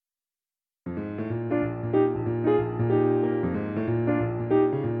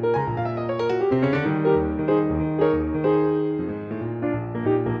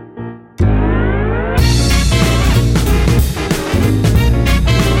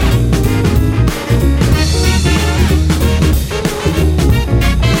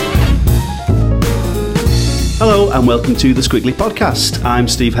and welcome to the Squiggly Podcast. I'm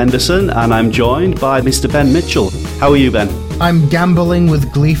Steve Henderson and I'm joined by Mr. Ben Mitchell. How are you, Ben? I'm gambolling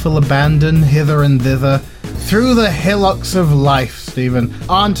with gleeful abandon hither and thither through the hillocks of life, Stephen.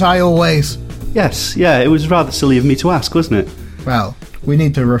 Aren't I always? Yes, it was rather silly of me to ask, wasn't it? Well, we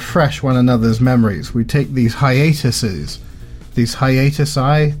need to refresh one another's memories. We take these hiatuses. What's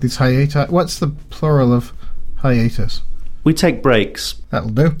the plural of hiatus? We take breaks.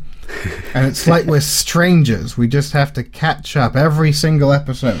 That'll do. And it's like we're strangers. We just have to catch up every single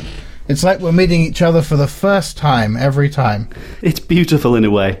episode. It's like we're meeting each other for the first time every time. It's beautiful in a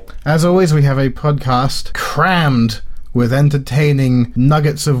way. As always, we have a podcast crammed with entertaining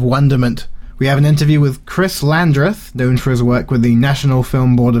nuggets of wonderment. We have an interview with Chris Landreth, known for his work with the National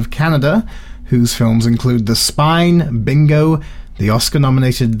Film Board of Canada, whose films include The Spine, Bingo, the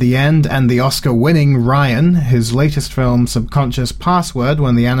Oscar-nominated The End, and the Oscar-winning Ryan. His latest film, Subconscious Password,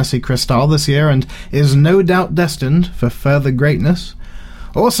 won the Annecy Cristal this year and is no doubt destined for further greatness.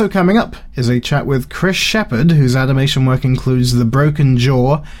 Also coming up is a chat with Chris Shepherd, whose animation work includes The Broken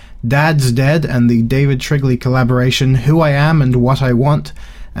Jaw, Dad's Dead, and the David Trigley collaboration Who I Am and What I Want,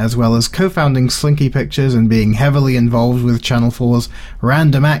 as well as co-founding Slinky Pictures and being heavily involved with Channel 4's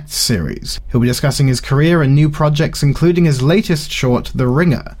Random Acts series. He'll be discussing his career and new projects, including his latest short, The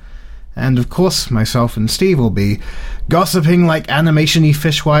Ringer. And of course, myself and Steve will be gossiping like animation-y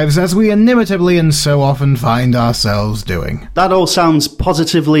fishwives, as we inimitably and so often find ourselves doing. That all sounds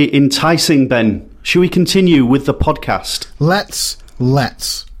positively enticing, Ben. Shall we continue with the podcast? Let's.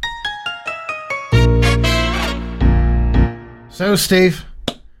 So, Steve,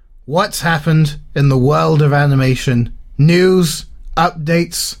 what's happened in the world of animation? News,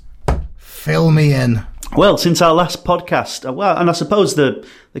 updates, fill me in. Well, since our last podcast, and I suppose the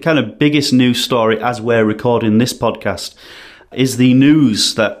kind of biggest news story as we're recording this podcast is the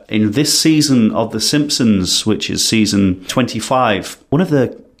news that in this season of The Simpsons, which is season 25, one of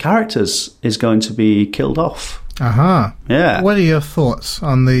the characters is going to be killed off. Uh-huh. Yeah. What are your thoughts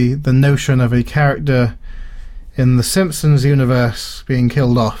on the notion of a character in The Simpsons universe being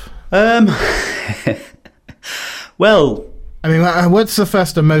killed off? Well, I mean, what's the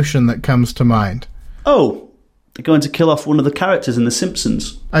first emotion that comes to mind? Oh, they're going to kill off one of the characters in The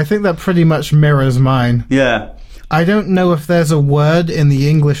Simpsons. I think that pretty much mirrors mine. Yeah. I don't know if there's a word in the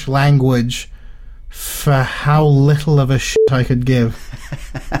English language for how little of a shit I could give.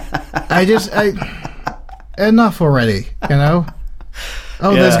 Enough already, you know?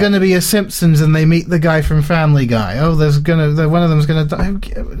 Oh, yeah. There's going to be a Simpsons and they meet the guy from Family Guy. Oh, one of them's going to die.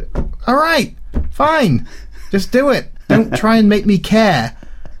 All right, fine. Just do it. Don't try and make me care.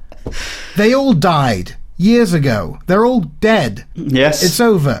 They all died years ago. They're all dead. Yes. It's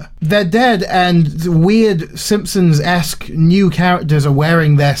over. They're dead, and weird Simpsons-esque new characters are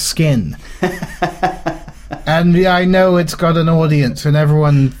wearing their skin. And I know it's got an audience, and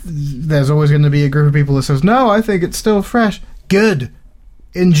there's always going to be a group of people that says, no, I think it's still fresh. Good.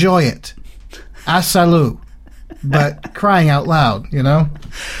 Enjoy it. A salut. But crying out loud, you know?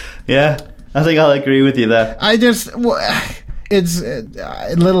 Yeah, I think I'll agree with you there. It's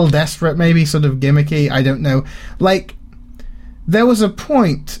a little desperate, maybe, sort of gimmicky, I don't know. Like, there was a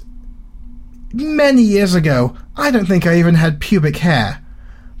point many years ago, I don't think I even had pubic hair,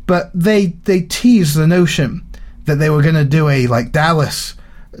 but they teased the notion that they were going to do a, Dallas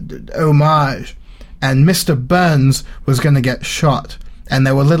homage, and Mr. Burns was going to get shot. And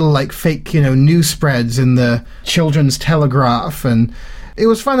there were little, fake, news spreads in the Children's Telegraph, and it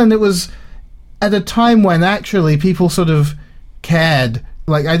was fun, and it was at a time when actually people sort of cared.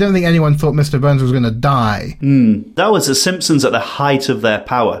 I don't think anyone thought Mr. Burns was going to die. That was The Simpsons at the height of their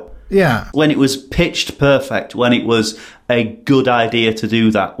power. Yeah. When it was pitched perfect, when it was a good idea to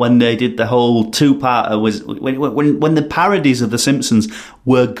do that, when they did the whole two-parter, when the parodies of The Simpsons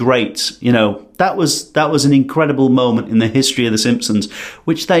were great, that was an incredible moment in the history of The Simpsons,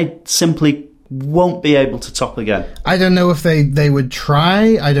 which they simply won't be able to top again. I don't know if they would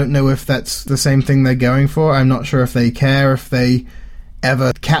try. I don't know if that's the same thing they're going for. I'm not sure if they care, if they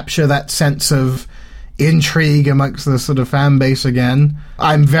ever capture that sense of intrigue amongst the sort of fan base again.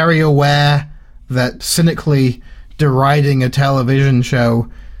 I'm very aware that cynically deriding a television show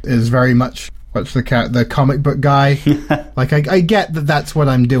is very much the comic book guy. I get that that's what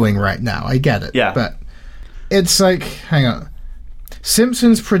I'm doing right now. I get it. Yeah. But it's hang on.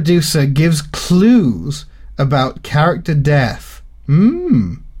 Simpsons producer gives clues about character death.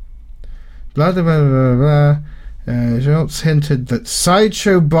 Blah, blah, blah, blah, blah. Schultz hinted that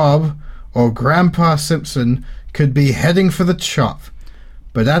Sideshow Bob or Grandpa Simpson could be heading for the chop,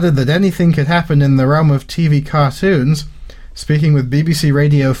 but added that anything could happen in the realm of TV cartoons. Speaking with BBC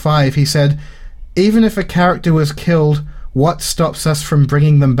Radio 5, he said, even if a character was killed, what stops us from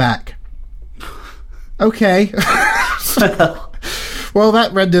bringing them back? Okay. Well,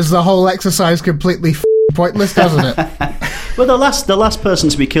 that renders the whole exercise completely pointless, doesn't it? Well, the last person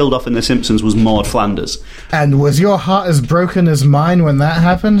to be killed off in The Simpsons was Maud Flanders. And was your heart as broken as mine when that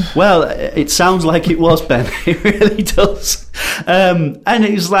happened? Well, it sounds like it was, Ben. It really does. And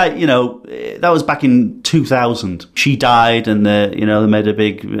it was like, that was back in 2000. She died, and they made a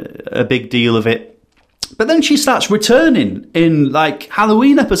big deal of it. But then she starts returning in like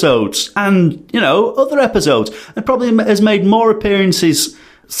Halloween episodes and other episodes, and probably has made more appearances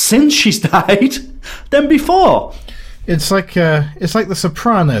since she's died than before. It's like The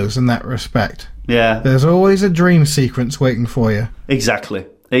Sopranos in that respect. Yeah, there's always a dream sequence waiting for you. Exactly.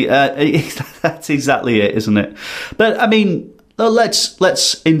 That's exactly it, isn't it? But I mean,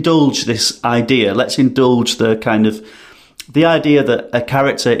 let's indulge this idea. Let's indulge the idea that a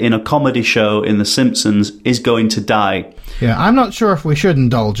character in a comedy show in The Simpsons is going to die. Yeah, I'm not sure if we should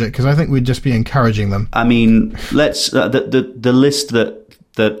indulge it, because I think we'd just be encouraging them. I mean, let's the list that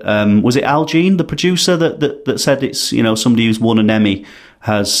was it Al Jean, the producer, that said it's somebody who's won an Emmy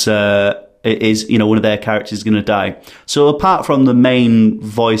is one of their characters is going to die. So apart from the main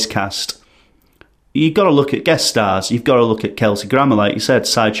voice cast, you've got to look at guest stars. You've got to look at Kelsey Grammer, like you said,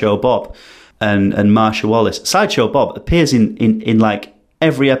 Sideshow Bob. And Marsha Wallace. Sideshow Bob appears in like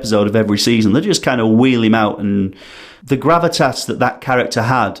every episode of every season. They just kind of wheel him out, and the gravitas that character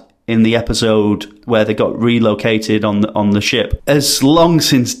had in the episode where they got relocated on the ship has long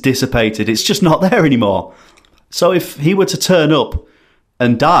since dissipated. It's just not there anymore. So if he were to turn up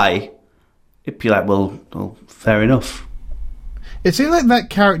and die, it'd be like, well, fair enough. It seemed like that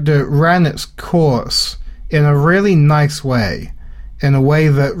character ran its course in a really nice way. In a way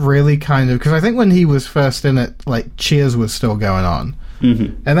that really because I think when he was first in it, like, Cheers was still going on.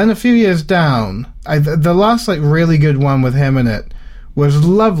 Mm-hmm. And then a few years down, the last, like, really good one with him in it was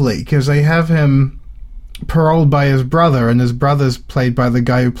lovely, because they have him paroled by his brother, and his brother's played by the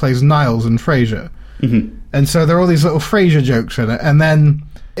guy who plays Niles in Frasier. Mm-hmm. And so there are all these little Frasier jokes in it, and then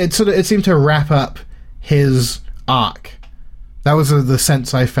it seemed to wrap up his arc. That was the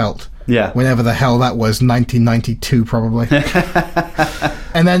sense I felt. Yeah. Whenever the hell that was, 1992 probably.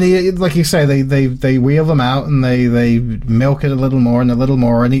 And then, like you say, they wheel them out and they milk it a little more,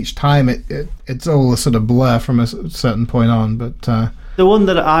 and each time it's all a sort of blur from a certain point on. But the one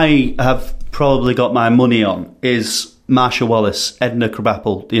that I have probably got my money on is Marsha Wallace, Edna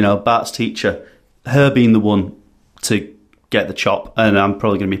Krabappel, Bart's teacher. Her being the one to get the chop, and I'm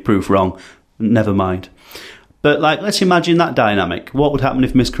probably going to be proved wrong. Never mind. But, like, let's imagine that dynamic. What would happen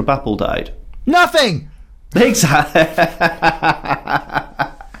if Miss Krabappel died? Nothing! Exactly.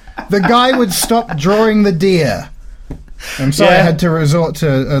 The guy would stop drawing the deer. I'm sorry I had to resort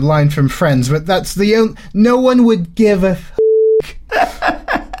to a line from Friends, but that's no one would give a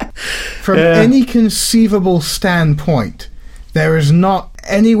From any conceivable standpoint, there is not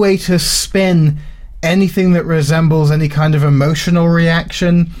any way to spin anything that resembles any kind of emotional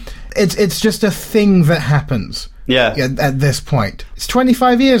reaction. It's just a thing that happens. Yeah. At this point. It's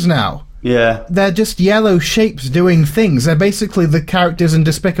 25 years now. Yeah. They're just yellow shapes doing things. They're basically the characters in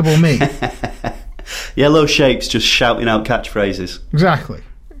Despicable Me. Yellow shapes just shouting out catchphrases. Exactly.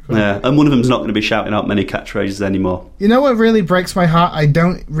 Yeah, and one of them's not going to be shouting out many catchphrases anymore. You know what really breaks my heart? I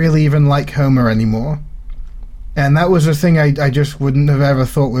don't really even like Homer anymore. And that was a thing I just wouldn't have ever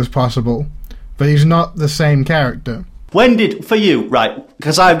thought was possible. But he's not the same character. When did, for you, right,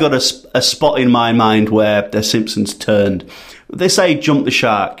 because I've got a spot in my mind where The Simpsons turned. They say jump the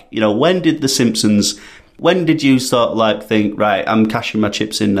shark. When did you sort of like think, right, I'm cashing my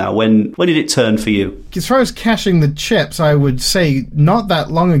chips in now? When did it turn for you? As far as cashing the chips, I would say not that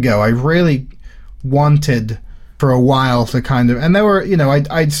long ago. I really wanted for a while to kind of, and there were,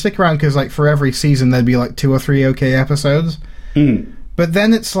 I'd stick around because like for every season there'd be like 2 or 3 okay episodes. Mm. But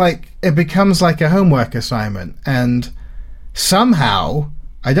then it's like, it becomes like a homework assignment, and somehow,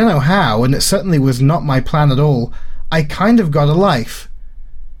 I don't know how, and it certainly was not my plan at all, I kind of got a life.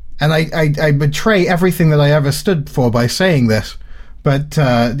 And I betray everything that I ever stood for by saying this. But,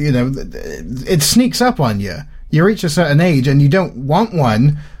 it sneaks up on you. You reach a certain age and you don't want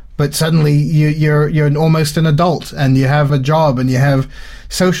one, but suddenly you're almost an adult and you have a job and you have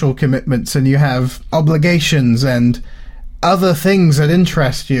social commitments and you have obligations and other things that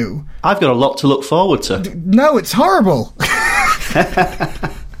interest you. I've got a lot to look forward to. No, it's horrible.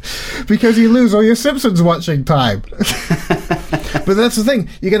 Because you lose all your Simpsons watching time. But that's the thing.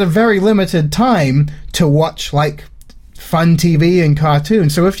 You get a very limited time to watch, like, fun TV and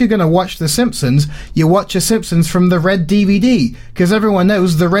cartoons. So if you're going to watch The Simpsons, you watch The Simpsons from the red DVD, because everyone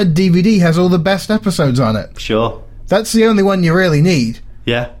knows the red DVD has all the best episodes on it. Sure. That's the only one you really need.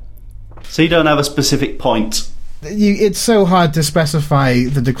 Yeah. So you don't have a specific point. It's so hard to specify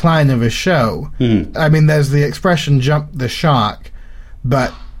the decline of a show. I mean, there's the expression "jump the shark,"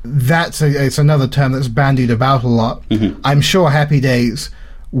 but it's another term that's bandied about a lot. I'm sure Happy Days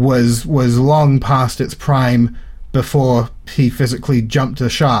was long past its prime before he physically jumped a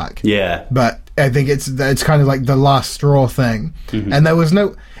shark. Yeah. But I think it's kind of like the last straw thing. And there was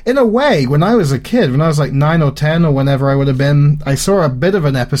no... In a way, when I was a kid, when I was like 9 or 10 or whenever I would have been, I saw a bit of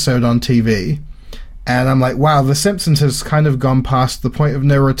an episode on TV, and I'm like, wow, The Simpsons has kind of gone past the point of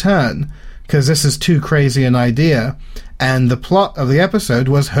no return, because this is too crazy an idea. And the plot of the episode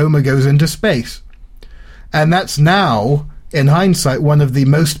was Homer goes into space. And that's now, in hindsight, one of the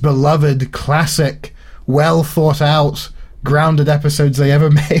most beloved, classic, well thought out, grounded episodes they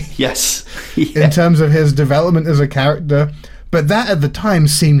ever made. Yes. In terms of his development as a character. But that at the time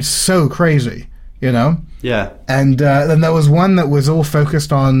seemed so crazy, you know? Yeah. And then there was one that was all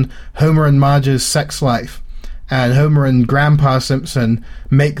focused on Homer and Marge's sex life. And Homer and Grandpa Simpson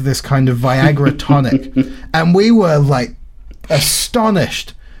make this kind of Viagra tonic. And we were, like,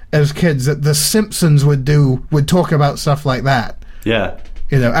 astonished as kids that The Simpsons would talk about stuff like that. Yeah.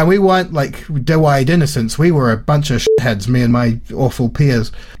 You know, and we weren't, like, doe-eyed innocents. We were a bunch of shitheads, me and my awful peers.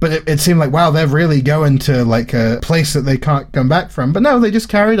 But it seemed like, wow, they're really going to, like, a place that they can't come back from. But no, they just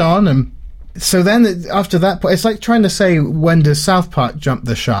carried on. And so then, after that point, it's like trying to say, when does South Park jump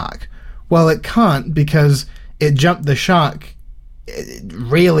the shark? Well, it can't, because it jumped the shark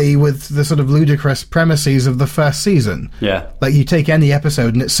really with the sort of ludicrous premises of the first season. Yeah. Like, you take any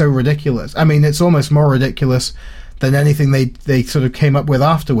episode and it's so ridiculous. I mean, it's almost more ridiculous than anything they sort of came up with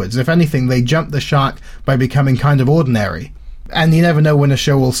afterwards. If anything, they jumped the shark by becoming kind of ordinary. And you never know when a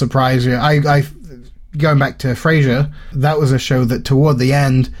show will surprise you. I going back to Frasier, that was a show that toward the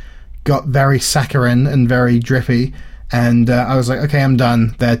end got very saccharine and very drippy. And I was like, okay, I'm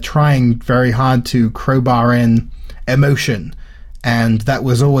done. They're trying very hard to crowbar in emotion. And that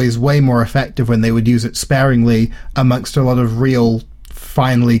was always way more effective when they would use it sparingly amongst a lot of real,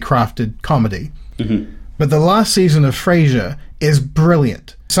 finely crafted comedy. But the last season of Frasier is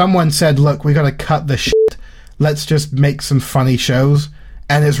brilliant. Someone said, look, we got to cut the shit. Let's just make some funny shows.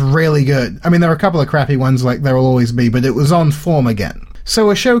 And it's really good. I mean, there are a couple of crappy ones like there will always be, but it was on form again.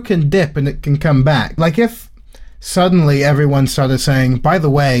 So a show can dip and it can come back. Like if suddenly everyone started saying, by the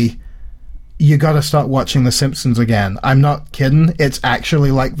way, you got to start watching The Simpsons again. I'm not kidding. It's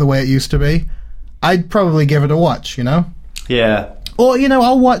actually like the way it used to be. I'd probably give it a watch, you know? Yeah. Or, you know,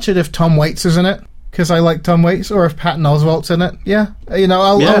 I'll watch it if Tom Waits is in it, because I like Tom Waits, or if Patton Oswalt's in it. Yeah. You know,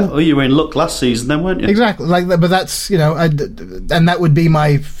 I'll you were in luck last season then, weren't you? Exactly. Like, but that's, you know, and that would be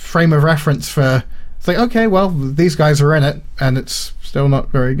my frame of reference for, it's like, okay, well, these guys are in it, and it's still not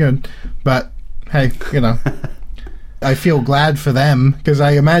very good. But, hey, you know, I feel glad for them, because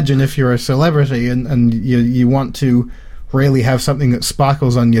I imagine if you're a celebrity and you want to really have something that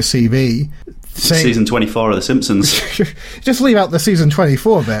sparkles on your CV... Season 24 of The Simpsons. Just leave out the season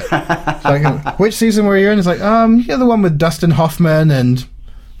 24 bit. Like, which season were you in? It's like, yeah, the one with Dustin Hoffman and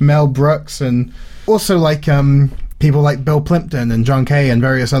Mel Brooks, and also like people like Bill Plimpton and John Kay and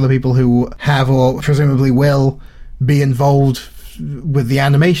various other people who have or presumably will be involved with the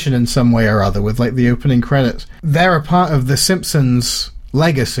animation in some way or other, with like the opening credits. They're a part of The Simpsons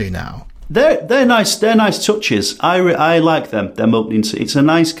legacy now. They're nice. They're nice touches. I like them. Them opening. It's a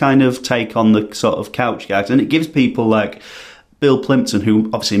nice kind of take on the sort of couch gags, and it gives people like Bill Plimpton, who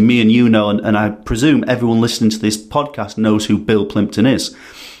obviously me and you know, and I presume everyone listening to this podcast knows who Bill Plimpton is,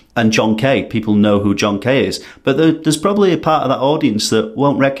 and John Kay. People know who John Kay is, but there's probably a part of that audience that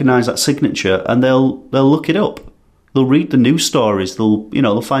won't recognise that signature, and they'll look it up. They'll read the news stories.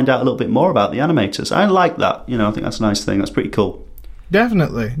 They'll find out a little bit more about the animators. I like that. You know, I think that's a nice thing. That's pretty cool.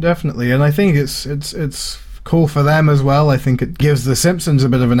 Definitely, and I think it's cool for them as well. I think it gives The Simpsons a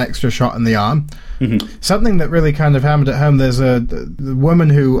bit of an extra shot in the arm. Mm-hmm. Something that really kind of hammered at home. There's the woman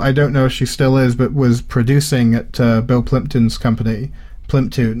who, I don't know if she still is, but was producing at Bill Plimpton's company,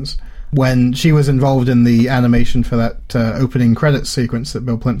 Plimptunes, when she was involved in the animation for that opening credits sequence that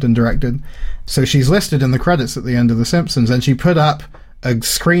Bill Plimpton directed. So she's listed in the credits at the end of The Simpsons, and she put up a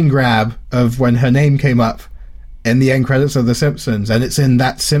screen grab of when her name came up in the end credits of The Simpsons, and it's in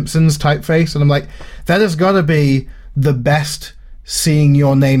that Simpsons typeface, and I'm like, that has got to be the best seeing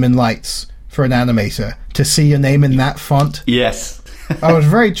your name in lights for an animator, to see your name in that font. Yes. I was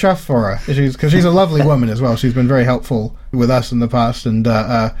very chuffed for her, because she's a lovely woman as well. She's been very helpful with us in the past, and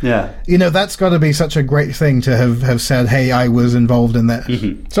you know, that's got to be such a great thing to have said, hey, I was involved in this.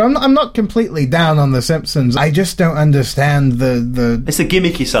 So I'm not completely down on The Simpsons. I just don't understand the... It's the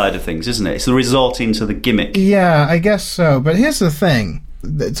gimmicky side of things, isn't it? It's the resorting to the gimmick. Yeah, I guess so. But here's the thing.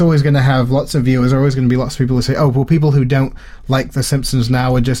 It's always going to have lots of viewers. There are always going to be lots of people who say, oh, well, people who don't like The Simpsons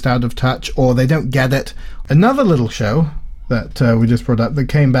now are just out of touch, or they don't get it. Another little show that we just brought up that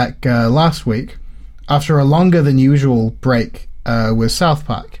came back last week after a longer than usual break was South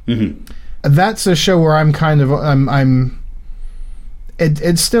Park. That's a show where I'm kind of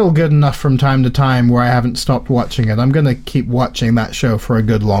it's still good enough from time to time where I haven't stopped watching it. I'm going to keep watching that show for a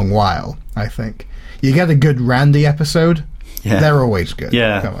good long while, I think. You get a good Randy episode, they're always good.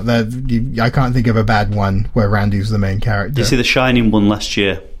 Yeah. I can't think of a bad one where Randy's the main character. Did you see the Shining one last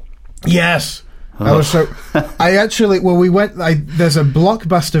year? Yes. There's a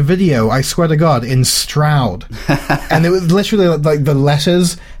Blockbuster video, I swear to God, in Stroud. And it was literally like the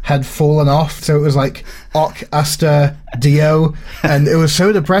letters had fallen off, so it was like Ock, Uster, Dio, and it was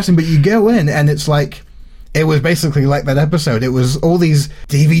so depressing, but you go in and it's like, it was basically like that episode. It was all these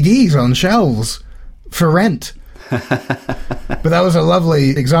DVDs on shelves for rent. But that was a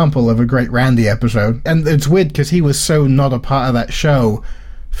lovely example of a great Randy episode. And it's weird because he was so not a part of that show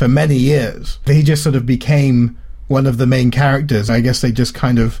for many years. He just sort of became one of the main characters. I guess they just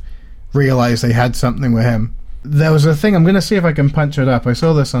kind of realized they had something with him. There was a thing, I'm going to see if I can punch it up. I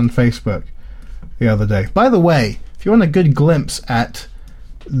saw this on Facebook the other day. By the way, if you want a good glimpse at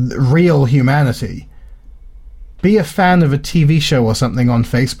real humanity, be a fan of a TV show or something on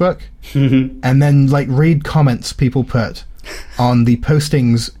Facebook, and then read comments people put on the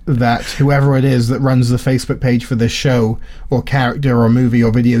postings that whoever it is that runs the Facebook page for this show or character or movie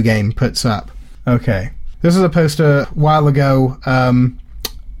or video game puts up. Okay. This is a post a while ago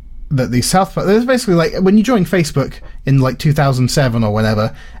that the South Park... It's basically when you join Facebook in 2007 or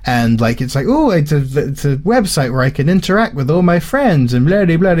whatever, and it's it's a website where I can interact with all my friends and blah,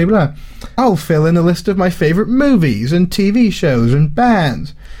 blah, blah, blah, blah. I'll fill in a list of my favorite movies and TV shows and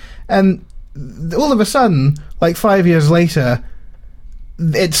bands. And all of a sudden, 5 years later,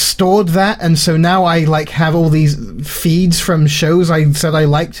 it stored that, and so now I have all these feeds from shows I said I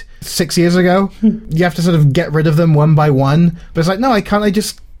liked 6 years ago. You have to sort of get rid of them one by one. But it's no, I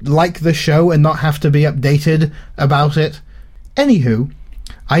just like the show and not have to be updated about it. Anywho,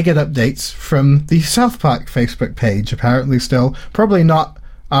 I get updates from the South Park Facebook page, apparently still. Probably not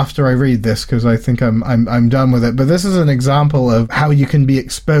after I read this, because I think I'm done with it. But this is an example of how you can be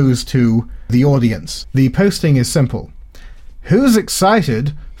exposed to the audience. The posting is simple. Who's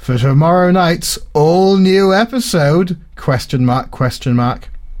excited for tomorrow night's all-new episode? ?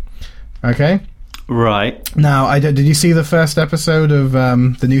 Okay. Right. Now, did you see the first episode of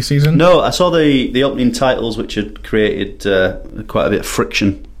the new season? No, I saw the opening titles, which had created quite a bit of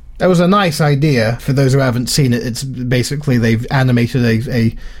friction. That was a nice idea. For those who haven't seen it, it's basically they've animated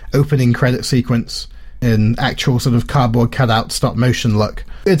a opening credit sequence in actual sort of cardboard cutout stop motion look.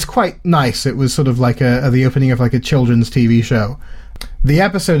 It's quite nice. It was sort of like the opening of a children's TV show. The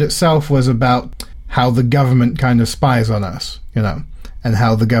episode itself was about how the government kind of spies on us, and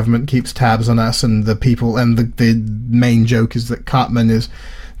how the government keeps tabs on us and the people, and the main joke is that Cartman is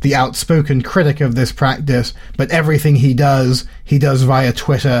the outspoken critic of this practice, but everything he does via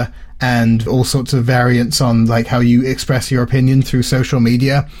Twitter and all sorts of variants on how you express your opinion through social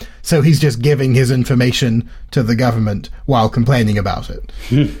media. So he's just giving his information to the government while complaining about it.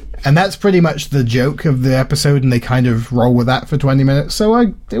 And that's pretty much the joke of the episode, and they kind of roll with that for 20 minutes. So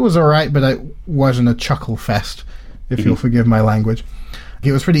it was alright, but it wasn't a chuckle fest, if you'll forgive my language.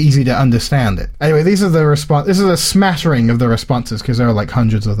 It was pretty easy to understand it. Anyway, these are the this is a smattering of the responses, because there are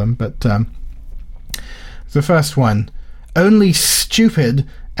hundreds of them. But the first one: only stupid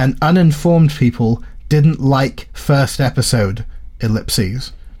and uninformed people didn't like first episode,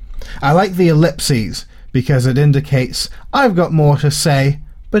 ellipses. I like the ellipses because it indicates I've got more to say,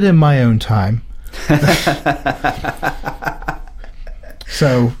 but in my own time.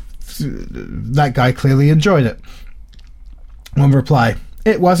 So that guy clearly enjoyed it. One reply: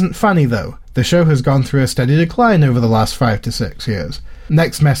 it wasn't funny though. The show has gone through a steady decline over the last 5 to 6 years.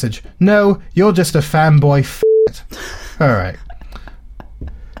 Next message: no, you're just a fanboy f***. Alright.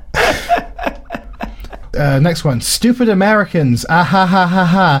 Next one: stupid Americans. Ah ha ha ha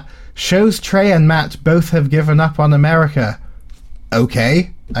ha. Shows Trey and Matt both have given up on America.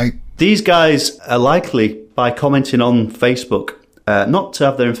 Okay. These guys are likely, by commenting on Facebook, not to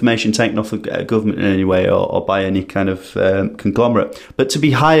have their information taken off of government in any way or by any kind of conglomerate, but to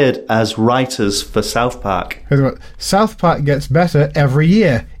be hired as writers for South Park. South Park gets better every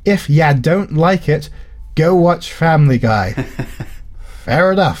year. If ya don't like it, go watch Family Guy.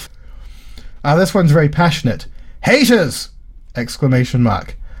 Fair enough. This one's very passionate. Haters! Exclamation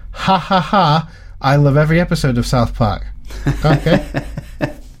mark. Ha ha ha. I love every episode of South Park. Okay.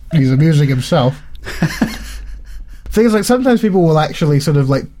 He's amusing himself. Things like sometimes people will actually sort of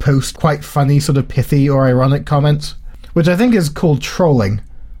like post quite funny, sort of pithy or ironic comments, which I think is called trolling.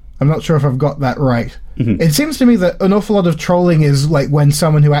 I'm not sure if I've got that right. Mm-hmm. It seems to me that an awful lot of trolling is like when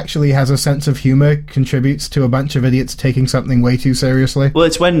someone who actually has a sense of humour contributes to a bunch of idiots taking something way too seriously. Well,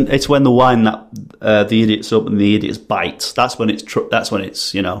 it's when the wine that the idiots up and the idiots bite. That's when it's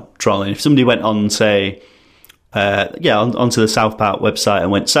trolling. If somebody went on, say, onto the South Park website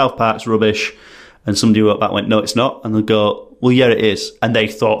and went, South Park's rubbish, and somebody wrote back went, no, it's not, and they'll go, well, yeah, it is, and they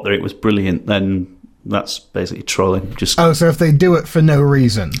thought that it was brilliant, then that's basically trolling. So if they do it for no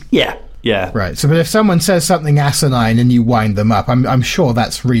reason. Yeah. Right. So, but if someone says something asinine and you wind them up, I'm sure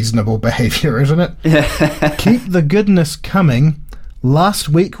that's reasonable behaviour, isn't it? Yeah. Keep the goodness coming. Last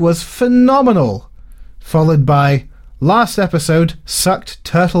week was phenomenal. Followed by, last episode sucked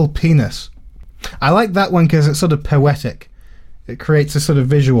turtle penis. I like that one because it's sort of poetic. It creates a sort of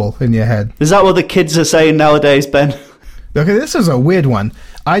visual in your head. Is that what the kids are saying nowadays, Ben? Okay, this is a weird one.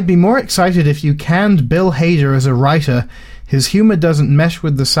 I'd be more excited if you canned Bill Hader as a writer. His humour doesn't mesh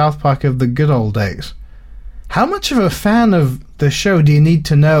with the South Park of the good old days. How much of a fan of the show do you need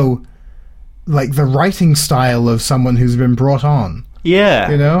to know, like, the writing style of someone who's been brought on? Yeah.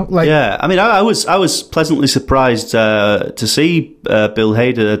 You know? Yeah. I mean, I was pleasantly surprised to see Bill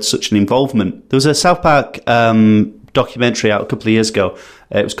Hader had such an involvement. There was a South Park documentary out a couple of years ago.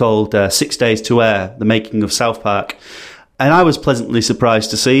 It was called 6 Days to Air, The Making of South Park. And I was pleasantly surprised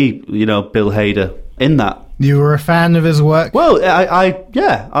to see, Bill Hader in that. You were a fan of his work? Well,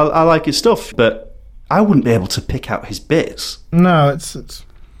 I like his stuff, but I wouldn't be able to pick out his bits. No, it's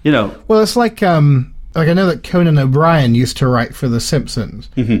Well, it's like I know that Conan O'Brien used to write for The Simpsons,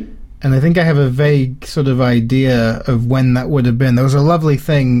 mm-hmm. and I think I have a vague sort of idea of when that would have been. There was a lovely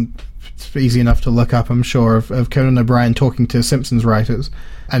thing, it's easy enough to look up, I'm sure, of Conan O'Brien talking to Simpsons writers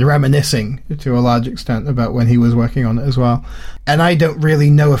and reminiscing to a large extent about when he was working on it as well. And I don't really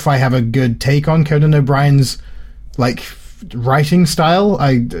know if I have a good take on Conan O'Brien's writing style.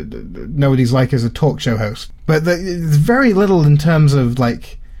 I know what he's like as a talk show host, but there's very little in terms of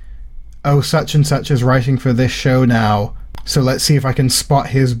such and such is writing for this show now, so let's see if I can spot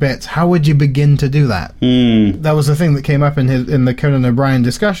his bits. How would you begin to do that? That was the thing that came up in the Conan O'Brien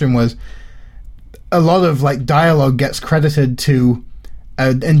discussion, was a lot of dialogue gets credited to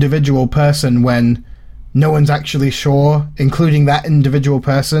an individual person when no one's actually sure, including that individual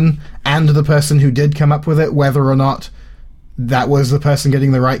person and the person who did come up with it, whether or not that was the person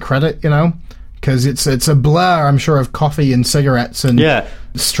getting the right credit, because it's a blur, I'm sure, of coffee and cigarettes and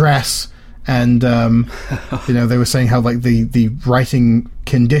stress. And they were saying how the writing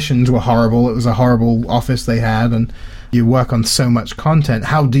conditions were horrible. It was a horrible office they had, and you work on so much content.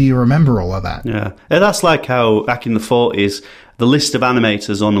 How do you remember all of that? Yeah, that's like how back in the 40s, the list of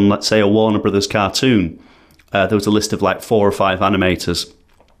animators on, let's say, a Warner Brothers cartoon, there was a list of 4 or 5 animators,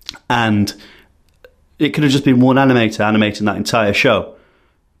 and it could have just been one animator animating that entire show,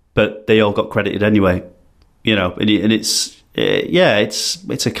 but they all got credited anyway. And it's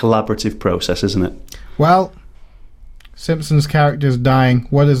a collaborative process, isn't it? Well, Simpsons characters dying.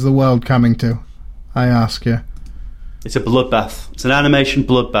 What is the world coming to? I ask you. It's a bloodbath. It's an animation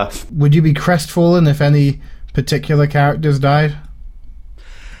bloodbath. Would you be crestfallen if any particular characters died?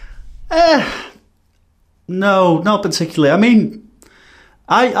 No, not particularly. I mean,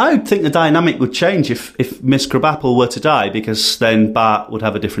 I think the dynamic would change if Miss Crabapple were to die, because then Bart would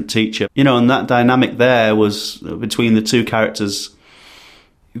have a different teacher. And that dynamic there was between the two characters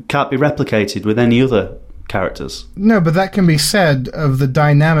can't be replicated with any other characters. No, but that can be said of the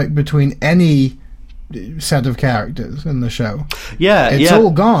dynamic between any set of characters in the show. Yeah, it's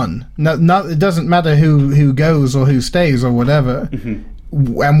all gone. It doesn't matter who goes or who stays or whatever,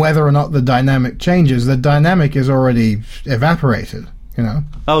 mm-hmm. and whether or not the dynamic changes. The dynamic is already evaporated.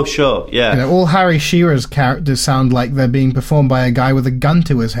 Oh, sure, yeah. All Harry Shearer's characters sound like they're being performed by a guy with a gun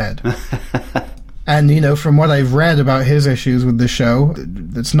to his head. And, from what I've read about his issues with the show,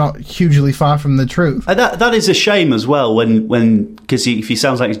 it's not hugely far from the truth. That is a shame as well, because if he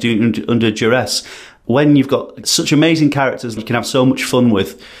sounds like he's doing it under duress. When you've got such amazing characters you can have so much fun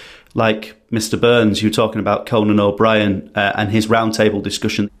with, like Mr. Burns, you're talking about Conan O'Brien and his roundtable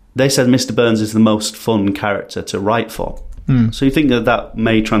discussion. They said Mr. Burns is the most fun character to write for. So you think that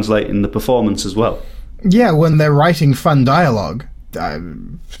may translate in the performance as well? Yeah, when they're writing fun dialogue, I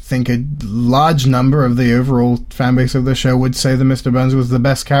think a large number of the overall fan base of the show would say that Mr. Burns was the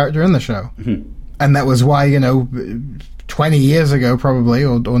best character in the show. And that was why, 20 years ago probably,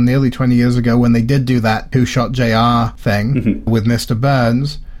 or nearly 20 years ago, when they did do that Who Shot JR thing with Mr.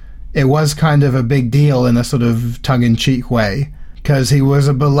 Burns, it was kind of a big deal in a sort of tongue-in-cheek way, because he was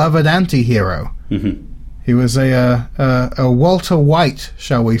a beloved anti-hero. He was a Walter White,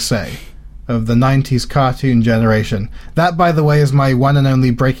 shall we say, of the 90s cartoon generation. That, by the way, is my one and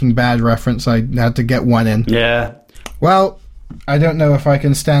only Breaking Bad reference. I had to get one in. Yeah. Well, I don't know if I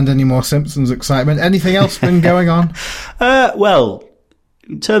can stand any more Simpsons excitement. Anything else been going on? Well,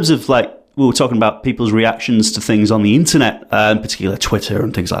 in terms of, we were talking about people's reactions to things on the internet, in particular Twitter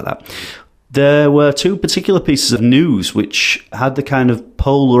and things like that. There were two particular pieces of news which had the kind of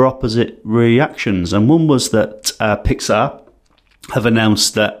polar opposite reactions. And one was that Pixar have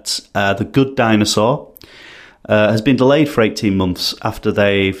announced that The Good Dinosaur has been delayed for 18 months after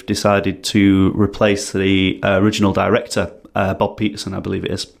they've decided to replace the original director, Bob Peterson, I believe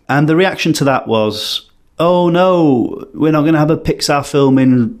it is. And the reaction to that was, oh no, we're not going to have a Pixar film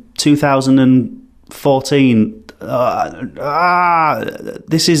in 2014.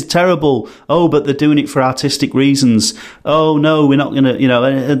 This is terrible. Oh, but they're doing it for artistic reasons. Oh no, we're not going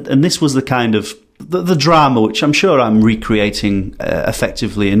to, and this was the kind of the drama, which I'm sure I'm recreating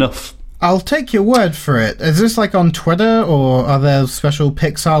effectively enough. I'll take your word for it. Is this on Twitter, or are there special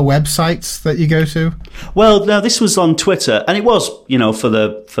Pixar websites that you go to? Well, no, this was on Twitter, and it was, for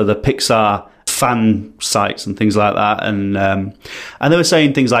the Pixar fan sites and things like that, and they were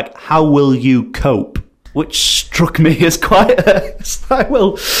saying things like, "How will you cope?" Which struck me as quite. It's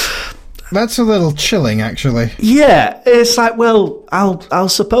well. That's a little chilling, actually. Yeah, it's well, I'll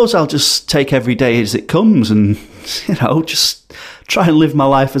suppose I'll just take every day as it comes, and just try and live my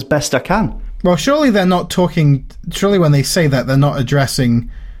life as best I can. Well, surely they're not talking. Surely, when they say that, they're not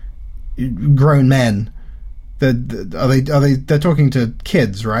addressing grown men. They're talking to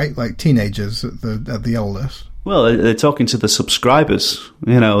kids, right? Like teenagers at the oldest. Well, they're talking to the subscribers.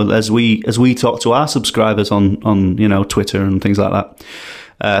 As we talk to our subscribers on Twitter and things like that.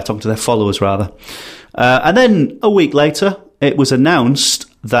 Talking to their followers, rather. And then a week later, it was announced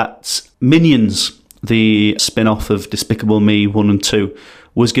that Minions, the spin-off of Despicable Me 1 and 2,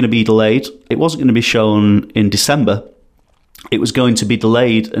 was going to be delayed. It wasn't going to be shown in December. It was going to be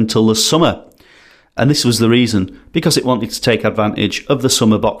delayed until the summer. And this was the reason, because it wanted to take advantage of the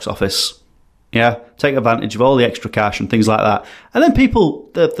summer box office. Yeah, take advantage of all the extra cash and things like that. And then people,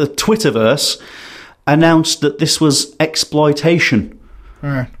 the Twitterverse, announced that this was exploitation.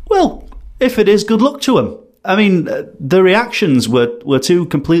 Well, if it is, good luck to them. I mean, the reactions were two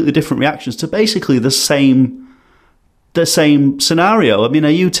completely different reactions to basically the same scenario. I mean, are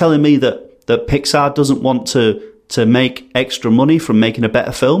you telling me that Pixar doesn't want to make extra money from making a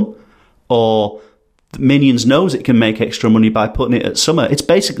better film? Or Minions knows it can make extra money by putting it at summer? It's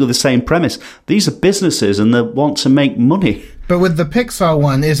basically the same premise. These are businesses and they want to make money. But with the Pixar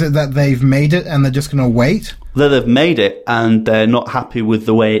one, is it that they've made it and they're just going to wait? That they've made it and they're not happy with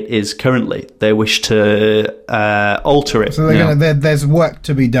the way it is currently. They wish to alter it. So there's work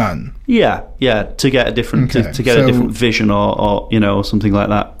to be done. Yeah, to get a different a different vision or something like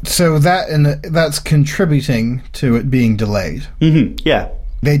that. So that's contributing to it being delayed. Yeah.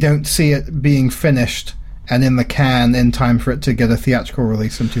 They don't see it being finished and in the can in time for it to get a theatrical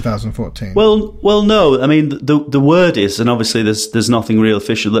release in 2014. Well, no. I mean, the word is, and obviously there's nothing real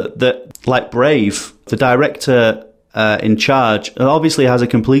official, that like Brave, the director in charge obviously has a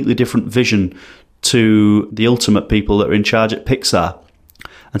completely different vision to the ultimate people that are in charge at Pixar.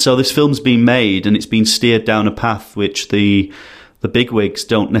 And so this film's been made and it's been steered down a path which the bigwigs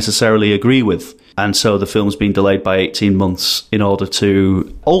don't necessarily agree with. And so the film's been delayed by 18 months in order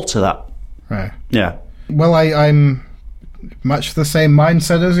to alter that. Right. Yeah. Well, I'm much the same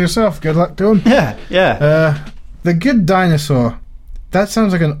mindset as yourself. Good luck to him. Yeah. The Good Dinosaur. That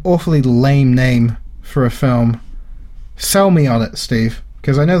sounds like an awfully lame name for a film. Sell me on it, Steve.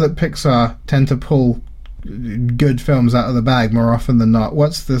 Because I know that Pixar tend to pull good films out of the bag more often than not.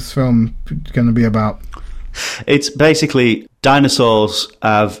 What's this film going to be about? It's basically dinosaurs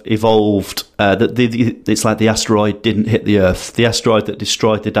have evolved. It's like the asteroid didn't hit the Earth. The asteroid that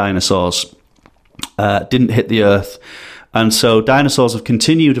destroyed the dinosaurs didn't hit the Earth. And so dinosaurs have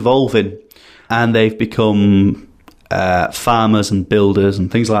continued evolving and they've become farmers and builders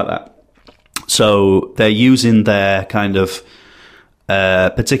and things like that. So they're using their kind of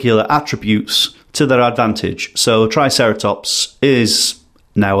particular attributes to their advantage. So Triceratops is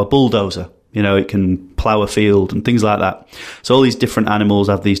now a bulldozer. You know, it can plough a field and things like that. So all these different animals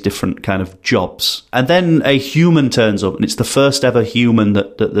have these different kind of jobs. And then a human turns up, and it's the first ever human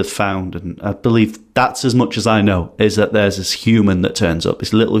that they've found. And I believe that's as much as I know, is that there's this human that turns up,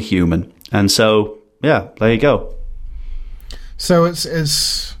 this little human. And so, yeah, there you go. So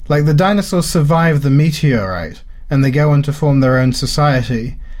it's like the dinosaurs survive the meteorite, and they go on to form their own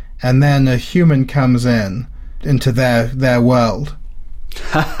society, and then a human comes into their world.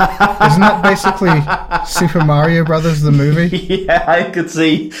 Isn't that basically Super Mario Brothers the movie? Yeah, I could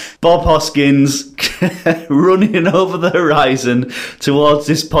see Bob Hoskins running over the horizon towards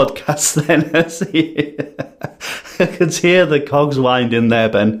this podcast then. I could hear the cogs winding there,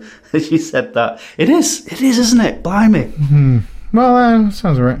 Ben, as you said that. It is, isn't it? Blimey. Mm-hmm. Well,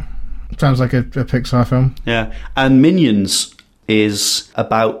 sounds all right. Sounds like a Pixar film. Yeah, and Minions is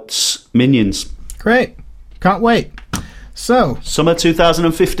about minions. Great. Can't wait. So, summer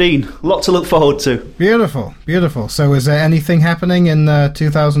 2015. A lot to look forward to. Beautiful, beautiful. So is there anything happening in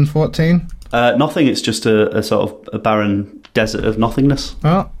 2014? Nothing. It's just a sort of a barren desert of nothingness.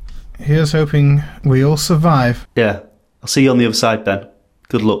 Well, here's hoping we all survive. Yeah. I'll see you on the other side, Ben.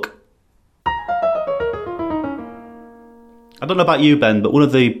 Good luck. I don't know about you, Ben, but one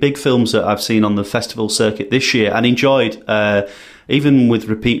of the big films that I've seen on the festival circuit this year and enjoyed, even with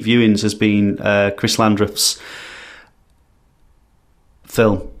repeat viewings, has been Chris Landreth's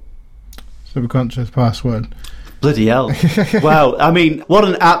film. Subconscious Password. Bloody hell. Wow. I mean, what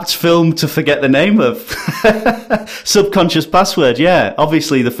an apt film to forget the name of. Subconscious Password, yeah.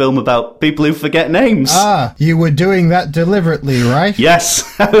 Obviously the film about people who forget names. Ah, you were doing that deliberately, right?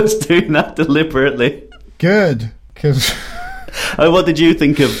 Yes, I was doing that deliberately. Good, because... What did you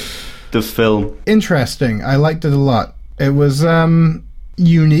think of the film? Interesting. I liked it a lot. It was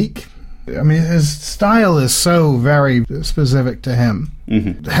unique. I mean, his style is so very specific to him.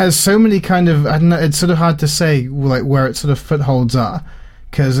 Mm-hmm. It has so many kind of, I don't know, it's sort of hard to say like where its sort of footholds are,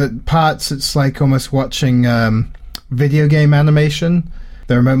 because at parts it's like almost watching video game animation.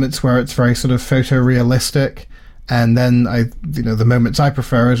 There are moments where it's very sort of photorealistic, and then the moments I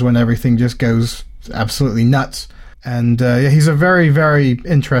prefer is when everything just goes absolutely nuts. And he's a very, very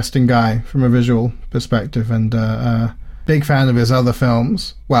interesting guy from a visual perspective, and big fan of his other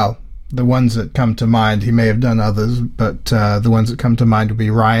films. Well, the ones that come to mind, he may have done others, but the ones that come to mind would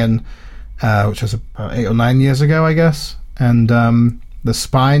be Ryan, which was about 8 or 9 years ago, I guess, and The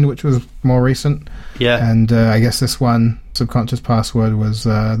Spine, which was more recent. Yeah. And I guess this one, Subconscious Password, was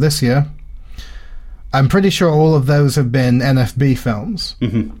this year. I'm pretty sure all of those have been NFB films.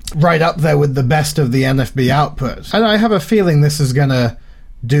 Mm-hmm. Right up there with the best of the NFB output. And I have a feeling this is going to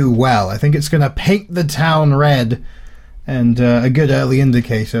do well. I think it's going to paint the town red. And a good early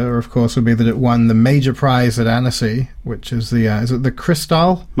indicator, of course, would be that it won the major prize at Annecy, which is is it the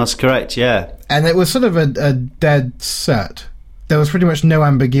Cristal? That's correct, yeah. And it was sort of a dead set. There was pretty much no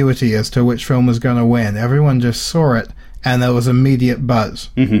ambiguity as to which film was going to win. Everyone just saw it, and there was immediate buzz.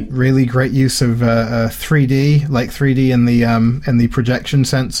 Mm-hmm. Really great use of 3D, like 3D in the projection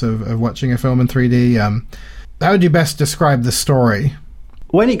sense of watching a film in 3D. How would you best describe the story?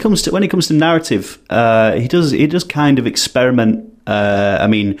 When it comes to narrative, he does kind of experiment. I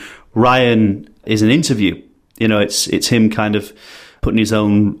mean, Ryan is an interview. You know, it's him kind of putting his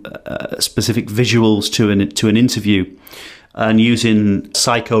own specific visuals to an interview, and using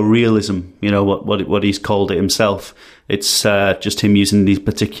psychorealism. You know what he's called it himself. It's just him using these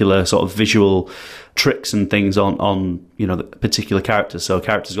particular sort of visual tricks and things on the particular characters. So a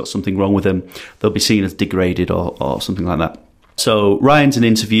character's got something wrong with him, they'll be seen as degraded or something like that. So Ryan's an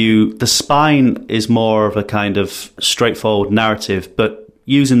interview. The Spine is more of a kind of straightforward narrative, but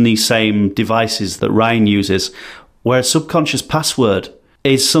using these same devices that Ryan uses, whereas Subconscious Password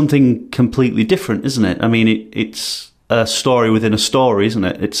is something completely different, isn't it? I mean, it's a story within a story, isn't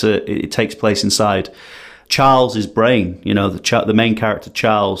it? It takes place inside Charles's brain. You know, the main character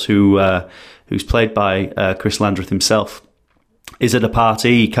Charles, who's played by Chris Landreth himself, is at a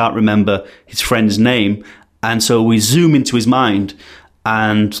party. He can't remember his friend's name. And so we zoom into his mind,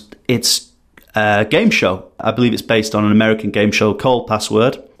 and it's a game show. I believe it's based on an American game show called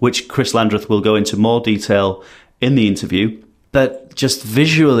Password, which Chris Landreth will go into more detail in the interview. But just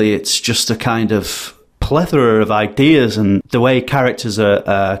visually, it's just a kind of plethora of ideas, and the way characters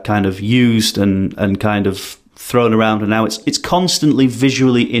are kind of used and kind of thrown around. And now it's constantly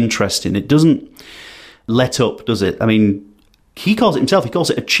visually interesting. It doesn't let up, does it? I mean, he calls it himself, he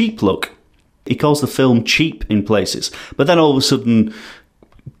calls it a cheap look. He calls the film cheap in places. But then all of a sudden,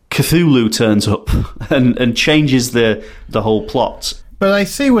 Cthulhu turns up and changes the whole plot. But I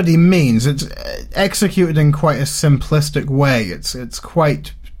see what he means. It's executed in quite a simplistic way. It's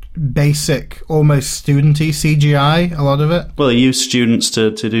quite basic, almost studenty CGI, a lot of it. Well, he used students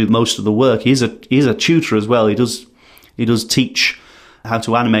to do most of the work. He's a tutor as well. He does teach how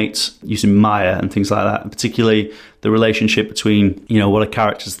to animate using Maya and things like that, and particularly the relationship between, what a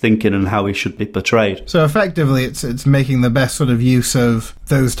character's thinking and how he should be portrayed. So effectively, it's making the best sort of use of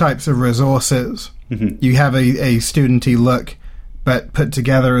those types of resources. Mm-hmm. You have a studenty look, but put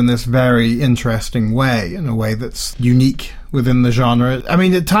together in this very interesting way, in a way that's unique within the genre. I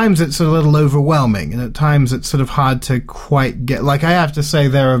mean, at times it's a little overwhelming, and at times it's sort of hard to quite get... Like, I have to say,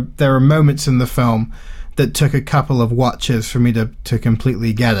 there are moments in the film that took a couple of watches for me to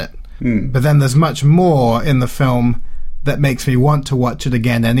completely get it. But then there's much more in the film that makes me want to watch it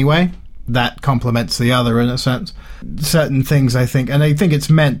again anyway. That complements the other, in a sense. Certain things, I think it's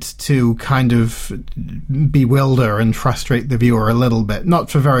meant to kind of bewilder and frustrate the viewer a little bit.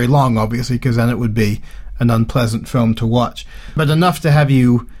 Not for very long, obviously, because then it would be an unpleasant film to watch. But enough to have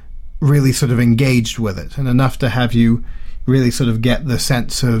you really sort of engaged with it, and enough to have you really sort of get the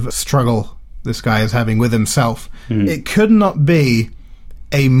sense of struggle this guy is having with himself. It could not be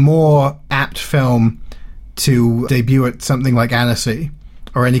a more apt film to debut at something like Annecy,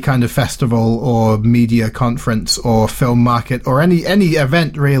 or any kind of festival or media conference or film market, or any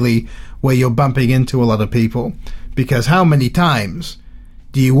event really where you're bumping into a lot of people. Because how many times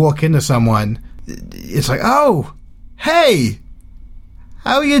do you walk into someone, it's like, oh, hey,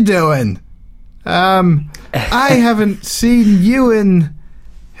 how you doing? I haven't seen you in...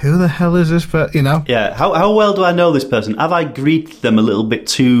 Who the hell is this person? Yeah, how well do I know this person? Have I greeted them a little bit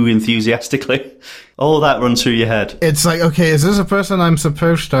too enthusiastically? All that runs through your head. It's like, okay, is this a person I'm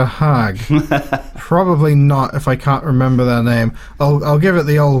supposed to hug? Probably not, if I can't remember their name. I'll give it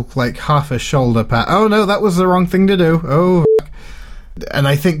the old, like, half a shoulder pat. Oh, no, that was the wrong thing to do. Oh, and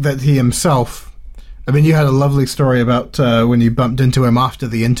I think that he himself... I mean, you had a lovely story about when you bumped into him after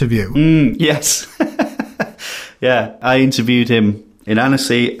the interview. Yes. Yeah, I interviewed him in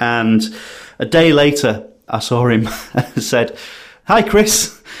Annecy, and a day later I saw him and said, "Hi,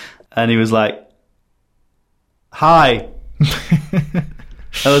 Chris," and he was like, "Hi." I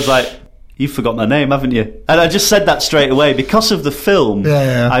was like, "You forgot my name, haven't you?" And I just said that straight away because of the film.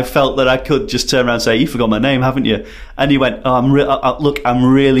 Yeah. I felt that I could just turn around and say, "You forgot my name, haven't you?" And he went, "Oh, look, I'm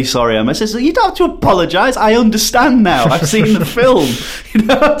really sorry." I said, "You don't have to apologise. I understand now. I've seen the film. You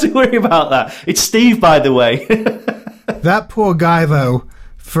don't have to worry about that. It's Steve, by the way." That poor guy, though,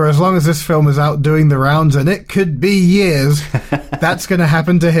 for as long as this film is out doing the rounds, and it could be years, that's going to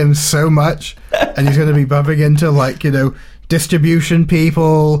happen to him so much. And he's going to be bumping into, like, distribution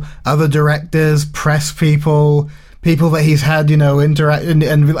people, other directors, press people that he's had, interact and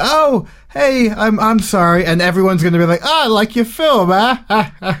be like, "Oh, hey, I'm sorry." And everyone's going to be like, "Oh, I like your film,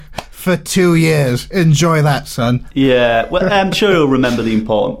 huh?" For 2 years. Enjoy that, son. Yeah, well, I'm sure he'll remember the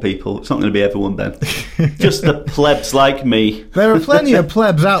important people. It's not going to be everyone then. Just the plebs like me. There are plenty of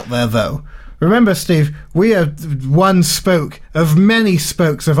plebs out there, though. Remember, Steve, we are one spoke of many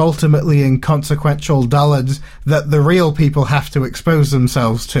spokes of ultimately inconsequential dullards that the real people have to expose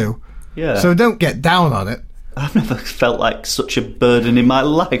themselves to. Yeah. So don't get down on it. I've never felt like such a burden in my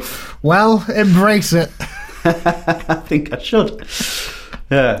life. Well, embrace it. I think I should.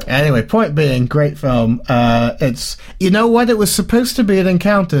 Yeah. Anyway, point being, great film. It's... You know what? It was supposed to be at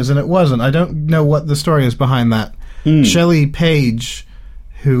Encounters, and it wasn't. I don't know what the story is behind that. Shelley Page,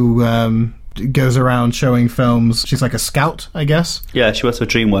 who goes around showing films... She's like a scout, I guess? Yeah, she works for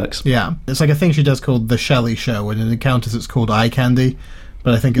DreamWorks. Yeah. It's like a thing she does called The Shelley Show, and in Encounters it's called Eye Candy,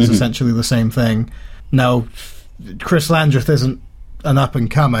 but I think it's essentially the same thing. Now, Chris Landreth isn't an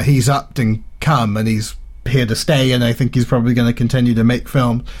up-and-comer. He's upped and come, and he's here to stay, and I think he's probably going to continue to make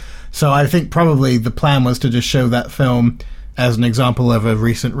films. So I think probably the plan was to just show that film as an example of a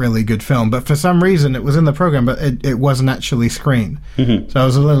recent really good film. But for some reason, it was in the program, but it wasn't actually screened. So I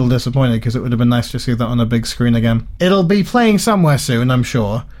was a little disappointed, because it would have been nice to see that on a big screen again. It'll be playing somewhere soon, I'm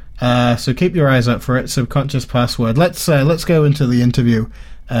sure. So keep your eyes out for it. Subconscious Password. Let's go into the interview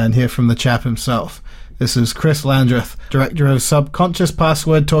and hear from the chap himself. This is Chris Landreth, director of Subconscious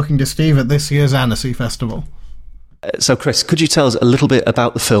Password, talking to Steve at this year's Annecy Festival. So, Chris, could you tell us a little bit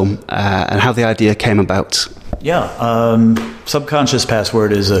about the film and how the idea came about? Yeah, Subconscious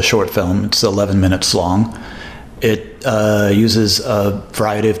Password is a short film. It's 11 minutes long. It uses a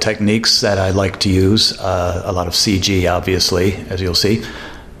variety of techniques that I like to use, a lot of CG, obviously, as you'll see,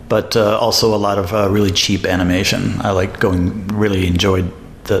 but also a lot of really cheap animation. I really enjoyed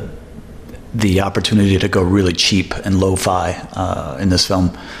the opportunity to go really cheap and lo-fi in this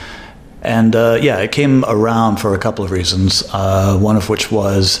film. And it came around for a couple of reasons, one of which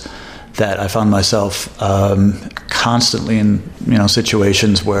was that I found myself constantly in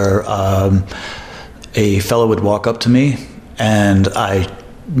situations where a fellow would walk up to me, and I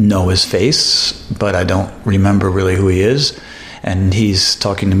know his face, but I don't remember really who he is, and he's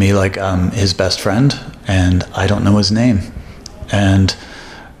talking to me like I'm his best friend, and I don't know his name. And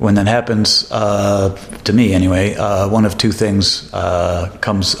when that happens, to me anyway, one of two things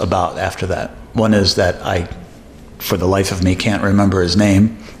comes about after that. One is that I, for the life of me, can't remember his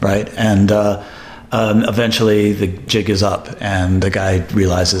name, right? And eventually the jig is up, and the guy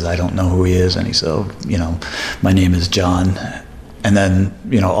realizes I don't know who he is, and he says, my name is John. And then,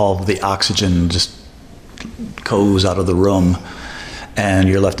 all the oxygen just goes out of the room, and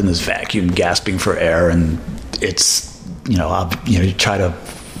you're left in this vacuum gasping for air, and it's, you try to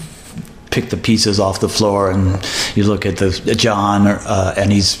pick the pieces off the floor, and you look at the John,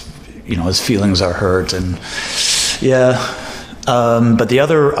 and he's, his feelings are hurt, and but the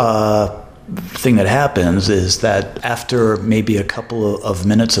other thing that happens is that after maybe a couple of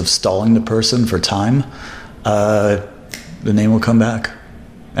minutes of stalling the person for time, the name will come back.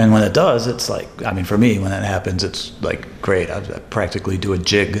 And when it does, it's like, for me, when that happens, it's like, great. I practically do a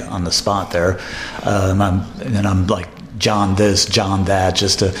jig on the spot there. I'm like, John this, John that,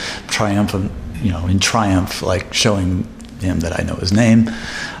 just to in triumph, like showing him that I know his name.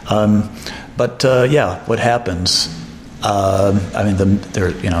 What happens?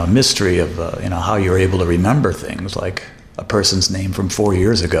 There's a mystery of how you're able to remember things like a person's name from 4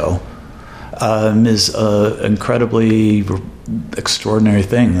 years ago is an incredibly extraordinary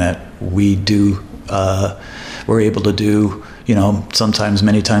thing that we do. We're able to do, sometimes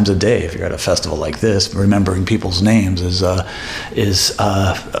many times a day. If you're at a festival like this, remembering people's names is a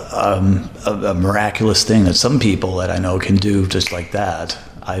miraculous thing that some people that I know can do just like that.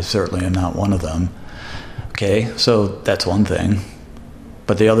 I certainly am not one of them. Okay, so that's one thing.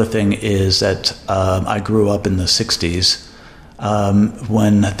 But the other thing is that I grew up in the 60s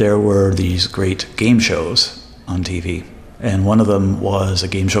when there were these great game shows on TV. And one of them was a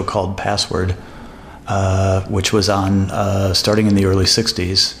game show called Password, which was on starting in the early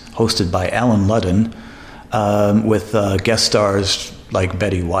 60s, hosted by Alan Ludden, with guest stars like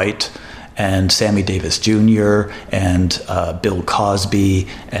Betty White and Sammy Davis Jr. and Bill Cosby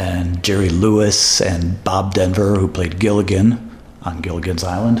and Jerry Lewis and Bob Denver, who played Gilligan on Gilligan's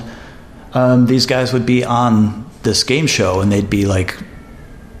Island. These guys would be on this game show, and they'd be like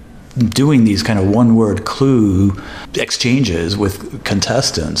doing these kind of one-word clue exchanges with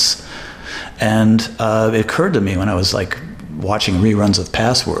contestants. And it occurred to me when I was like watching reruns of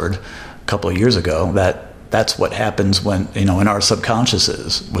Password a couple of years ago that that's what happens when, in our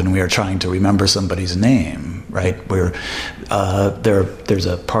subconsciouses, when we are trying to remember somebody's name, right? Where there's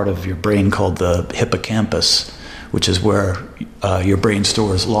a part of your brain called the hippocampus, which is where your brain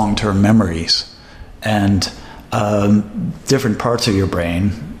stores long-term memories. And different parts of your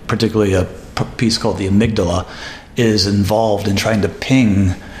brain, particularly a piece called the amygdala, is involved in trying to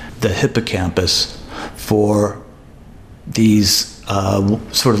ping the hippocampus for these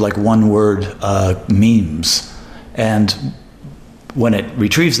sort of like one-word memes. And when it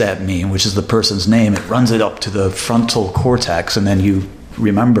retrieves that meme, which is the person's name, it runs it up to the frontal cortex, and then you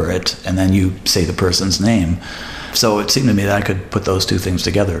remember it, and then you say the person's name. So it seemed to me that I could put those two things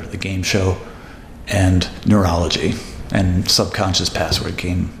together, the game show and neurology, and Subconscious Password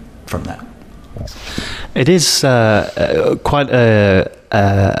came from that. It is quite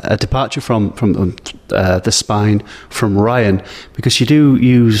a departure from The Spine, from Ryan, because you do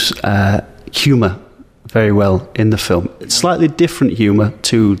use humour very well in the film. It's slightly different humour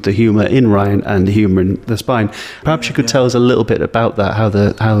to the humour in Ryan and the humour in The Spine. Perhaps you could tell us a little bit about that, how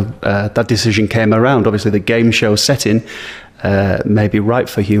that decision came around. Obviously, the game show setting may be right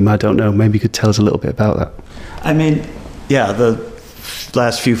for humour. I don't know. Maybe you could tell us a little bit about that. The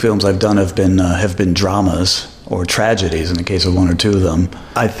last few films I've done have been dramas or tragedies in the case of one or two of them.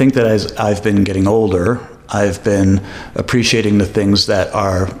 I think that as I've been getting older, I've been appreciating the things that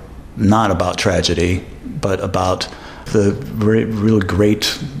are not about tragedy, but about the real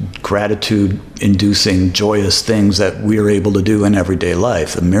great gratitude-inducing, joyous things that we're able to do in everyday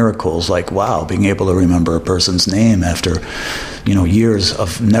life. The miracles, like, wow, being able to remember a person's name after, years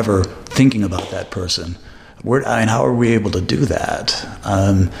of never thinking about that person. How are we able to do that?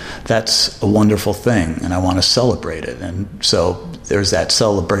 That's a wonderful thing, and I want to celebrate it. And so there's that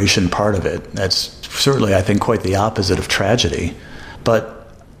celebration part of it. That's certainly, I think, quite the opposite of tragedy. But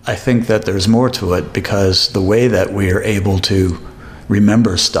I think that there's more to it, because the way that we are able to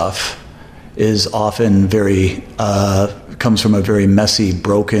remember stuff is often comes from a very messy,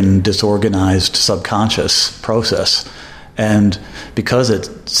 broken, disorganized subconscious process. And because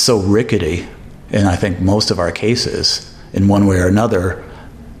it's so rickety, in I think most of our cases, in one way or another,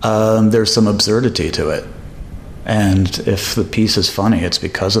 there's some absurdity to it. And if the piece is funny, it's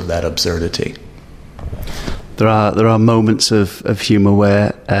because of that absurdity. There are moments of humour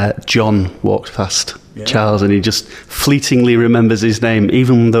where John walks past Charles and he just fleetingly remembers his name,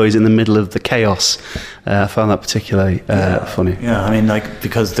 even though he's in the middle of the chaos. I found that particularly funny. Yeah, I mean, like,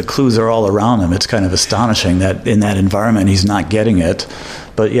 because the clues are all around him, it's kind of astonishing that in that environment he's not getting it.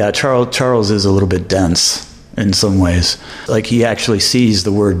 But yeah, Charles is a little bit dense in some ways. Like, he actually sees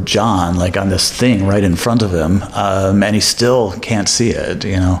the word John, like, on this thing right in front of him, and he still can't see it,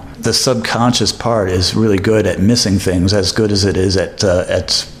 you know. The subconscious part is really good at missing things, as good as it is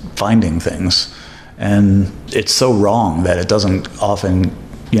at finding things. And it's so wrong that it doesn't often,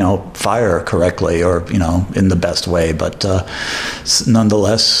 you know, fire correctly or, you know, in the best way. But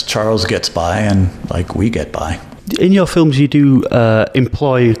nonetheless, Charles gets by, and, like, we get by. In your films, you do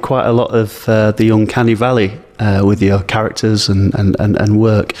employ quite a lot of the uncanny valley with your characters and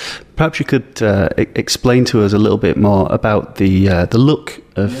work. Perhaps you could explain to us a little bit more about the look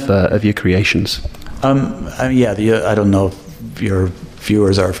of your creations. I don't know if your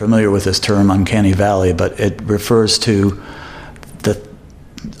viewers are familiar with this term, uncanny valley, but it refers to the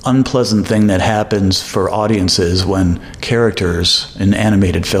unpleasant thing that happens for audiences when characters, in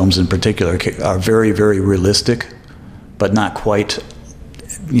animated films in particular, are very, very realistic, but not quite,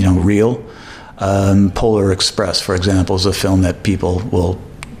 you know, real. Polar Express, for example, is a film that people will,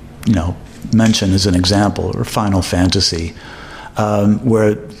 you know, mention as an example, or Final Fantasy,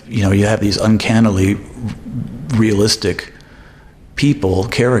 where, you know, you have these uncannily realistic people,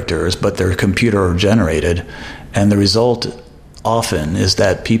 characters, but they're computer generated, and the result often is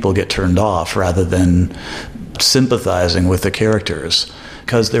that people get turned off rather than sympathizing with the characters,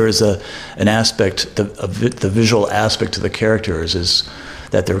 because there is an aspect, the visual aspect to the characters is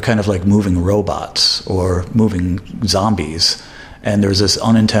that they're kind of like moving robots or moving zombies, and there's this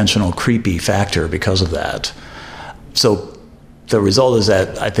unintentional creepy factor because of that. So the result is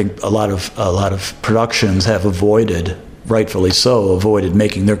that I think a lot of productions have rightfully so, avoided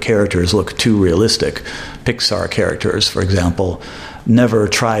making their characters look too realistic. Pixar characters, for example, never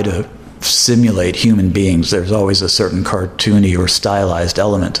try to simulate human beings. There's always a certain cartoony or stylized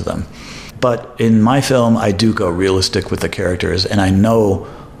element to them. But in my film, I do go realistic with the characters, and I know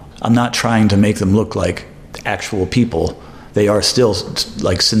I'm not trying to make them look like actual people. They are still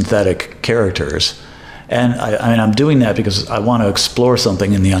like synthetic characters. And I mean, I'm doing that because I want to explore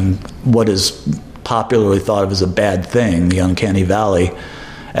something in what is popularly thought of as a bad thing, the uncanny valley,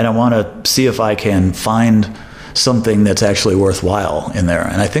 and I want to see if I can find something that's actually worthwhile in there.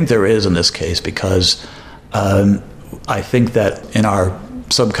 And I think there is in this case, because I think that in our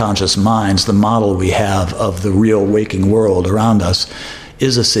subconscious minds, the model we have of the real waking world around us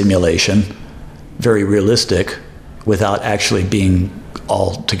is a simulation, very realistic, without actually being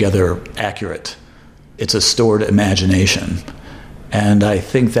altogether accurate. It's a stored imagination. And I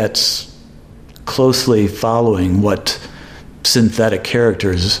think that's closely following what synthetic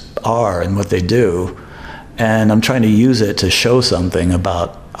characters are and what they do, and I'm trying to use it to show something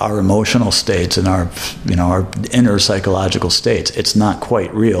about our emotional states and our inner psychological states. It's not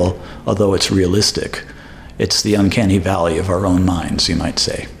quite real, although it's realistic. It's the uncanny valley of our own minds, you might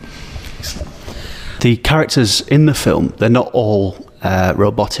say. The characters in the film, they're not all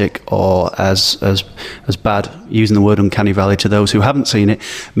robotic or as bad. Using the word uncanny valley to those who haven't seen it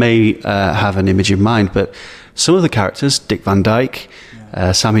may have an image in mind, but some of the characters, Dick Van Dyke,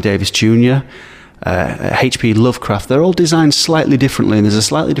 Sammy Davis Jr., H.P. Lovecraft, they're all designed slightly differently, and there's a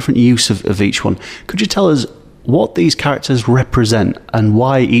slightly different use of each one. Could you tell us what these characters represent and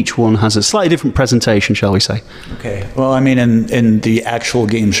why each one has a slightly different presentation, shall we say? Okay. Well, I mean, in the actual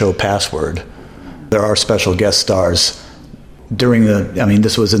game show Password, there are special guest stars.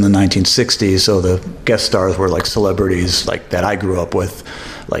 This was in the 1960s, so the guest stars were like celebrities like that I grew up with,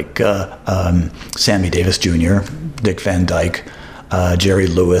 like Sammy Davis Jr., Dick Van Dyke, Jerry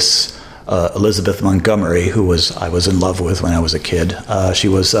Lewis, Elizabeth Montgomery, who I was in love with when I was a kid. She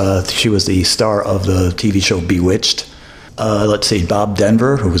was the star of the TV show Bewitched. Let's see, Bob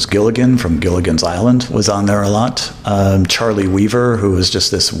Denver, who was Gilligan from Gilligan's Island, was on there a lot. Charlie Weaver, who was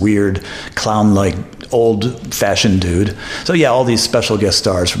just this weird clown-like old-fashioned dude. So yeah, all these special guest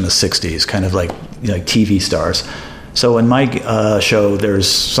stars from the 60s, kind of like TV stars. So in my show, there's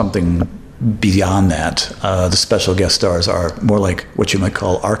something beyond that. The special guest stars are more like what you might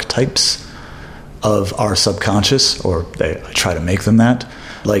call archetypes of our subconscious, or I try to make them that.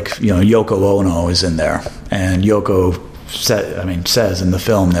 Like, Yoko Ono is in there, and Yoko says in the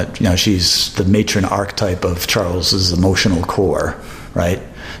film that she's the matron archetype of Charles's emotional core, right?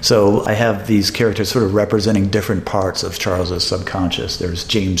 So I have these characters sort of representing different parts of Charles's subconscious. There's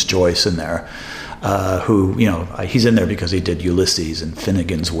James Joyce in there, who, he's in there because he did Ulysses and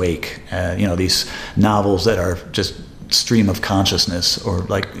Finnegan's Wake, these novels that are just stream of consciousness, or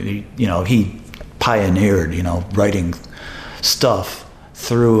like, he pioneered, writing stuff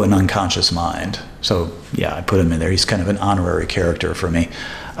through an unconscious mind. So yeah, I put him in there. He's kind of an honorary character for me.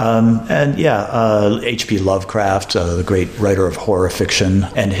 H.P. Lovecraft, the great writer of horror fiction,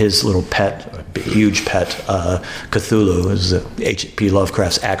 and his little pet, huge pet, Cthulhu, is H.P.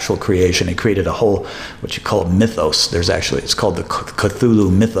 Lovecraft's actual creation. He created a whole, what you call mythos. It's called the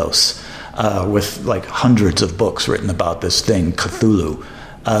Cthulhu mythos, with like hundreds of books written about this thing, Cthulhu.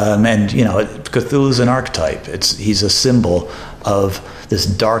 Cthulhu is an archetype. He's a symbol of this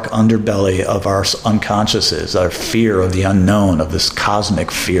dark underbelly of our unconsciouses, our fear of the unknown, of this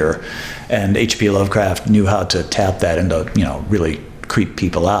cosmic fear. And H.P. Lovecraft knew how to tap that into, really creep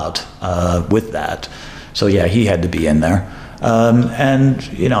people out with that. So yeah, he had to be in there.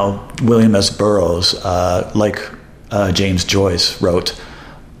 William S. Burroughs, James Joyce, wrote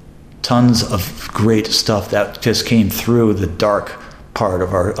tons of great stuff that just came through the dark part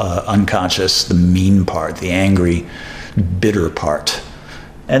of our unconscious, the mean part, the angry, bitter part.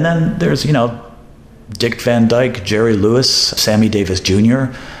 And then there's, Dick Van Dyke, Jerry Lewis, Sammy Davis Jr.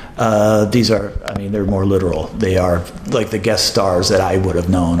 These are, they're more literal. They are like the guest stars that I would have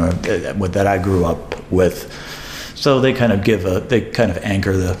known, or that I grew up with. So they kind of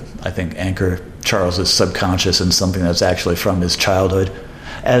anchor Charles's subconscious in something that's actually from his childhood.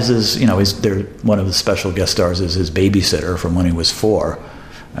 As is, one of the special guest stars is his babysitter from when he was 4.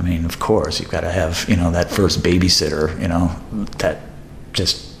 Of course, you've got to have, that first babysitter, that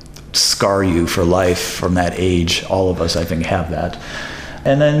just scar you for life from that age. All of us, I think, have that.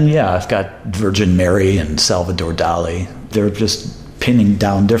 And then, I've got Virgin Mary and Salvador Dali. They're just pinning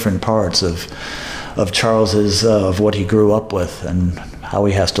down different parts of Charles's, of what he grew up with and how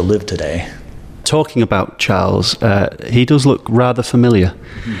he has to live today. Talking about Charles, he does look rather familiar.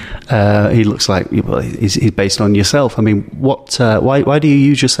 He looks like he's based on yourself. Why do you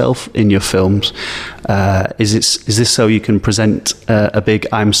use yourself in your films? Is this so you can present a big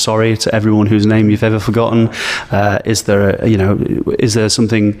 "I'm sorry" to everyone whose name you've ever forgotten? Is there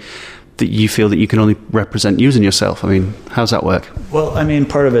something that you feel that you can only represent using yourself? How's that work? Well,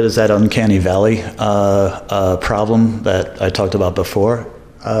 part of it is that uncanny valley problem that I talked about before.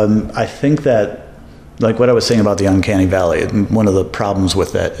 I think that, like what I was saying about the uncanny valley, one of the problems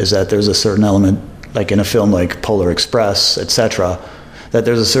with that is that there's a certain element, like in a film like Polar Express, etc., that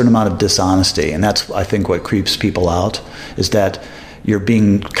there's a certain amount of dishonesty. And that's, I think, what creeps people out, is that you're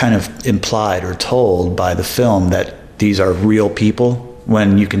being kind of implied or told by the film that these are real people,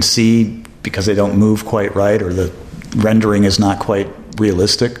 when you can see, because they don't move quite right or the rendering is not quite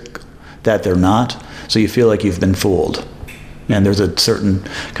realistic, that they're not. So you feel like you've been fooled. And there's a certain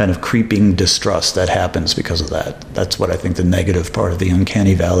kind of creeping distrust that happens because of that. That's what I think the negative part of the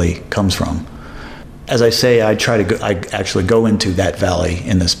uncanny valley comes from. As I say, I actually go into that valley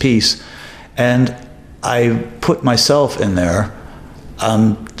in this piece, and I put myself in there.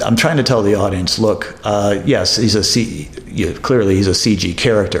 I'm trying to tell the audience, look, yes, clearly he's a CG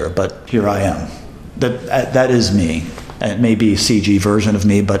character, but here I am. That is me. And it may be a CG version of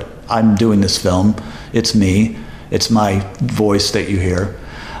me, but I'm doing this film. It's me. It's my voice that you hear.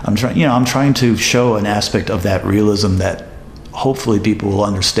 I'm trying to show an aspect of that realism that hopefully people will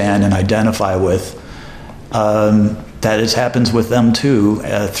understand and identify with. That happens with them too,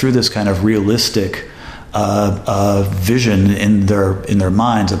 through this kind of realistic vision in their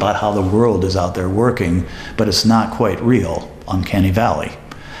minds about how the world is out there working, but it's not quite real. Uncanny Valley.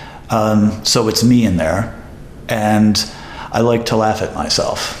 So it's me in there, and I like to laugh at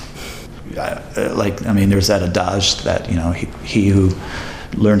myself. There's that adage that, he who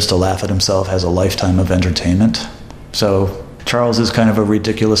learns to laugh at himself has a lifetime of entertainment. So Charles is kind of a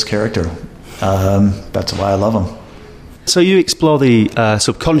ridiculous character. That's why I love him. So you explore the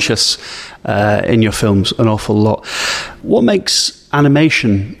subconscious in your films an awful lot. What makes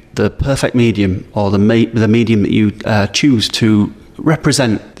animation the perfect medium, or the medium that you choose to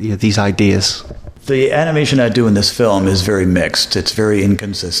represent these ideas? The animation I do in this film is very mixed. It's very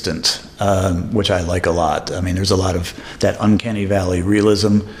inconsistent, which I like a lot. There's a lot of that uncanny valley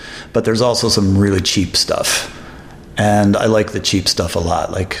realism, but there's also some really cheap stuff. And I like the cheap stuff a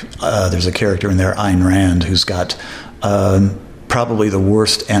lot. There's a character in there, Ayn Rand, who's got probably the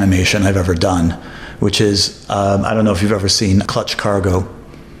worst animation I've ever done, which is, I don't know if you've ever seen Clutch Cargo.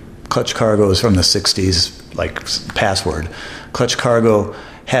 Clutch Cargo is from the 60s, like Password. Clutch Cargo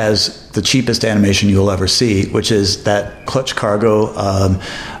has the cheapest animation you'll ever see, which is that Clutch Cargo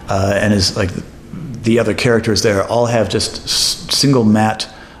and his like the other characters there all have just single matte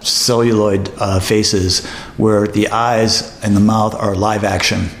celluloid faces where the eyes and the mouth are live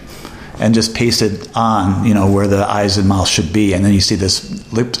action and just pasted on, where the eyes and mouth should be. And then you see this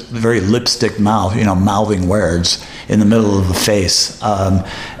very lipstick mouth, mouthing words in the middle of the face.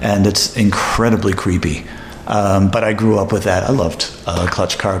 And it's incredibly creepy. But I grew up with that. I loved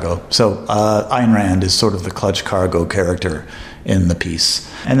Clutch Cargo. So Ayn Rand is sort of the Clutch Cargo character in the piece.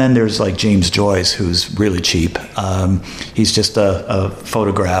 And then there's like James Joyce, who's really cheap. He's just a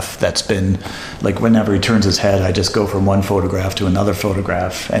photograph that's been, like whenever he turns his head, I just go from one photograph to another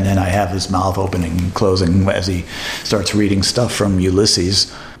photograph, and then I have his mouth opening and closing as he starts reading stuff from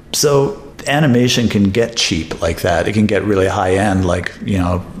Ulysses. So animation can get cheap like that. It can get really high end, like,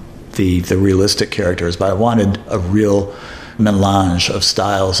 the realistic characters, but I wanted a real melange of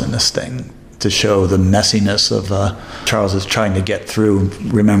styles in this thing to show the messiness of Charles is trying to get through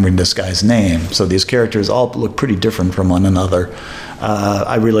remembering this guy's name. So these characters all look pretty different from one another.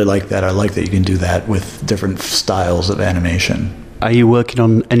 I really like that. I like that you can do that with different styles of animation. Are you working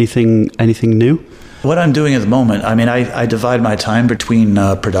on anything new? What I'm doing at the moment, I divide my time between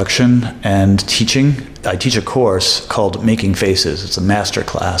production and teaching. I teach a course called Making Faces. It's a master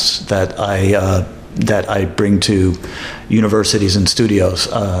class that I bring to universities and studios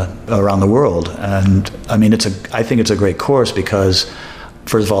around the world. And I think it's a great course because,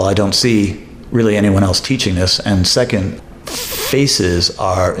 first of all, I don't see really anyone else teaching this, and second, faces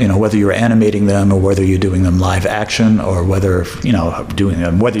are, whether you're animating them or whether you're doing them live action or whether, doing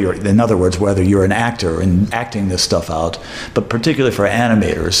them, in other words, whether you're an actor and acting this stuff out, but particularly for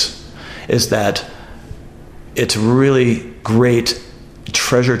animators, is that it's really great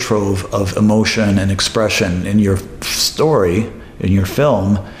treasure trove of emotion and expression in your story, in your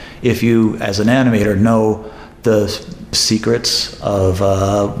film, if you, as an animator, know the secrets of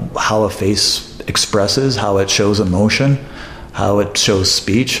how a face expresses, how it shows emotion, how it shows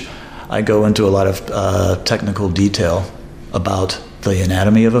speech. I go into a lot of technical detail about the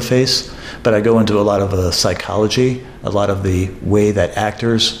anatomy of a face, but I go into a lot of the psychology, a lot of the way that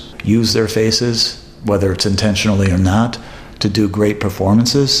actors use their faces, whether it's intentionally or not, to do great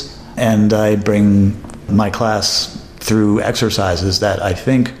performances. And I bring my class through exercises that I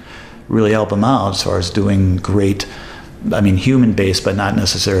think really help them out as far as doing great, human-based, but not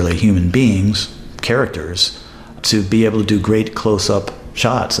necessarily human beings, characters, to be able to do great close-up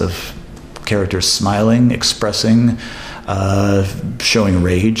shots of characters smiling, expressing, showing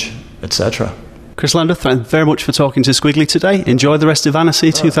rage, etc. Chris Landreth, thank you very much for talking to Squiggly today. Enjoy the rest of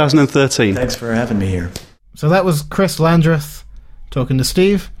Annecy 2013. Thanks for having me here. So that was Chris Landreth talking to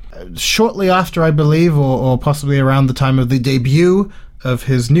Steve. Shortly after, I believe, or possibly around the time of the debut of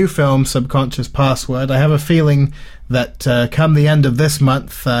his new film, Subconscious Password, I have a feeling that come the end of this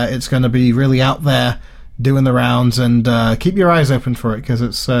month, it's going to be really out there doing the rounds, and keep your eyes open for it because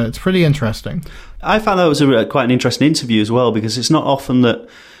it's pretty interesting. I found that was quite an interesting interview as well, because it's not often that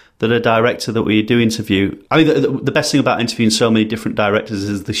a director that we do interview, the best thing about interviewing so many different directors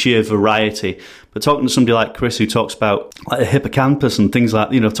is the sheer variety. But talking to somebody like Chris, who talks about like the hippocampus and things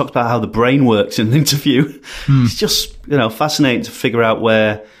like, talks about how the brain works in an interview, it's just, fascinating to figure out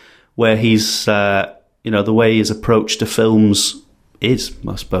where he's, the way his approach to films is,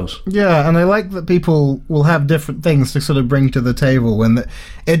 I suppose. Yeah, and I like that people will have different things to sort of bring to the table when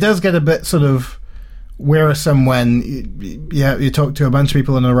it does get a bit sort of wearisome when you talk to a bunch of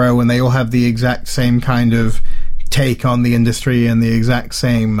people in a row and they all have the exact same kind of take on the industry and the exact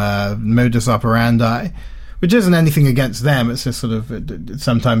same modus operandi, which isn't anything against them. It's just sort of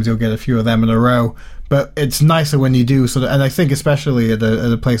sometimes you'll get a few of them in a row, but it's nicer when you do sort of, and I think especially at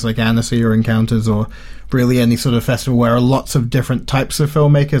a place like Annecy or Encounters or really any sort of festival where lots of different types of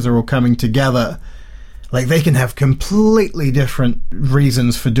filmmakers are all coming together. Like, they can have completely different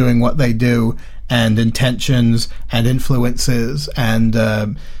reasons for doing what they do, and intentions and influences and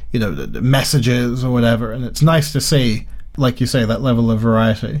messages or whatever, and it's nice to see, like you say, that level of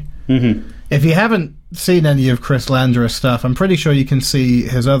variety. Mm-hmm. If you haven't seen any of Chris Landreth's stuff, I'm pretty sure you can see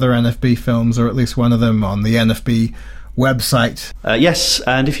his other NFB films, or at least one of them, on the NFB website. Yes,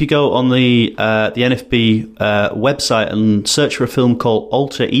 and if you go on the NFB website and search for a film called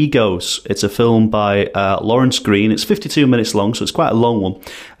Alter Egos, it's a film by Lawrence Green. It's 52 minutes long, so it's quite a long one,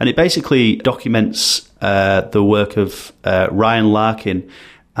 and it basically documents the work of Ryan Larkin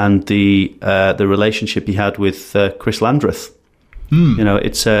and the relationship he had with Chris Landreth.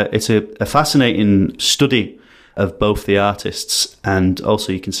 It's a fascinating study of both the artists, and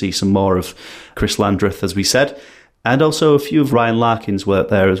also you can see some more of Chris Landreth, as we said. And also a few of Ryan Larkin's work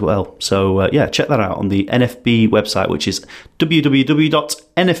there as well. So, check that out on the NFB website, which is www.nfb.ca.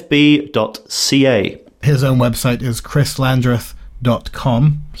 His own website is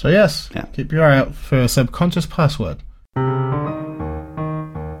chrislandreth.com. So, yes, keep your eye out for Subconscious Password.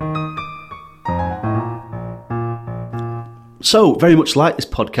 So, very much like this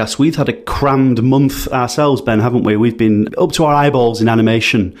podcast, we've had a crammed month ourselves, Ben, haven't we? We've been up to our eyeballs in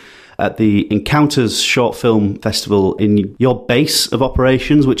animation at the Encounters Short Film Festival in your base of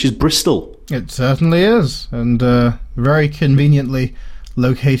operations, which is Bristol. It certainly is, and very conveniently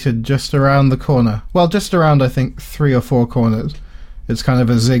located just around the corner. Well, just around, I think, 3 or 4 corners. It's kind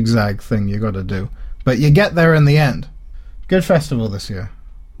of a zigzag thing you got to do. But you get there in the end. Good festival this year.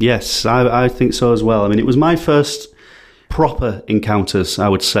 Yes, I think so as well. I mean, it was my first proper Encounters, I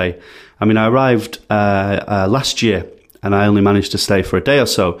would say. I mean, I arrived last year, and I only managed to stay for a day or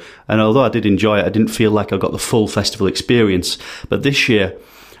so. And although I did enjoy it, I didn't feel like I got the full festival experience. But this year,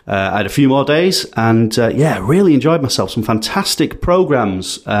 I had a few more days and, really enjoyed myself. Some fantastic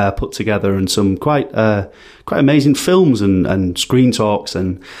programmes put together and some quite amazing films and screen talks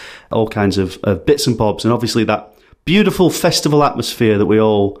and all kinds of bits and bobs. And obviously that beautiful festival atmosphere that we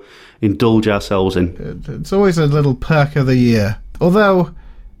all indulge ourselves in. It's always a little perk of the year. Although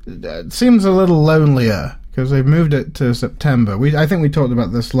it seems a little lonelier, because they've moved it to September. I think we talked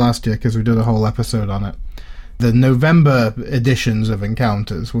about this last year because we did a whole episode on it. The November editions of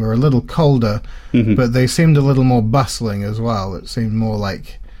Encounters were a little colder, but they seemed a little more bustling as well. It seemed more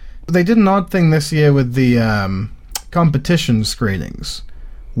like... They did an odd thing this year with the competition screenings,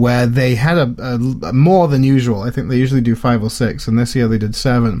 where they had a more than usual. I think they usually do 5 or 6, and this year they did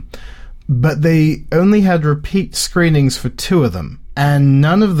 7. But they only had repeat screenings for 2 of them, and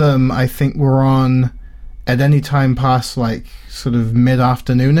none of them, I think, were on at any time past, like, sort of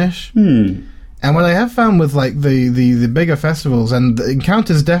mid-afternoonish. And what I have found with, like, the bigger festivals, and the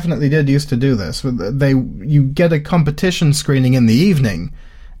Encounters definitely did used to do this, you get a competition screening in the evening,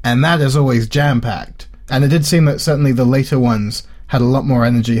 and that is always jam-packed. And it did seem that certainly the later ones had a lot more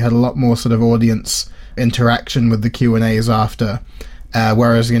energy, had a lot more sort of audience interaction with the Q&As after,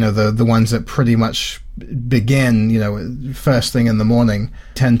 whereas, the ones that pretty much begin, first thing in the morning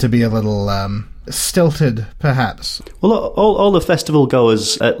tend to be a little stilted, perhaps. Well, all the festival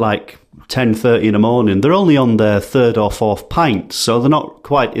goers at like 10:30 in the morning, they're only on their 3rd or 4th pint, so they're not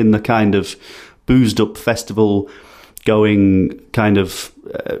quite in the kind of boozed up festival going kind of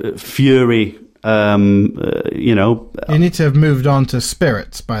fury. You need to have moved on to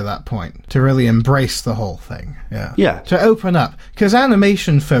spirits by that point to really embrace the whole thing. Yeah. To open up, because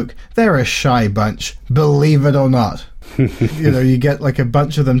animation folk, they're a shy bunch, believe it or not. You get like a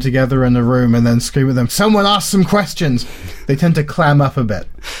bunch of them together in a room and then scream at them, someone ask some questions. They tend to clam up a bit.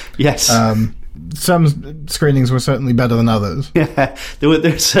 Yes. Some screenings were certainly better than others. Yeah, there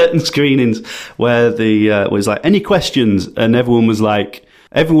were certain screenings where the was like, any questions? And everyone's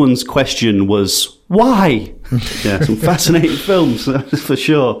question was, why? Yeah, some fascinating films, for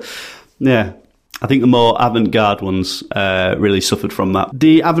sure. Yeah. I think the more avant-garde ones really suffered from that.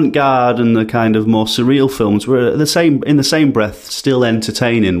 The avant-garde and the kind of more surreal films were in the same breath still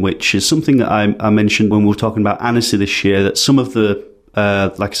entertaining, which is something that I mentioned when we were talking about Annecy this year, that some of the,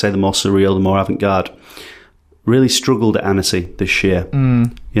 like I say, the more surreal, the more avant-garde, really struggled at Annecy this year.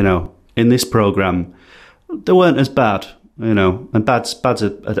 In this programme, they weren't as bad. And bad's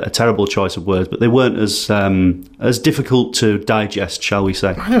a terrible choice of words, but they weren't as difficult to digest, shall we say.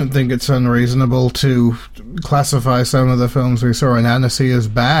 I don't think it's unreasonable to classify some of the films we saw in Annecy as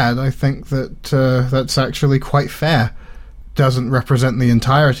bad. I think that that's actually quite fair. Doesn't represent the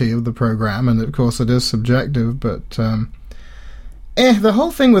entirety of the programme, and of course it is subjective, but the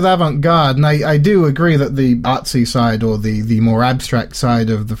whole thing with avant-garde, and I do agree that the artsy side, or the more abstract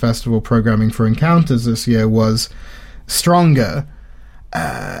side of the festival programming for Encounters this year was stronger.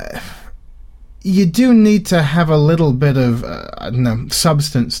 You do need to have a little bit of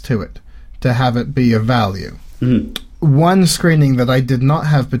substance to it to have it be of value. One screening that I did not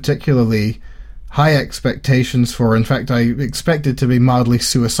have particularly high expectations for, in fact I expected to be mildly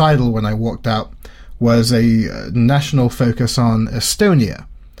suicidal when I walked out, was a national focus on Estonia,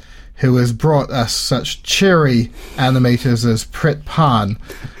 who has brought us such cheery animators as Prit Pan.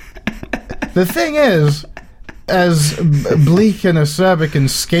 The thing is, as bleak and acerbic and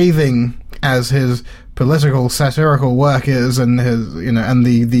scathing as his political satirical work is, and his and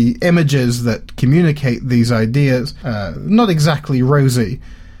the images that communicate these ideas, not exactly rosy.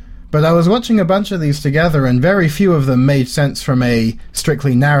 But I was watching a bunch of these together, and very few of them made sense from a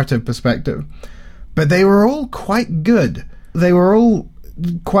strictly narrative perspective. But they were all quite good. They were all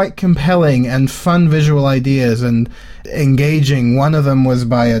quite compelling and fun visual ideas and engaging. One of them was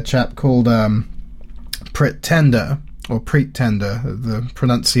by a chap called Pretender, or Pretender. The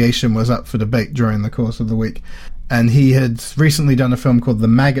pronunciation was up for debate during the course of the week. And he had recently done a film called The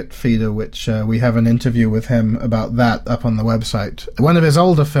Maggot Feeder, which we have an interview with him about that up on the website. One of his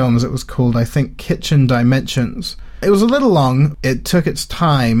older films, it was called, I think, Kitchen Dimensions. It was a little long. It took its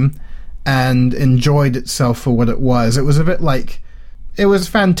time and enjoyed itself for what it was. It was a bit like... It was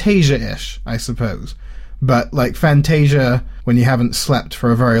Fantasia-ish, I suppose. But like Fantasia when you haven't slept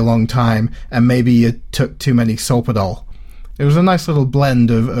for a very long time and maybe you took too many Solpadol. It was a nice little blend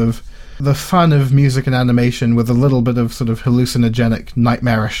of the fun of music and animation with a little bit of sort of hallucinogenic,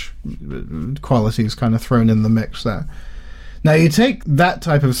 nightmarish qualities kind of thrown in the mix there. Now you take that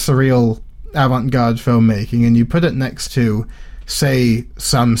type of surreal avant-garde filmmaking and you put it next to, say,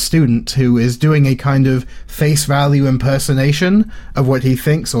 some student who is doing a kind of face value impersonation of what he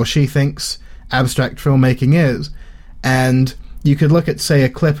thinks or she thinks abstract filmmaking is, and you could look at, say, a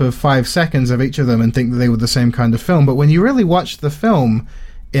clip of 5 seconds of each of them and think that they were the same kind of film, but when you really watch the film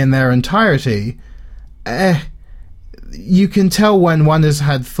in their entirety, you can tell when one has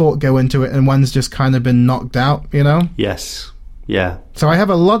had thought go into it and one's just kind of been knocked out, you know? Yes. Yeah. So I have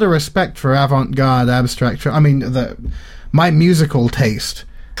a lot of respect for avant-garde abstract. I mean, my musical taste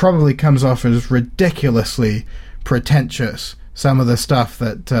probably comes off as ridiculously pretentious. Some of the stuff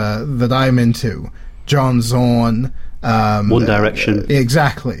that I'm into, John Zorn, One Direction,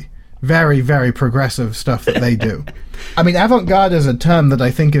 exactly. Very, very progressive stuff that they do. I mean, avant-garde is a term that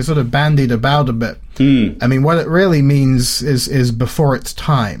I think is sort of bandied about a bit. I mean, what it really means is before its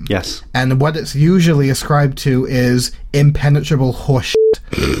time. Yes. And what it's usually ascribed to is impenetrable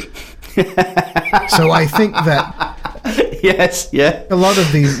horseshit. So I think that... Yes, yeah. A lot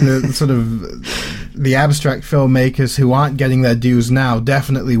of these the abstract filmmakers who aren't getting their dues now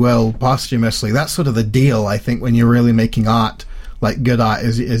definitely will posthumously. That's sort of the deal, I think, when you're really making art, like good art,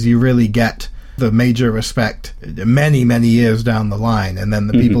 is you really get the major respect many, many years down the line. And then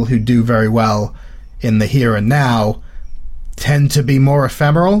the people who do very well in the here and now tend to be more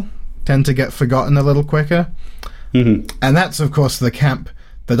ephemeral, tend to get forgotten a little quicker. And that's, of course, the camp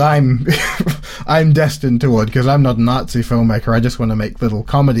that I'm destined toward, because I'm not a Nazi filmmaker. I just want to make little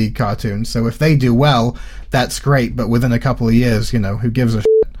comedy cartoons. So if they do well, that's great. But within a couple of years, you know, who gives a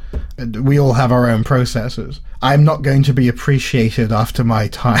shit? We all have our own processes. I'm not going to be appreciated after my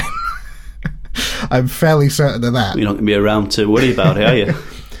time. I'm fairly certain of that. You're not going to be around to worry about it, are you?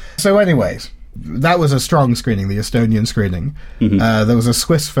 So anyways, that was a strong screening, the Estonian screening. There was a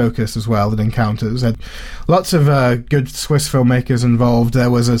Swiss focus as well at Encounters. Had lots of good Swiss filmmakers involved. There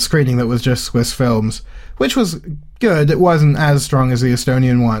was a screening that was just Swiss films, which was good. It wasn't as strong as the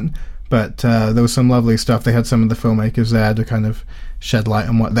Estonian one, but there was some lovely stuff. They had some of the filmmakers there to kind of shed light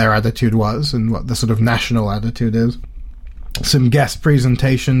on what their attitude was and what the sort of national attitude is. Some guest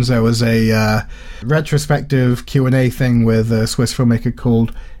presentations. There was a retrospective Q&A thing with a Swiss filmmaker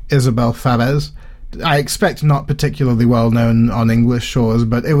called Isabel Fabez. I expect not particularly well known on English shores,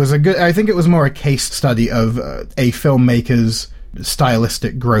 but it was I think it was more a case study of a filmmaker's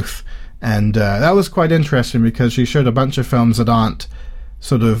stylistic growth. And that was quite interesting because she showed a bunch of films that aren't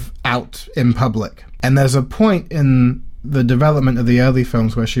sort of out in public. And there's a point in the development of the early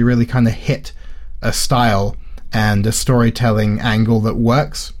films where she really kind of hit a style and a storytelling angle that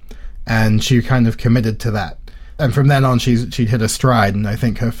works. And she kind of committed to that. And from then on, she'd hit a stride, and I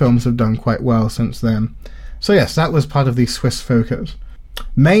think her films have done quite well since then. So yes, that was part of the Swiss focus.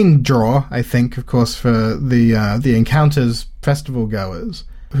 Main draw, I think, of course, for the Encounters festival goers,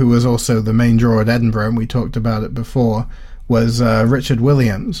 who was also the main draw at Edinburgh, and we talked about it before, was Richard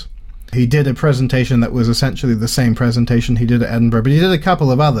Williams. He did a presentation that was essentially the same presentation he did at Edinburgh, but he did a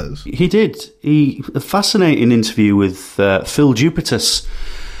couple of others. He did. A fascinating interview with Phil Jupitus.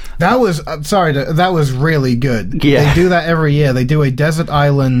 That was, that was really good. Yeah. They do that every year. They do a desert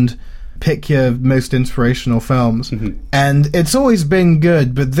island, pick your most inspirational films. And it's always been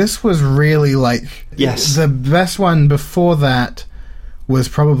good, but this was really like... Yes. The best one before that was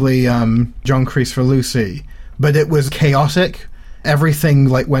probably John Kreese for Lucy. But it was chaotic. Everything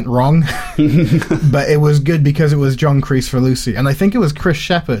like went wrong. But it was good because it was John Kreese for Lucy. And I think it was Chris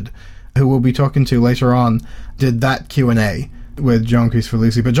Shepherd, who we'll be talking to later on, did that Q&A with John Kreese for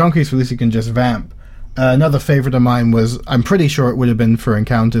Lucy. But John Kreese for Lucy can just vamp. Another favourite of mine was, I'm pretty sure it would have been for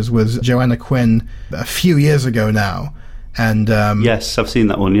Encounters, was Joanna Quinn a few years ago now. And yes, I've seen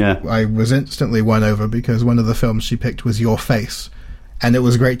that one, yeah. I was instantly won over because one of the films she picked was Your Face. And it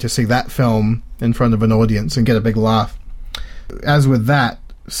was great to see that film in front of an audience and get a big laugh. As with that,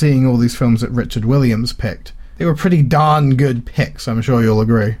 seeing all these films that Richard Williams picked, they were pretty darn good picks, I'm sure you'll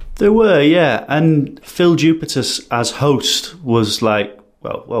agree. They were, yeah. And Phil Jupitus as host was like,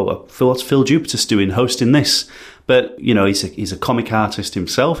 well, what's Phil Jupitus doing hosting this? But, you know, he's a comic artist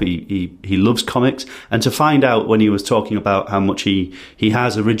himself. He loves comics. And to find out when he was talking about how much he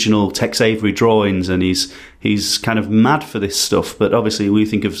has original Tex Avery drawings and he's kind of mad for this stuff. But obviously we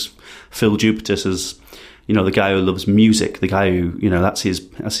think of Phil Jupitus as, you know, the guy who loves music, the guy who, you know, that's his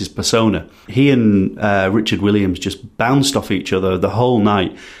persona. He and Richard Williams just bounced off each other the whole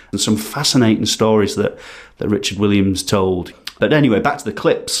night. And some fascinating stories that Richard Williams told. But anyway, back to the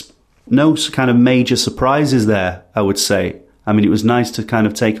clips. No kind of major surprises there, I would say. I mean, it was nice to kind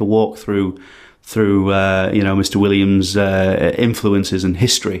of take a walk through you know, Mr. Williams' influences and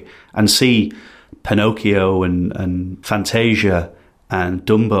history and see Pinocchio and Fantasia and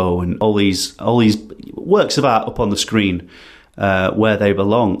Dumbo and all these works of art up on the screen where they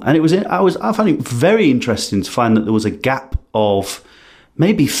belong. And I found it very interesting to find that there was a gap of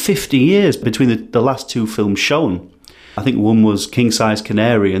maybe 50 years between the last two films shown. I think one was King Size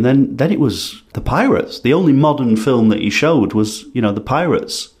Canary, and then it was The Pirates. The only modern film that he showed was, you know, The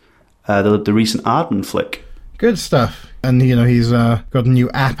Pirates, the recent Aardman flick. Good stuff. And, you know, he's got a new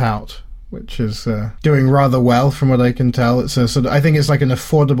app out, which is doing rather well from what I can tell. It's I think it's like an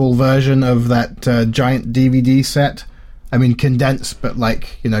affordable version of that giant DVD set. I mean, condensed, but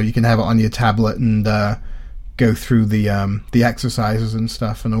like, you know, you can have it on your tablet and go through the exercises and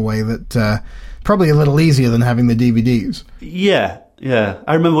stuff in a way that probably a little easier than having the DVDs. Yeah.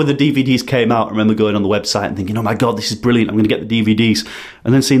 I remember when the DVDs came out, I remember going on the website and thinking, oh my God, this is brilliant, I'm going to get the DVDs.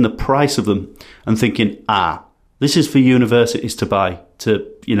 And then seeing the price of them and thinking, this is for universities to buy,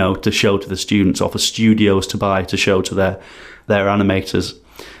 to show to the students, or for studios to buy, to show to their animators.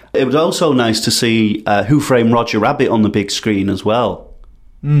 It was also nice to see Who Framed Roger Rabbit on the big screen as well.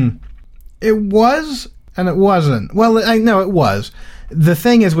 It was, and it wasn't. Well, I know it was. The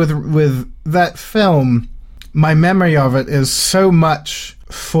thing is with that film, my memory of it is so much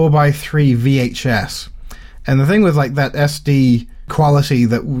 4:3 VHS. And the thing with like that SD quality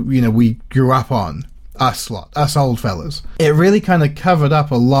that, you know, we grew up on, us old fellas, it really kind of covered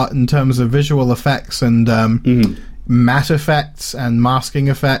up a lot in terms of visual effects and matte effects and masking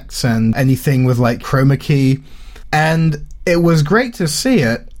effects and anything with like chroma key. And it was great to see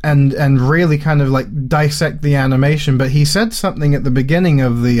it and really kind of like dissect the animation. But he said something at the beginning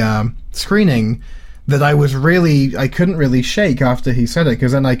of the screening that I couldn't really shake after he said it,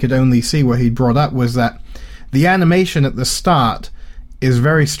 because then I could only see what he'd brought up, was that the animation at the start is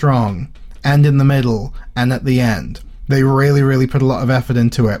very strong, and in the middle, and at the end. They really, really put a lot of effort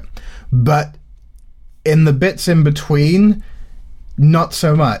into it. But in the bits in between, not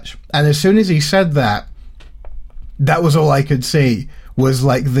so much. And as soon as he said that was all I could see, was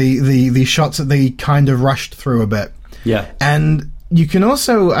like the shots that they kind of rushed through a bit. Yeah. And you can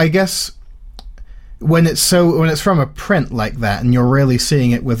also, I guess, when it's from a print like that, and you're really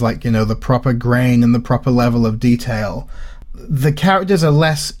seeing it with, like, you know, the proper grain and the proper level of detail, the characters are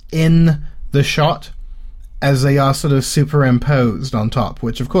less in the shot as they are sort of superimposed on top,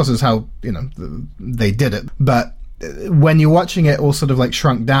 which of course is how, you know, they did it. But when you're watching it all sort of like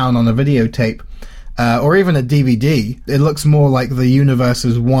shrunk down on a videotape, or even a DVD, it looks more like the universe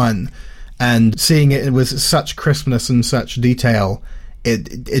is one, and seeing it with such crispness and such detail,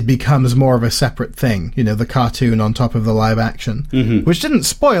 it becomes more of a separate thing, you know, the cartoon on top of the live action, which didn't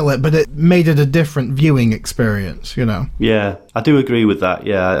spoil it, but it made it a different viewing experience, you know. Yeah, I do agree with that.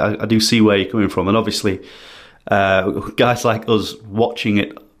 Yeah, I do see where you're coming from. And obviously, guys like us watching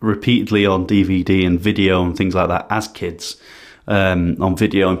it repeatedly on DVD and video and things like that as kids, on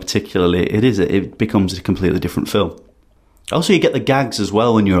video in particular, it becomes a completely different film. Also, you get the gags as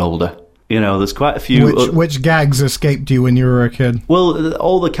well when you're older. You know, there's quite a few... Which gags escaped you when you were a kid? Well,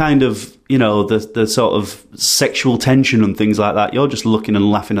 all the kind of, you know, the sort of sexual tension and things like that. You're just looking and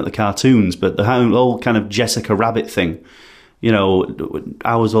laughing at the cartoons, but the whole kind of Jessica Rabbit thing, you know,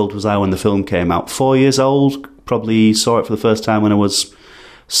 how old was I when the film came out? 4 years old? Probably saw it for the first time when I was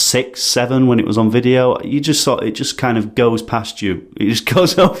 6, 7, when it was on video. You just saw it, just kind of goes past you. It just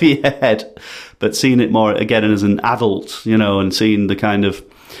goes over your head. But seeing it more, again, as an adult, you know, and seeing the kind of...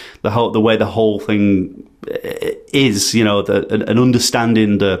 the way the whole thing is, you know, and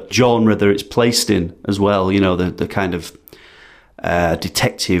understanding the genre that it's placed in as well, you know, the kind of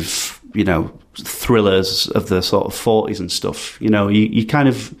detective, you know, thrillers of the sort of 40s and stuff, you know, you kind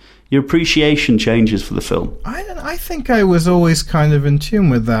of, your appreciation changes for the film. I think I was always kind of in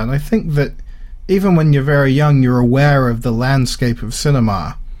tune with that. I think that even when you're very young, you're aware of the landscape of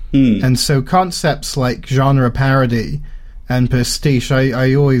cinema. And so concepts like genre parody and pastiche,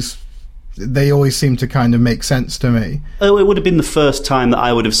 I always They always seem to kind of make sense to me. Oh, it would have been the first time that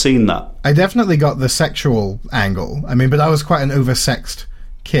I would have seen that. I definitely got the sexual angle. I mean, but I was quite an oversexed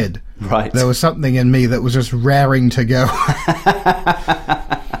kid. Right. There was something in me that was just raring to go.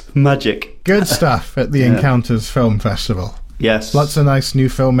 Magic. Good stuff at the Encounters Film Festival. Yes. Lots of nice new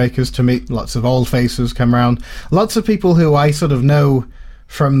filmmakers to meet. Lots of old faces come around. Lots of people who I sort of know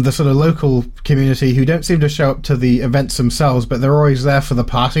from the sort of local community who don't seem to show up to the events themselves, but they're always there for the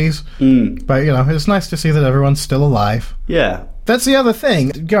parties. But, you know, it's nice to see that everyone's still alive. Yeah. That's the other thing.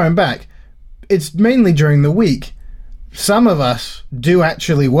 Going back, it's mainly during the week. Some of us do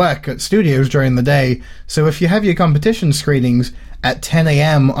actually work at studios during the day, so if you have your competition screenings at 10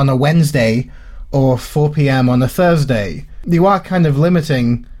 a.m. on a Wednesday or 4 p.m. on a Thursday, you are kind of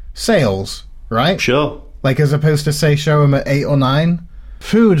limiting sales, right? Sure. Like, as opposed to, say, show them at 8 or 9.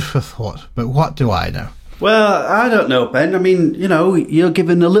 Food for thought, but what do I know? Well, I don't know, Ben. I mean, you know, you're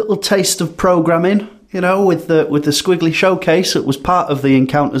given a little taste of programming, you know, with the Squiggly Showcase. It was part of the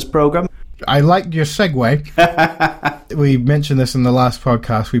Encounters program. I liked your segue. We mentioned this in the last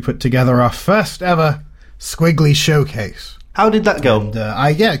podcast. We put together our first ever Squiggly Showcase. How did that go? And,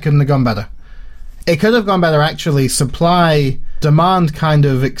 it couldn't have gone better. It could have gone better, actually. Demand kind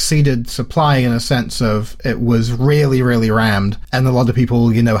of exceeded supply in a sense of it was really, really rammed. And a lot of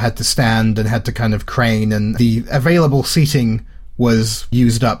people, you know, had to stand and had to kind of crane. And the available seating was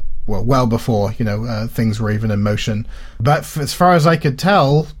used up well before, you know, things were even in motion. But as far as I could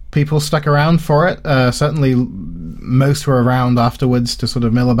tell, people stuck around for it. Certainly most were around afterwards to sort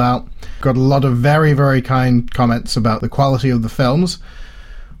of mill about. Got a lot of very, very kind comments about the quality of the films,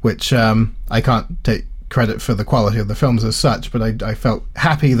 which I can't take credit for the quality of the films as such, but I felt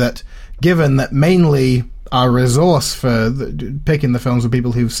happy that, given that mainly our resource for picking the films were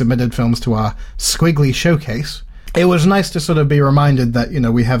people who've submitted films to our Squiggly Showcase, it was nice to sort of be reminded that, you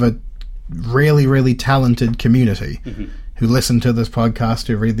know, we have a really, really talented community who listen to this podcast,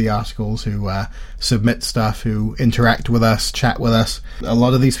 who read the articles, who submit stuff, who interact with us, chat with us. A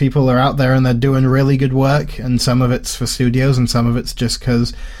lot of these people are out there and they're doing really good work, and some of it's for studios and some of it's just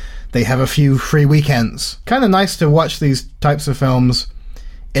because they have a few free weekends. Kind of nice to watch these types of films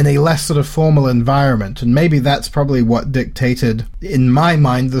in a less sort of formal environment, and maybe that's probably what dictated, in my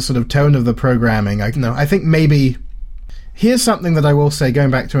mind, the sort of tone of the programming. I think maybe... Here's something that I will say,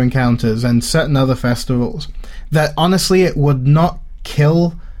 going back to Encounters and certain other festivals, that honestly it would not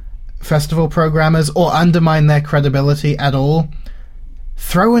kill festival programmers or undermine their credibility at all.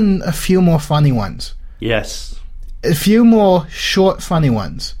 Throw in a few more funny ones. Yes. A few more short funny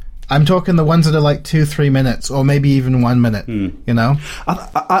ones. I'm talking the ones that are like 2-3 minutes, or maybe even 1 minute, you know?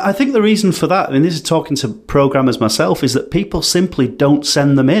 I think the reason for that, and this is talking to programmers myself, is that people simply don't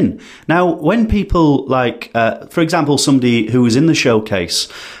send them in. Now, when people like, for example, somebody who was in the showcase,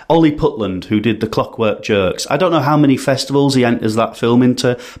 Ollie Putland, who did The Clockwork Jerks, I don't know how many festivals he enters that film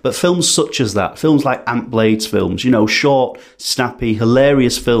into, but films such as that, films like Ant Blades films, you know, short, snappy,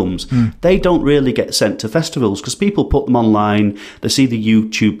 hilarious films, they don't really get sent to festivals because people put them online, they see the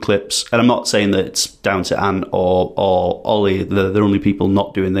YouTube clips. And I'm not saying that it's down to Ant or Ollie, they're only people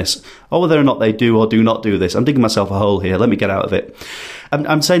not doing this, or whether or not they do or do not do this. I'm digging myself a hole here. Let me get out of it.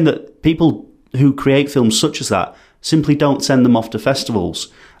 I'm saying that people who create films such as that simply don't send them off to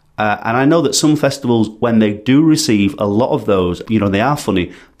festivals. And I know that some festivals, when they do receive a lot of those, you know, they are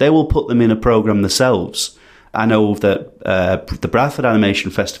funny, they will put them in a program themselves. I know that the Bradford Animation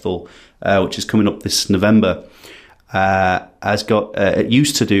Festival, which is coming up this November, has got it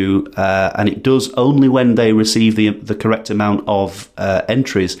used to do, and it does only when they receive the correct amount of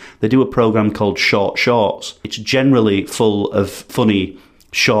entries. They do a program called Short Shorts. It's generally full of funny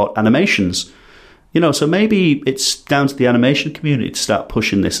short animations. You know, so maybe it's down to the animation community to start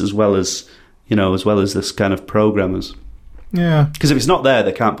pushing this as well as this kind of programmers. Yeah. Because if it's not there,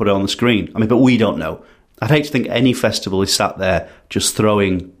 they can't put it on the screen. I mean, but we don't know. I'd hate to think any festival is sat there just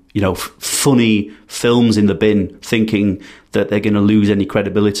throwing, you know, funny films in the bin, thinking that they're going to lose any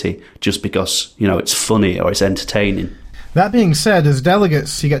credibility just because, you know, it's funny or it's entertaining. That being said, as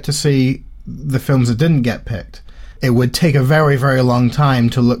delegates, you get to see the films that didn't get picked. It would take a very, very long time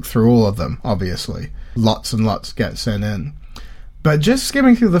to look through all of them, obviously. Lots and lots get sent in. But just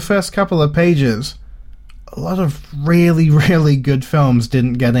skimming through the first couple of pages, a lot of really, really good films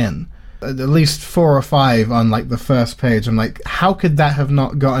didn't get in. At least 4 or 5 on, like, the first page. I'm like, how could that have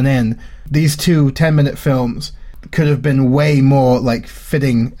not gotten in? These 2 10-minute films could have been way more, like,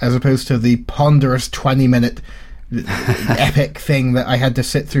 fitting as opposed to the ponderous 20-minute epic thing that I had to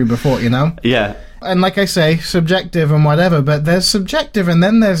sit through before, you know? Yeah. And like I say, subjective and whatever, but there's subjective and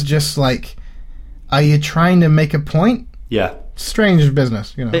then there's just, like, are you trying to make a point? Yeah. strange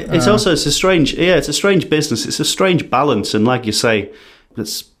business, you know. It's it's a strange business. It's a strange balance, and like you say,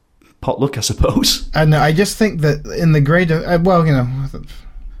 it's potluck, I suppose. And I just think that in the greater, I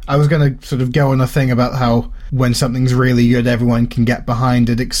was going to sort of go on a thing about how when something's really good, everyone can get behind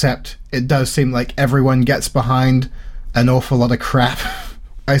it, except it does seem like everyone gets behind an awful lot of crap.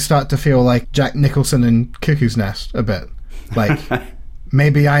 I start to feel like Jack Nicholson in Cuckoo's Nest a bit. Like,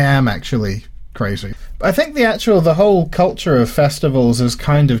 maybe I am actually crazy. I think the whole culture of festivals is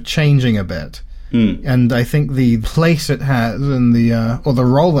kind of changing a bit. And I think the place it has and or the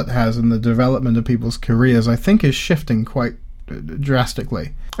role it has in the development of people's careers, I think is shifting quite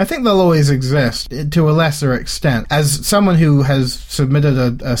drastically. I think they'll always exist to a lesser extent. As someone who has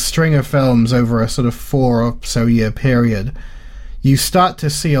submitted a string of films over a sort of 4 or so year period, you start to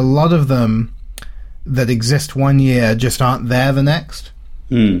see a lot of them that exist one year just aren't there the next.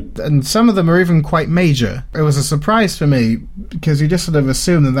 And some of them are even quite major. It was a surprise for me because you just sort of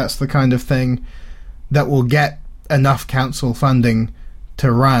assume that that's the kind of thing that will get enough council funding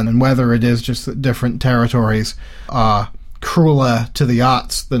to run, and whether it is just that different territories are crueler to the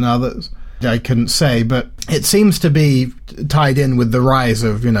arts than others, I couldn't say, but it seems to be tied in with the rise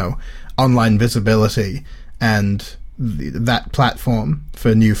of, online visibility and that platform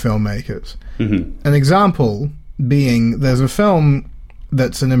for new filmmakers. An example being, there's a film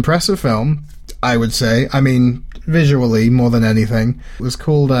that's an impressive film, I would say. I mean, visually more than anything. It was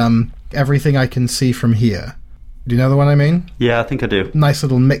called Everything I Can See From Here. Do you know the one I mean? Yeah, I think I do. Nice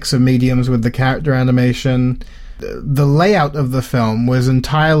little mix of mediums with the character animation. The layout of the film was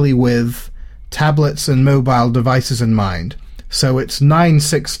entirely with tablets and mobile devices in mind. So it's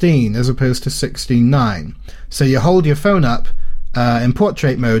 9:16 as opposed to 16:9. So you hold your phone up in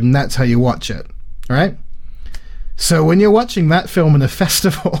portrait mode, and that's how you watch it. Right? So when you're watching that film in a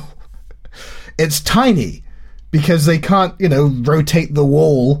festival, it's tiny because they can't, rotate the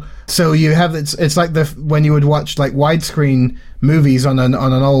wall. So you have it's like when you would watch like widescreen movies on an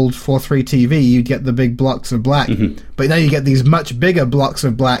old 4:3 TV, you'd get the big blocks of black, but now you get these much bigger blocks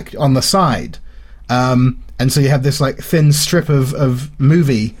of black on the side, and so you have this like thin strip of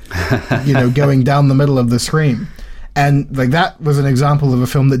movie, going down the middle of the screen, and like that was an example of a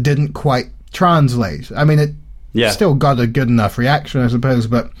film that didn't quite translate. I mean, it still got a good enough reaction, I suppose,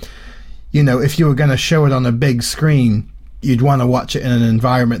 but if you were going to show it on a big screen, you'd want to watch it in an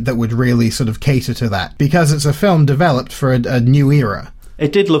environment that would really sort of cater to that, because it's a film developed for a new era.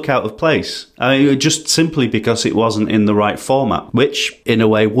 It did look out of place. I mean, just simply because it wasn't in the right format, which in a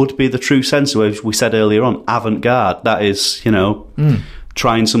way would be the true sense of, as we said earlier on, avant-garde. That is,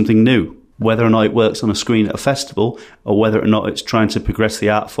 trying something new. Whether or not it works on a screen at a festival, or whether or not it's trying to progress the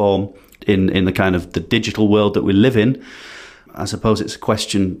art form in the kind of the digital world that we live in, I suppose it's a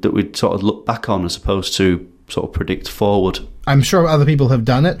question that we'd sort of look back on as opposed to sort of predict forward. I'm sure other people have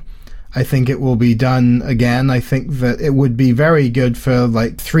done it. I think it will be done again. I think that it would be very good for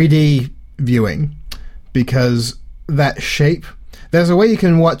like 3D viewing, because that shape, there's a way you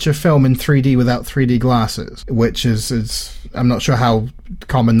can watch a film in 3D without 3D glasses, which is I'm not sure how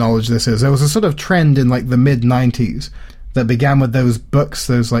common knowledge this is. There was a sort of trend in like the mid-90s that began with those books,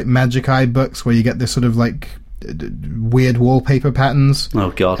 those like Magic Eye books, where you get this sort of like weird wallpaper patterns.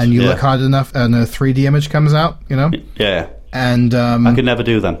 Oh god! And you look hard enough, and a 3D image comes out. Yeah. And I could never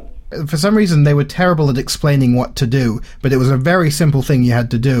do them. For some reason, they were terrible at explaining what to do, but it was a very simple thing you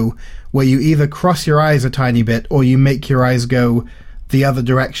had to do, where you either cross your eyes a tiny bit, or you make your eyes go the other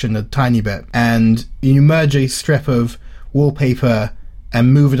direction a tiny bit, and you merge a strip of wallpaper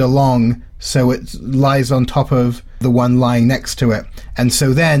and move it along so it lies on top of the one lying next to it. And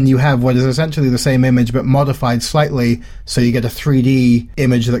so then you have what is essentially the same image but modified slightly, so you get a 3D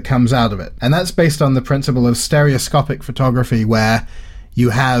image that comes out of it. And that's based on the principle of stereoscopic photography, where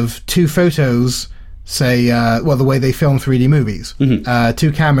you have two photos, say, the way they film 3D movies.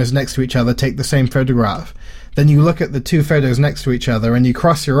 Two cameras next to each other take the same photograph. Then you look at the two photos next to each other and you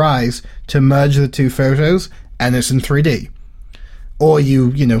cross your eyes to merge the two photos, and it's in 3D. Or you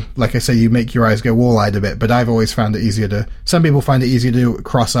like I say, you make your eyes go wall-eyed a bit, but I've always found it easier to... Some people find it easier to do it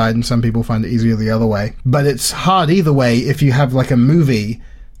cross-eyed, and some people find it easier the other way. But it's hard either way if you have like a movie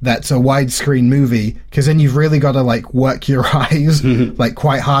that's a widescreen movie, because then you've really got to like work your eyes like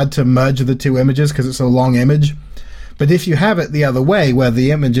quite hard to merge the two images, because it's a long image. But if you have it the other way, where the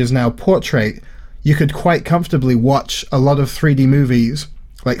image is now portrait, you could quite comfortably watch a lot of 3D movies,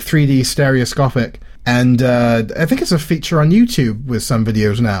 like 3D stereoscopic. And I think it's a feature on YouTube with some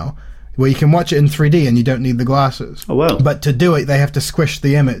videos now, where you can watch it in 3D and you don't need the glasses. Oh, wow. But to do it, they have to squish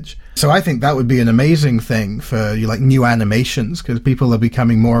the image. So I think that would be an amazing thing for like new animations, because people are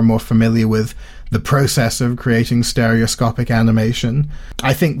becoming more and more familiar with the process of creating stereoscopic animation.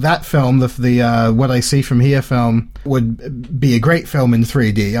 I think that film, the What I See From Here film, would be a great film in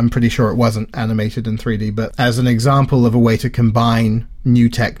 3D. I'm pretty sure it wasn't animated in 3D, but as an example of a way to combine new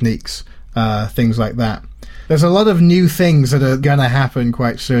techniques, things like that. There's a lot of new things that are going to happen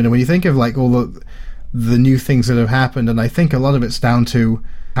quite soon. And when you think of like all the new things that have happened, and I think a lot of it's down to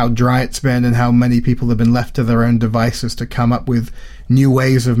how dry it's been and how many people have been left to their own devices to come up with new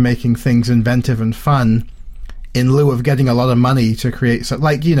ways of making things inventive and fun in lieu of getting a lot of money to create. So,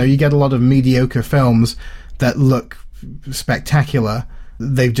 like, you know, you get a lot of mediocre films that look spectacular.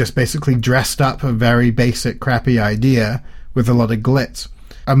 They've just basically dressed up a very basic, crappy idea with a lot of glitz.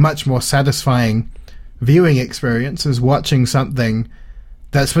 A much more satisfying viewing experience is watching something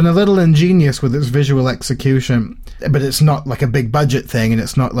that's been a little ingenious with its visual execution, but it's not like a big budget thing, and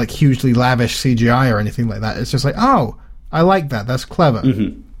it's not like hugely lavish CGI or anything like that. It's just like, oh, I like that. That's clever.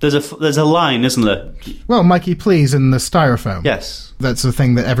 Mm-hmm. There's a line, isn't there? Well, Mikey Please in the Styrofoam. Yes. That's the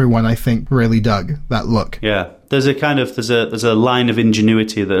thing that everyone, I think, really dug, that look. Yeah. There's a line of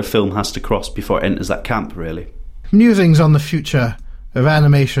ingenuity that a film has to cross before it enters that camp, really. Musings on the future of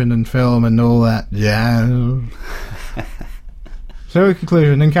animation and film and all that. Yeah. So, in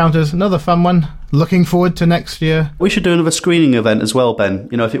conclusion, Encounters, another fun one. Looking forward to next year. We should do another screening event as well, Ben.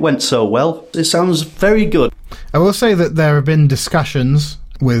 You know, if it went so well, it sounds very good. I will say that there have been discussions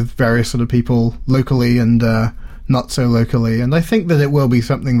with various sort of people locally and not so locally, and I think that it will be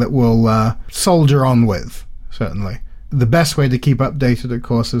something that we'll soldier on with, certainly. The best way to keep updated, of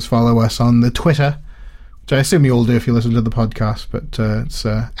course, is follow us on the Twitter, which I assume you all do if you listen to the podcast, but it's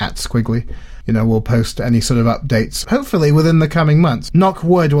at Squiggly. You know, we'll post any sort of updates, hopefully within the coming months. Knock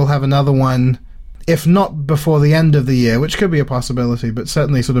wood, we'll have another one, if not before the end of the year, which could be a possibility, but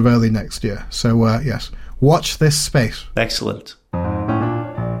certainly sort of early next year. So, yes, watch this space. Excellent.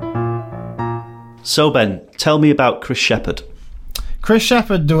 So, Ben, tell me about Chris Shepherd. Chris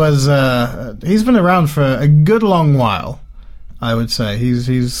Shepherd was, he's been around for a good long while, I would say. He's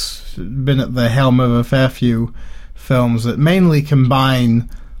been at the helm of a fair few films that mainly combine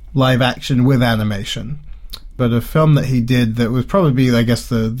live action with animation. But a film that he did that was probably, I guess,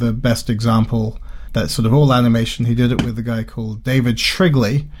 the best example that's sort of all animation, he did it with a guy called David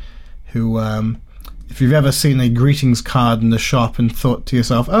Shrigley, who, if you've ever seen a greetings card in the shop and thought to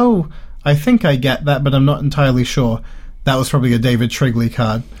yourself, oh, I think I get that, but I'm not entirely sure, that was probably a David Shrigley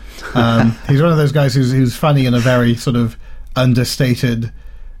card. He's one of those guys who's funny in a very sort of understated,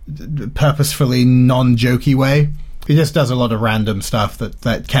 purposefully non-jokey way. He just does a lot of random stuff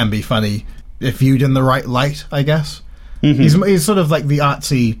that can be funny if viewed in the right light, I guess. Mm-hmm. He's sort of like the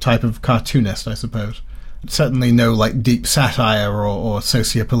artsy type of cartoonist, I suppose. Certainly no like deep satire or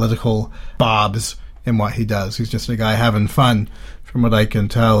sociopolitical barbs in what he does. He's just a guy having fun, from what I can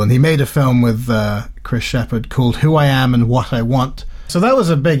tell. And he made a film with Chris Shepherd called Who I Am and What I Want. So that was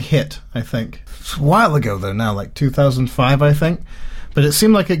a big hit, I think. It's a while ago, though, now, like 2005, I think. But it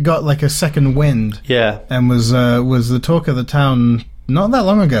seemed like it got like a second wind. Yeah. And was the talk of the town not that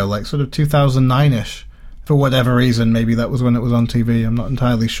long ago, like sort of 2009-ish. For whatever reason, maybe that was when it was on TV, I'm not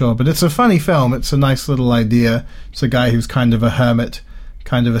entirely sure. But it's a funny film, it's a nice little idea. It's a guy who's kind of a hermit,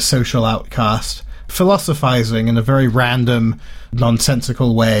 kind of a social outcast, philosophizing in a very random,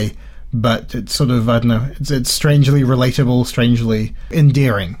 nonsensical way. But it's sort of, I don't know, it's strangely relatable, strangely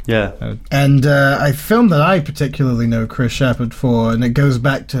endearing. Yeah. And a film that I particularly know Chris Shepherd for, and it goes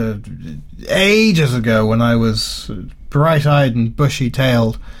back to ages ago when I was bright-eyed and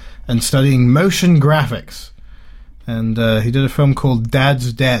bushy-tailed and studying motion graphics. And he did a film called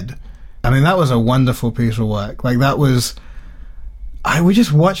Dad's Dead. I mean, that was a wonderful piece of work. Like, that was... we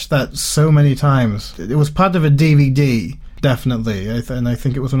just watched that so many times. It was part of a DVD, definitely. And I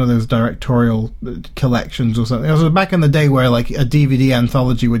think it was one of those directorial collections or something. It was back in the day where, like, a DVD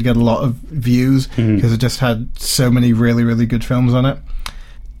anthology would get a lot of views because it just had so many really, really good films on it.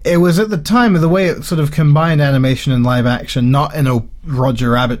 It was at the time of the way it sort of combined animation and live action, not in a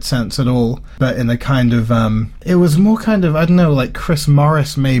Roger Rabbit sense at all, but in a kind of, it was more kind of, I don't know, like Chris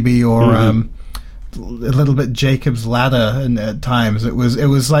Morris maybe, or a little bit Jacob's Ladder at times. It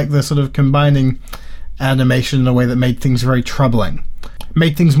was like the sort of combining animation in a way that made things very troubling.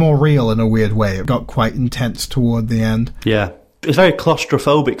 Made things more real in a weird way. It got quite intense toward the end. Yeah. It's a very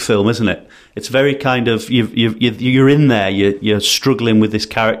claustrophobic film, isn't it? It's very kind of you're in there, you're struggling with this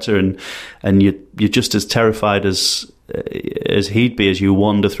character, and you're just as terrified as he'd be as you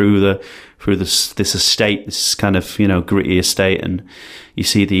wander through through this estate, this kind of, you know, gritty estate, and you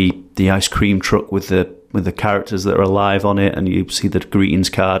see the ice cream truck with the characters that are alive on it, and you see the greetings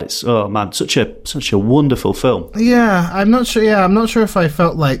card. It's, oh man, such a wonderful film. Yeah, I'm not sure if I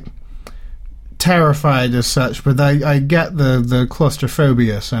felt like terrified as such, but I get the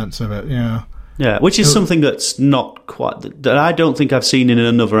claustrophobia sense of it. Yeah. Yeah, which is something that's not quite, that I don't think I've seen in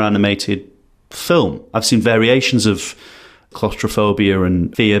another animated film. I've seen variations of claustrophobia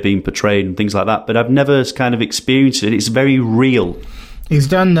and fear being portrayed and things like that, but I've never kind of experienced it. It's very real. He's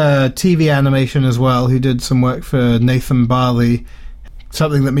done TV animation as well. He did some work for Nathan Barley.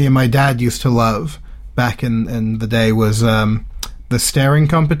 Something that me and my dad used to love back in the day was the staring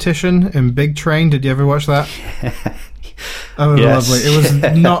competition in Big Train. Did you ever watch that? Oh, yes. Lovely. It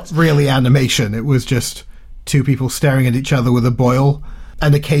was not really animation. It was just two people staring at each other with a boil,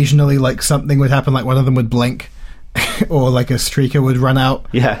 and occasionally like something would happen, like one of them would blink or like a streaker would run out.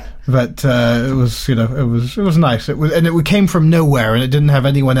 Yeah. But it was, you know, it was nice. It came from nowhere, and it didn't have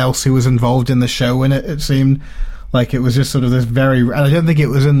anyone else who was involved in the show in it. It seemed like it was just sort of this very, and I don't think it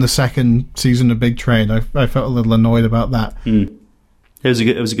was in the second season of Big Train. I felt a little annoyed about that. It was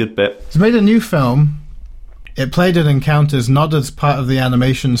a good bit. He's made a new film. It played at Encounters, not as part of the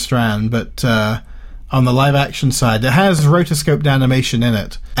animation strand, but on the live-action side. It has rotoscoped animation in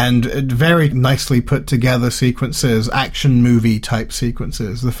it, and very nicely put together sequences, action movie-type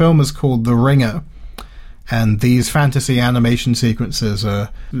sequences. The film is called The Ringer, and these fantasy animation sequences are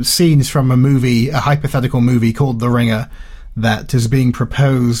scenes from a hypothetical movie called The Ringer, that is being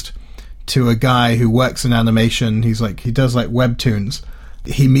proposed to a guy who works in animation. He does webtoons.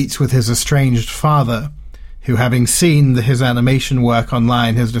 He meets with his estranged father, who, having seen his animation work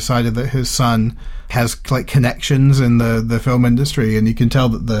online, has decided that his son has like connections in the film industry, and you can tell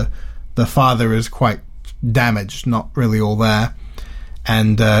that the father is quite damaged, not really all there,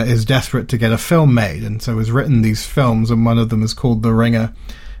 and is desperate to get a film made, and so has written these films, and one of them is called The Ringer.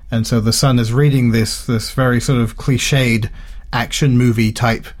 And so the son is reading this very sort of cliched action movie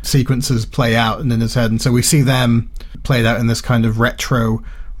type sequences play out in his head, and so we see them played out in this kind of retro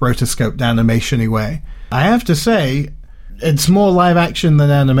rotoscoped animation-y way. I have to say, it's more live action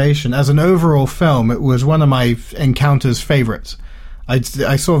than animation. As an overall film, it was one of my Encounters favorites. I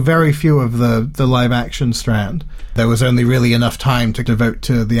saw very few of the live action strand. There was only really enough time to devote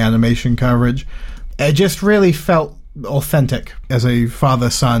to the animation coverage. It just really felt authentic as a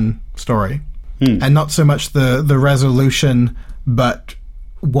father-son story. And not so much the resolution, but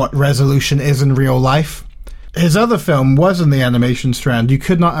what resolution is in real life. His other film was in the animation strand. You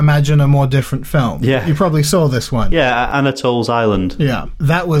could not imagine a more different film. Yeah. You probably saw this one. Yeah, Anatole's Island. Yeah.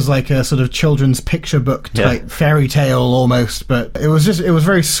 That was like a sort of children's picture book type fairy tale almost, but it was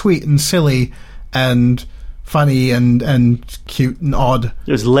very sweet and silly and funny and cute and odd.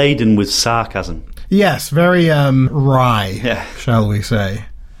 It was laden with sarcasm. Yes, very wry, shall we say.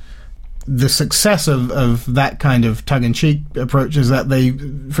 The success of that kind of tongue-in-cheek approach is that they,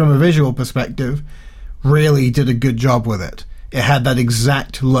 from a visual perspective, really did a good job with it. It had that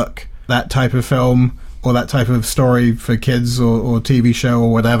exact look that type of film or that type of story for kids or TV show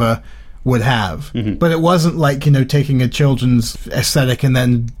or whatever would have. Mm-hmm. But it wasn't like, you know, taking a children's aesthetic and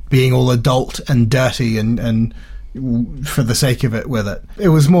then being all adult and dirty and for the sake of it with it. It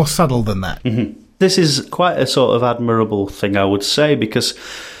was more subtle than that. Mm-hmm. This is quite a sort of admirable thing, I would say, because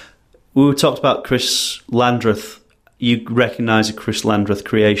we talked about Chris Landreth. You recognise a Chris Landreth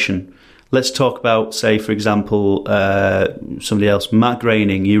creation. Let's talk about, say, for example, somebody else, Matt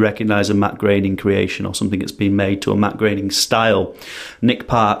Groening. You recognise a Matt Groening creation or something that's been made to a Matt Groening style. Nick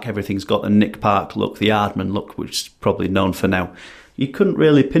Park, everything's got the Nick Park look, the Aardman look, which is probably known for now. You couldn't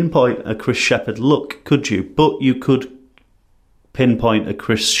really pinpoint a Chris Shepherd look, could you? But you could pinpoint a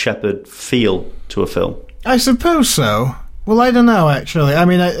Chris Shepherd feel to a film. I suppose so. Well, I don't know, actually. I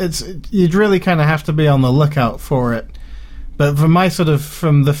mean, you'd really kind of have to be on the lookout for it. But from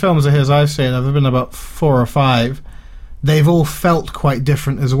the films of his I've seen, I've been about 4 or 5, they've all felt quite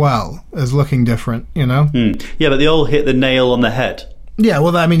different as well, as looking different, you know? Yeah, but they all hit the nail on the head. Yeah,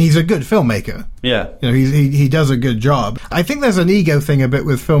 well, I mean, he's a good filmmaker. Yeah. You know, he does a good job. I think there's an ego thing a bit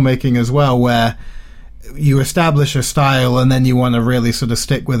with filmmaking as well, where you establish a style and then you want to really sort of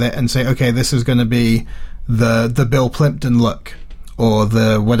stick with it and say, okay, this is going to be the Bill Plympton look, or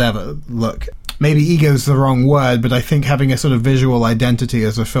the whatever look. Maybe ego's the wrong word, but I think having a sort of visual identity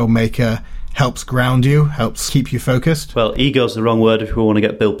as a filmmaker helps ground you, helps keep you focused. Well, ego's the wrong word if we want to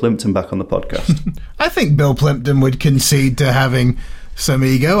get Bill Plympton back on the podcast. I think Bill Plympton would concede to having some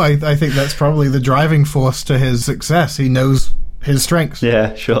ego. I think that's probably the driving force to his success. He knows his strengths.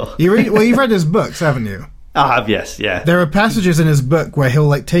 Yeah, sure. You've read his books, haven't you? I have, yes, yeah. There are passages in his book where he'll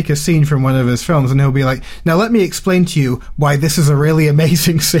like take a scene from one of his films and he'll be like, now let me explain to you why this is a really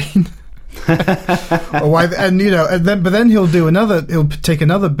amazing scene. Or why, but then he'll take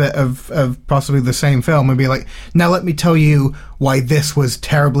another bit of possibly the same film and be like, now let me tell you why this was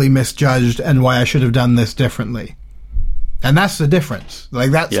terribly misjudged and why I should have done this differently. And that's the difference.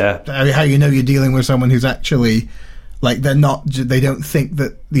 Like, that's how you know you're dealing with someone who's actually, like, they don't think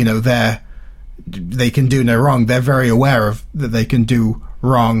that, they can do no wrong. They're very aware of that they can do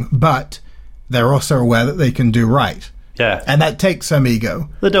wrong, but they're also aware that they can do right. Yeah. And that takes some ego.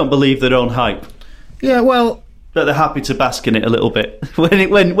 They don't believe their own hype. Yeah, well... But they're happy to bask in it a little bit when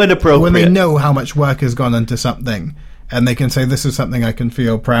appropriate. When they know how much work has gone into something, and they can say, this is something I can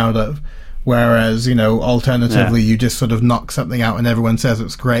feel proud of. Whereas, alternatively, you just sort of knock something out and everyone says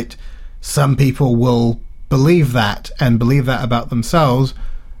it's great. Some people will believe that and believe that about themselves,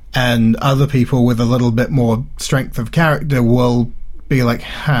 and other people with a little bit more strength of character will be like,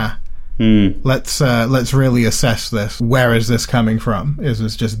 let's really assess this. Where is this coming from? Is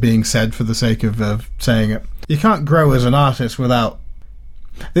this just being said for the sake of saying it? You can't grow as an artist without...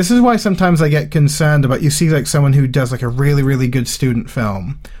 This is why sometimes I get concerned about... You see like someone who does like a really, really good student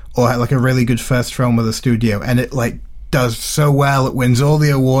film, or like a really good first film with a studio, and it like does so well, it wins all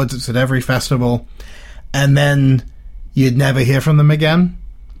the awards, it's at every festival, and then you'd never hear from them again.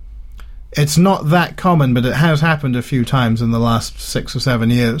 It's not that common, but it has happened a few times in the last 6 or 7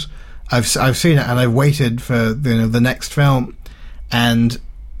 years. I've seen it, and I've waited for the next film, and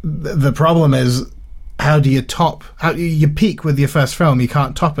the problem is, how do you peak with your first film? You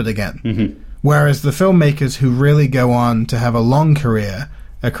can't top it again. Mm-hmm. Whereas the filmmakers who really go on to have a long career,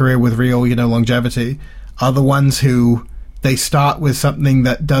 a career with real longevity, are the ones who they start with something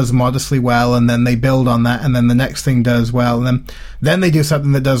that does modestly well, and then they build on that, and then the next thing does well, and then they do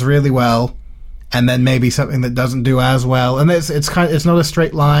something that does really well, and then maybe something that doesn't do as well. And it's not a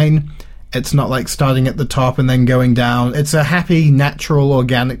straight line. It's not like starting at the top and then going down. It's a happy, natural,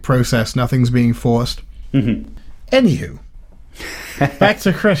 organic process. Nothing's being forced. Mm-hmm. Anywho, back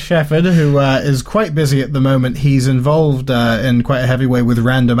to Chris Shepherd, who is quite busy at the moment. He's involved in quite a heavy way with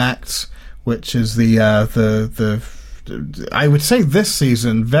Random Acts, which is the I would say this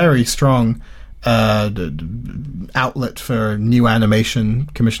season very strong outlet for new animation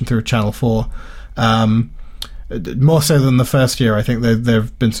commissioned through Channel 4. More so than the first year. I think there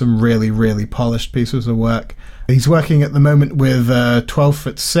have been some really, really polished pieces of work. He's working at the moment with 12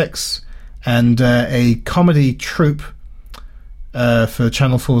 Foot 6 and a comedy troupe for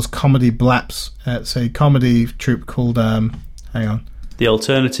Channel 4's Comedy Blaps. It's a comedy troupe called, hang on. The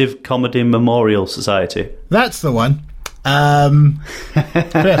Alternative Comedy Memorial Society. That's the one.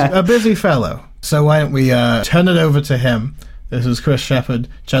 Yes, a busy fellow. So why don't we turn it over to him? This is Chris Shepherd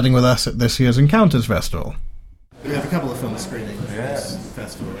chatting with us at this year's Encounters Festival. We have a couple of film screenings at this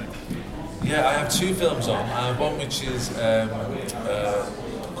festival, right? Yeah, I have 2 films on. One which is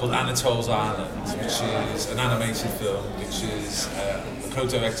called Anatole's Island, which is an animated film, which is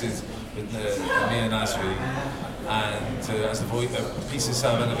co-directed with Mia Nasri, and as the Peter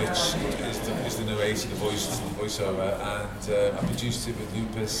Salvanovich is the narrator, the voiceover, and I produced it with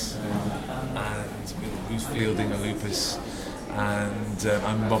Lupus and with Ruth Fielding and Lupus, and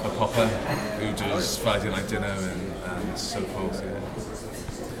I'm Robert Popper, who does Friday Night Dinner and so forth. Yeah.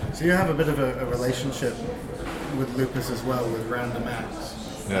 So you have a bit of a relationship with Lupus as well, with Random Acts.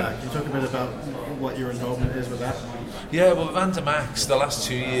 Yeah. Can you talk a bit about what your involvement is with that? Yeah, well, Random Acts, the last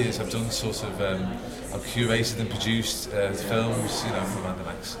 2 years I've done sort of, I've curated and produced films, for Random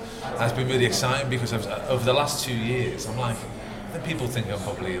Acts. And it's been really exciting because over the last 2 years, I think people think I'm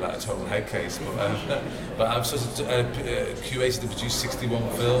probably like a total head case, but I've sort of curated and produced 61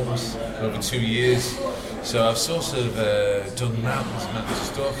 films over 2 years. So I've sort of done mountains and mountains of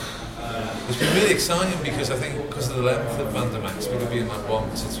stuff. It's been really exciting because I think because of the length of Random Acts, with it being like 1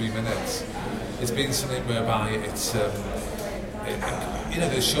 to 3 minutes, it's been something whereby it's, they're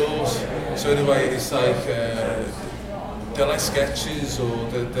short. So in a way, it's like they're like sketches, or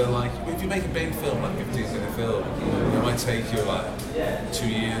they're like, if you make a big film, like 15-minute film, it might take you like 2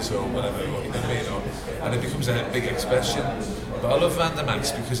 years or whatever, and it becomes a big expression. But I love Random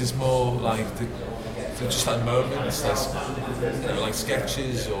Acts because it's more like they're just like moments, like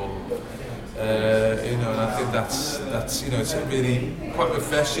sketches, or and I think that's it's really quite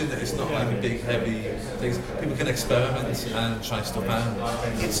refreshing. It's not like a big heavy thing. People can experiment and try stuff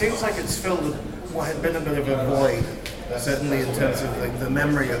out. It seems like it's filled with what had been a bit of a void, certainly in terms of like the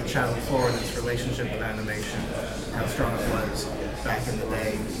memory of Channel 4 and its relationship with animation, how strong it was back in the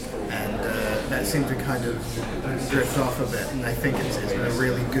day, and it seemed to kind of drift off a bit, and I think it's a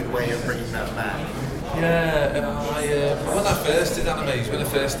really good way of bringing that back. Yeah, when I first did animation, when I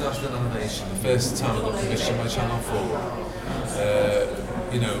first started in animation, the first time I got commissioned by Channel 4,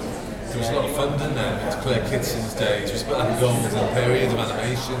 there was a lot of funding then. It was Claire Kitson's days. It was a bit like a golden period of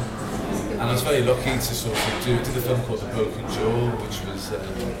animation. And I was very lucky to sort of did a film called The Broken Jaw, which was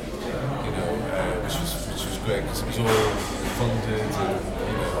great because it was all funded, and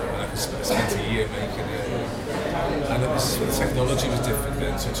I spent a year making it. And the technology was different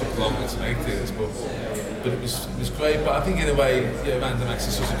then, so it took longer to make this, but it was great. But I think in a way, Random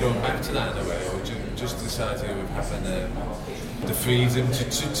Access is sort of going back to that in a way, or just this idea of having the freedom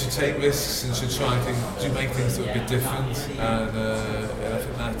to take risks and to try and make things that are a bit different, and I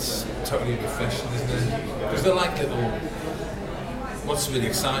think that's totally refreshing, isn't it? Because they're like little. What's really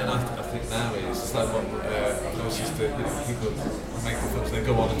exciting, I think now is it's like what I've noticed that people make the films, they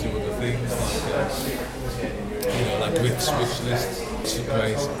go on and do other things like Rick's Wish List, which is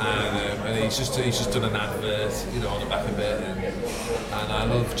great, and he's just done an advert, on the back of it, and I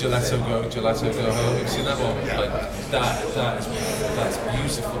love Gelato Go Home. Have you seen that one? Yeah. Like that's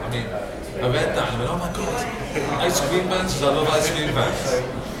beautiful. I mean, I read that and I went, oh my god, ice cream bands, because I love ice cream bands.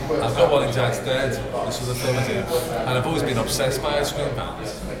 I've got one in Dad's Dead, this was the film I did, and I've always been obsessed by ice cream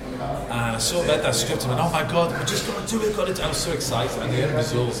bands. And I read that script and went, oh my god, we're just going to do it, I was so excited, and the end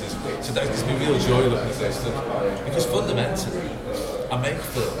result is, so that gives me real joy looking at this stuff. Because fundamentally, I make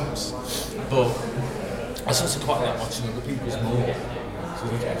films, but I also quite like watching other people's more.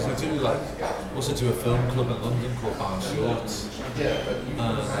 Because I also do a film club in London called Bar Shorts, and we've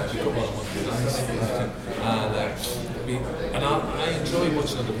got one on Monday nights, and I enjoy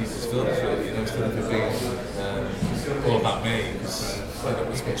watching other people's films really, instead of it being all about me, because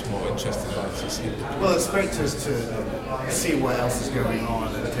it's much more interesting to see. Well, it's great to see what else is going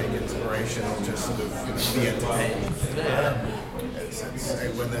on and take inspiration or just sort of be entertained.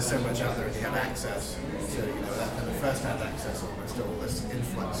 When there's so much out there and you have access to that kind of first-hand access almost to all this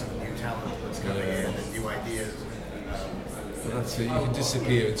influx of new talent that's coming in and new ideas. But that's it. You can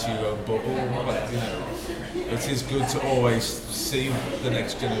disappear into your own bubble, but it is good to always see the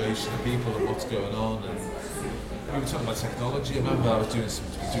next generation of people and what's going on. And we were talking about technology. I remember I was doing some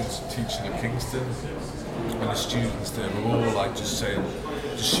teaching at Kingston, and the students there were all like just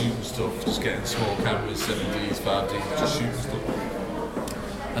shooting stuff, just getting small cameras, 7Ds, 5Ds, just shooting stuff.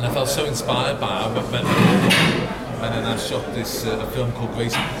 And I felt so inspired by it. And then I shot this a film called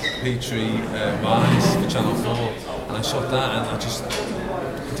Grace Petrie Rise for Channel 4, and I shot that, and I just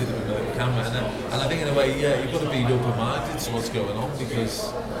did it with a little camera. And I think in a way, you've got to be open-minded to what's going on,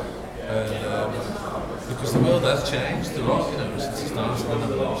 because the world has changed a lot, since it started in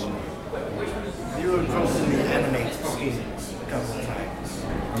animation. You were involved in the animated schemes a couple of times.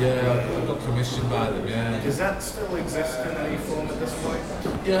 Yeah, I got commissioned by them, yeah. Does that still exist in any form at this point?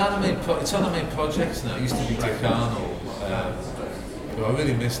 Yeah, it's animated projects now. It used to be Dick Arnold. But I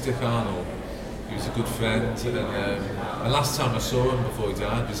really miss Dick Arnold. He was a good friend. And last time I saw him before he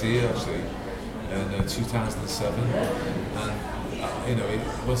died was here, actually, in 2007. And,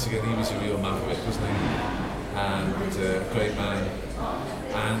 once again, he was a real maverick, wasn't he? And a great man.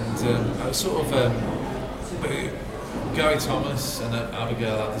 And I sort of... Gary Thomas and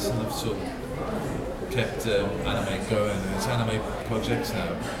Abigail Addison have sort of kept anime going, and it's anime projects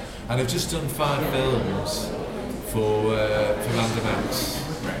now. And they've just done 5 films for Random Acts,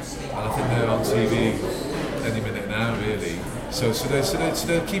 and I think they're on TV any minute now, really. So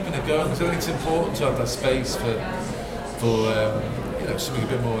they're keeping it going. So I think it's important to have that space for something a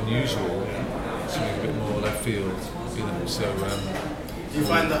bit more unusual, something a bit more left field. Do you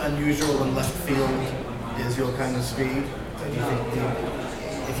find that unusual and left field is your kind of speed? Do you think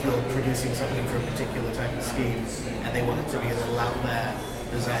if you're producing something for a particular type of scheme and they want it to be a little out there,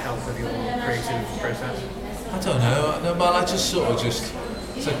 does that help with your creative process? I don't know. No, but I just sort of it's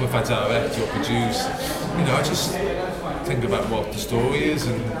like if I direct or produce, I just think about what the story is,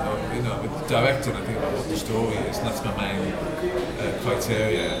 and with directing I think about what the story is, and that's my main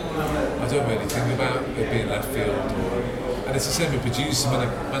criteria. I don't really think about it being left field, and it's the same with producing. When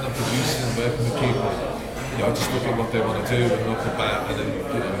I'm producing and working with people, I just look at what they want to do and look about, and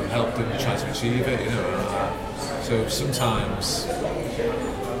then help them try to achieve it. So sometimes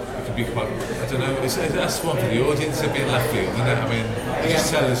it can be quite. I don't know. That's one for the audience of being left field, isn't it? I mean, you just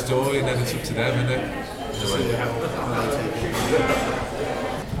tell the story, and then it's up to them, isn't it?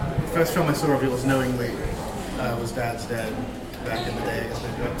 First film I saw of yours knowingly was Dad's Dead back in the day. I guess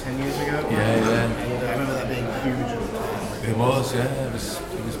maybe about 10 years ago. Yeah. And I remember that being huge at the time. It was, yeah. It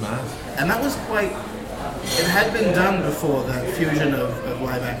was mad. And that was quite it had been done before, that fusion of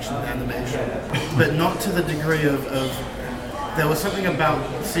live action and animation, but not to the degree of there was something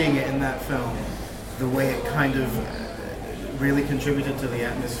about seeing it in that film, the way it kind of really contributed to the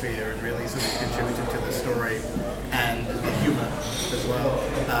atmosphere and really sort of contributed to the story and the humor as well.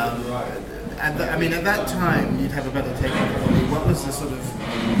 At that time, you'd have a better take on it. What was the sort of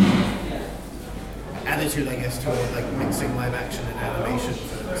attitude, I guess, toward like mixing live action and animation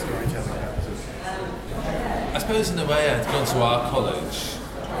for storytelling purposes? I suppose in a way I'd gone to art college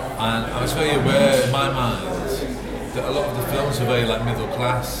and I was very aware in my mind that a lot of the films were very like middle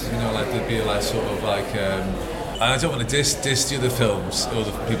class, like they'd be like sort of like, and I don't want to diss the other films,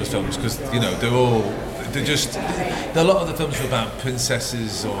 other people's films, because a lot of the films were about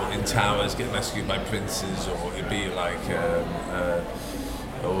princesses or in towers getting rescued by princes, or it'd be like,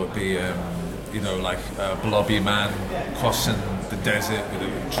 like a blobby man crossing the desert with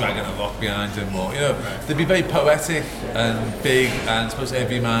a dragon and rock behind him, or they'd be very poetic and big and I suppose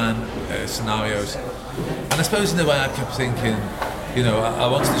everyman scenarios. And I suppose in a way I kept thinking, I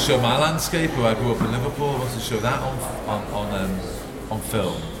wanted to show my landscape where I grew up in Liverpool. I wanted to show that on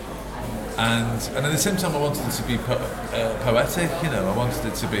film. And at the same time I wanted it to be poetic. I wanted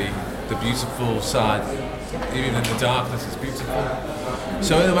it to be the beautiful side, even in the darkness it's beautiful.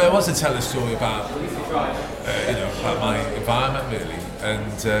 So in a way I wanted to tell a story about about my environment really.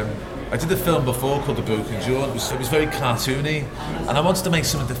 And I did a film before called The Broken Jaw. It was very cartoony, and I wanted to make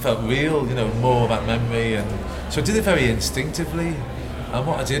something that felt real, more about memory. And so I did it very instinctively. And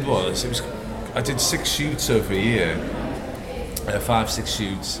what I did was, I did 6 shoots over a year, 5-6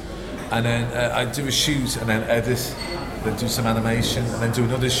 shoots, and then I'd do a shoot and then edit, then do some animation, and then do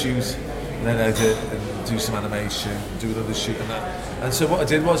another shoot, and then edit and do some animation, do another shoot, and that. And so what I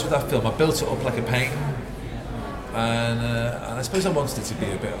did was with that film, I built it up like a painting. And I suppose I wanted it to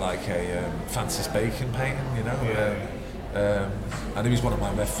be a bit like a Francis Bacon painting, and it was one of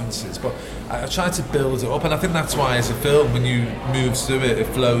my references. But I tried to build it up, and I think that's why as a film, when you move through it, it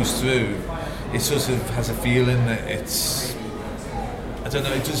flows through. It sort of has a feeling that it's, I don't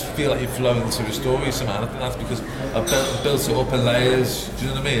know, it does feel like you're flowing through a story somehow. I think that's because I built it up in layers, do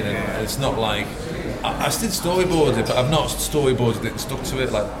you know what I mean? And it's not like, I still storyboarded it, but I've not storyboarded it and stuck to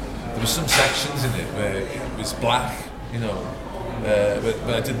it. Like, there were some sections in it where it was black, but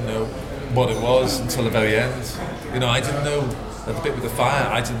I didn't know what it was until the very end. I didn't know, at the bit with the fire,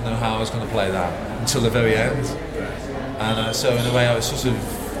 I didn't know how I was going to play that until the very end. And so in a way I was sort of...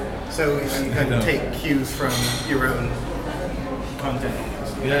 So you kind of take cues from your own content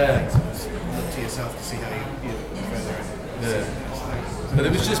almost. Yeah. Look to yourself to see how you further it. Yeah. But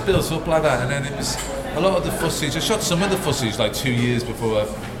it was just built up like that, and then it was a lot of the footage. I shot some of the footage like 3 years before I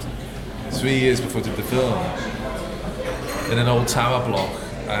did the film in an old tower block,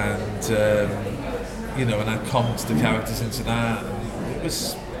 and and I comped the characters into that, and it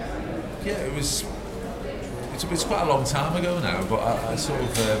was quite a long time ago now, but I sort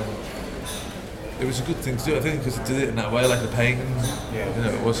of it was a good thing to do, I think, because I did it in that way, like the painting.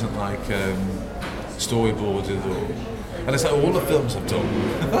 It wasn't like storyboarded, and it's like all the films I've done.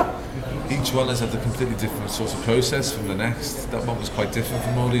 Each one has had a completely different sort of process from the next. That one was quite different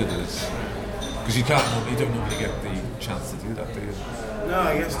from all the others. Because you don't normally get the chance to do that, do you? No,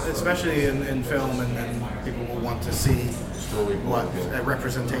 I guess especially in film, and people will want to see what a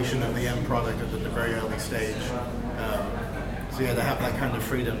representation of the end product at the very early stage. So to have that kind of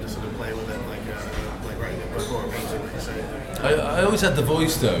freedom to sort of play with it, like writing a book or a painting, like you say. I always had the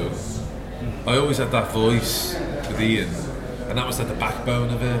voice though. I always had that voice with Ian, and that was like the backbone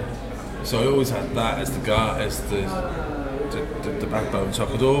of it. So I always had that as the backbone. So I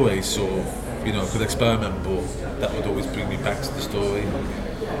could always sort of, I could experiment, but that would always bring me back to the story.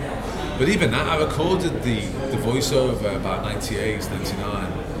 But even that, I recorded the voiceover about 98,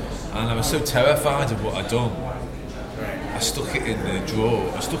 99, and I was so terrified of what I'd done. I stuck it in the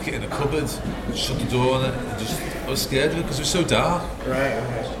drawer, I stuck it in a cupboard, shut the door on it, and I was scared of it because it was so dark. Right.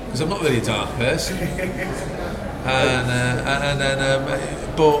 Because I'm not really a dark person.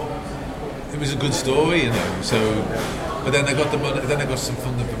 But it was a good story, So, but then I got the money. Then I got some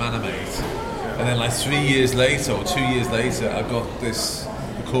funding from Animate, and then like 3 years later or 2 years later, I got this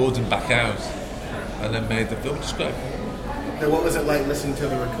recording back out, and then made the film. Which is great. Now, what was it like listening to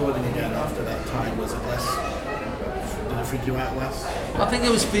the recording again after that time? Was it less? Did it freak you out less? I think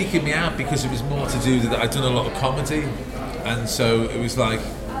it was freaking me out because it was more to do that I'd done a lot of comedy, and so it was like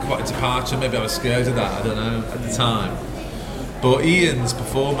quite a departure. Maybe I was scared of that. I don't know at the time. But Ian's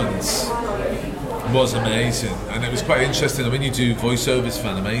performance was amazing, and it was quite interesting. When you do voiceovers for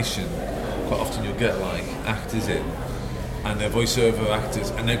animation, quite often you'll get like actors in and they're voiceover actors,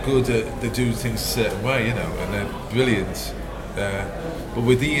 and they're good at, they do things a certain way, you know, and they're brilliant. But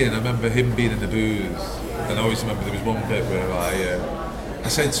with Ian, I remember him being in the booth, and I always remember there was one bit where I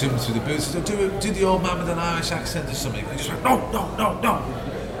said to him through the booth, do the old man with an Irish accent or something, and he just went, no,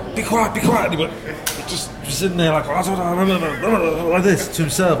 be quiet, and he went, just sitting there like this to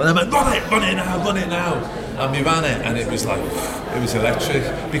himself, and I went, run it now, and we ran it, and it was electric,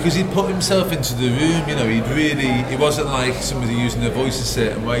 because he'd put himself into the room, you know, it wasn't like somebody using their voice a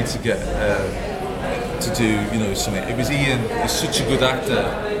certain way to get, to do, you know, something. It was Ian, he's such a good actor,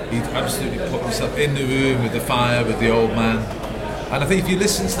 he'd absolutely put himself in the room with the fire, with the old man, and I think if you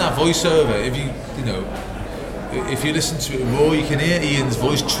listen to that voiceover, if you listen to it raw, you can hear Ian's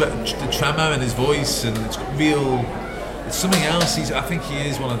voice, the tremor in his voice, and it's something else. I think he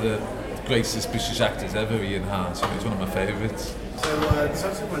is one of the greatest British actors ever, Ian Hart. He's one of my favourites. So,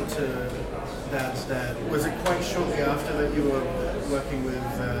 subsequent to Dad's Dad, was it quite shortly after that you were working with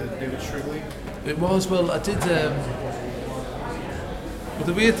David Shrigley? It was. Well, I did. Well,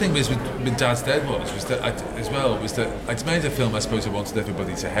 the weird thing was with Dad's Dead was that I'd made a film I suppose I wanted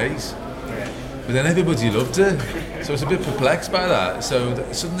everybody to hate. But then everybody loved it, so I was a bit perplexed by that. So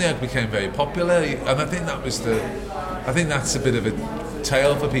suddenly I became very popular, and I think that's a bit of a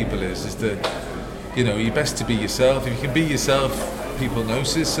tale for people. Is that, you know, you're best to be yourself. If you can be yourself, people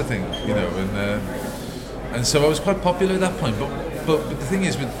notice. I think, you know, and so I was quite popular at that point. But the thing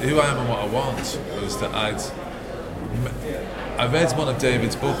is, with Who I Am and What I Want, was that I read one of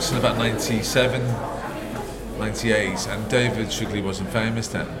David's books in about 97, 98, and David Shrigley wasn't famous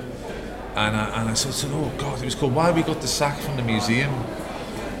then. And I said, oh God, it was called Why We Got the Sack from the Museum,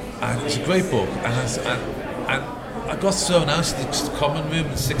 and it's a great book. And I got thrown out of the common room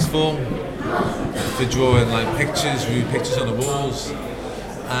in sixth form for drawing like rude pictures on the walls,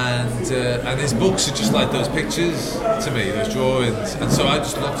 and his books are just like those pictures to me, those drawings. And so I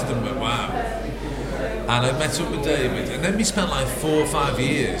just looked at them and went, wow. And I met up with David, and then we spent like 4 or 5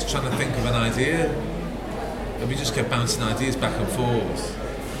 years trying to think of an idea, and we just kept bouncing ideas back and forth.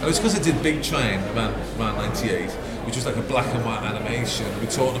 And it was because I did Big Train around 98, which was like a black and white animation. We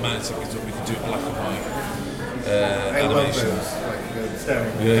talked about it, we could do a black and white animation.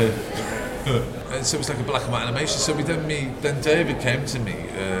 Yeah. And so it was like a black and white animation. So then David came to me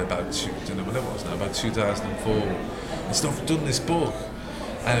about 2004, and said, I've done this book,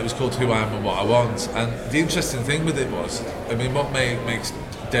 and it was called Who I Am and What I Want. And the interesting thing with it was, I mean, what makes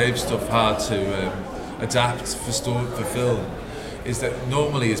Dave's stuff hard to adapt for film is that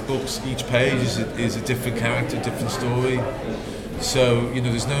normally his books, each page is a different character, different story. So, you know,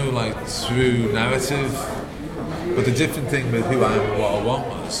 there's no like through narrative. But the different thing with Who I Am and What I Want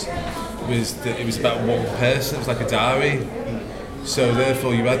was that it was about one person. It was like a diary. So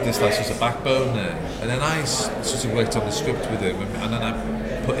therefore you had this like sort of backbone there. And then I sort of worked on the script with him, and then I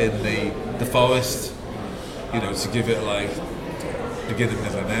put in the forest, you know, to give it like beginning,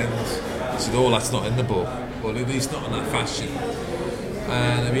 middle and end. I said, oh, that's not in the book, or at least not in that fashion.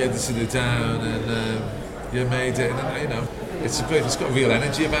 And we edited it down, and made it, and you know, it's got real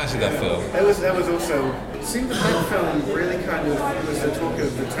energy about it, that film. That was also, it seemed that film really kind of was the talk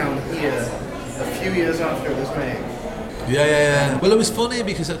of the town here a few years after it was made. Yeah. Well, it was funny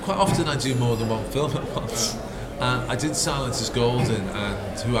because quite often I do more than one film at once. I did Silence is Golden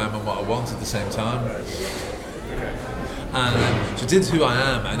and Who I Am and What I Want at the same time. And so I did Who I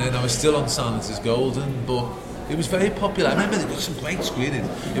Am, and then I was still on Silence is Golden, but it was very popular. I remember there was some great screenings.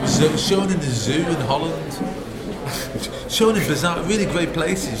 It was shown in the zoo in Holland, shown in bizarre, really great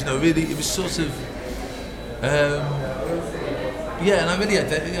places. You know, really, it was sort of, and I really,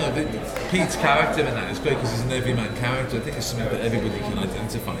 Pete's character in that is great because he's an everyman character. I think it's something that everybody can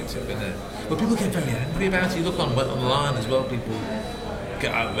identify to, isn't it? But people get very angry about it. You look online as well, people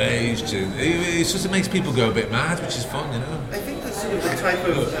get outraged, and it sort of makes people go a bit mad, which is fun, you know. I think that's sort of the type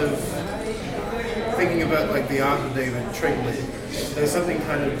of thinking about like the art of David Shrigley. There's something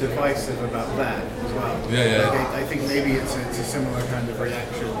kind of divisive about that as well. Yeah. Like I think maybe it's a similar kind of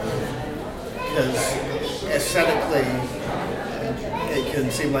reaction because aesthetically it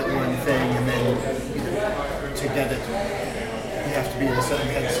can seem like one thing, and then to get it, you have to be in a certain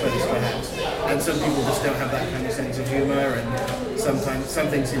headspace perhaps. And some people just don't have that kind of sense of humour, and sometimes some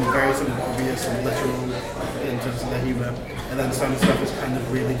things seem very sort of obvious and literal in terms of their humour, and then some stuff is kind of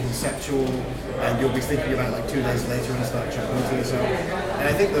really conceptual, and you'll be thinking about like 2 days later and start chuckling to yourself. And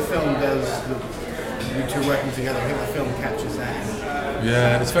I think the film does, you two working together, I think the film catches that.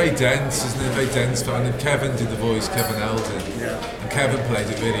 Yeah, it's very dense, isn't it? Very dense. And then Kevin did the voice, Kevin Eldon. Yeah. And Kevin played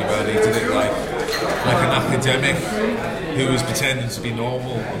it really well. He did it like like an academic who was pretending to be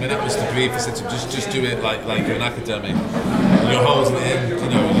normal. I mean, that was the brief. I said to him, just do it like you're an academic. You're holding it in, you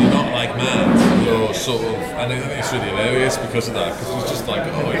know, you're not like mad. You're sort of, and I think it's really hilarious because of that, because he's just like,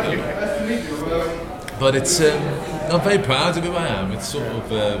 oh, you know. But it's, I'm very proud of who I am. It's sort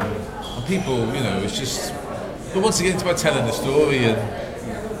of, and people, you know, it's just, but once again, it's about telling the story, and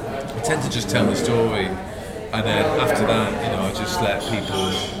I tend to just tell the story. And then after that, you know, I just let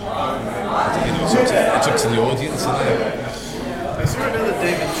people, you know, it's up to the audience. I saw another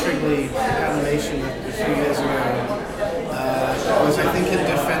David Shrigley animation a few years ago. It was, I think, in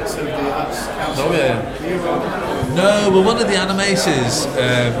defense of the Arts Council. Oh, yeah. No, well, one of the animators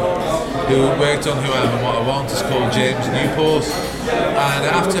who worked on Who I Am and What I Want is called James Newport. And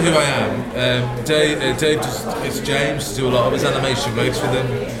after Who I Am, Dave gets James to do a lot of his animation works for them.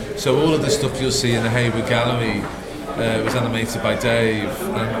 So all of the stuff you'll see in the Hayward Gallery was animated by Dave.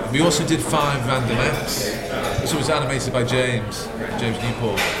 And we also did 5 Random Acts, so it was animated by James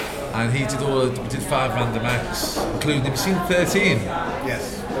Newport. And he did we did 5 Random Acts, including, have you seen 13?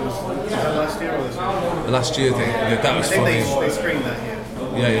 Yes. Was that last year or this year? Last year, I think. Yeah, that was funny. They screened that here.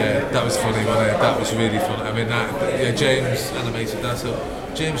 Yeah, that was funny, wasn't it? That was really fun. I mean, James animated that. So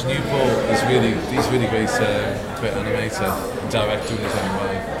James Newport is he's really great animator and director in his own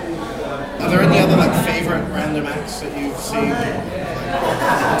way. Are there any other favourite Random Acts that you've seen?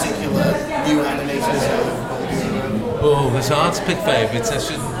 Particular new animators that have pulled you around? Oh, it's hard to pick favourites. I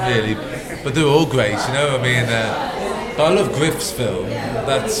shouldn't really, but they're all great. You know, I mean, but I love Griff's film.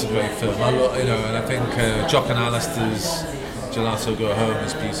 That's a great film. I love, you know, and I think Jock and Alistair's Gelato Go Home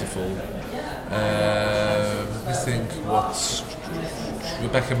is beautiful. I think what's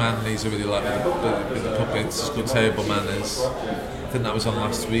Rebecca Manley's I really like with the puppets. It's Good Table Manners. I think that was on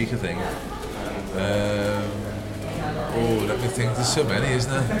last week, I think. Let me think. There's so many,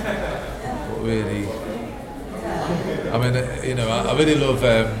 isn't there? What really? I mean, you know, I really love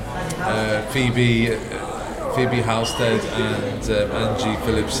Phoebe Halstead and Angie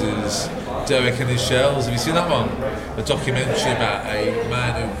Phillips's Derek and His Shells. Have you seen that one? A documentary about a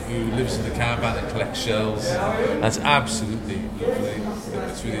man who lives in a caravan and collects shells. That's absolutely lovely.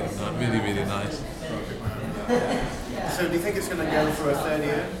 It's really, really nice. So do you think it's going to go for a third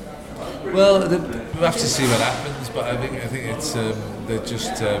year? Well, we'll have to see what happens, but I think it's they're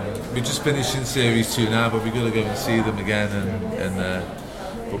just we're just finishing series 2 now, but we've got to go and see them again, and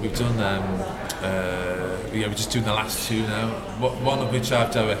but we've done we're just doing the last 2 now. One of which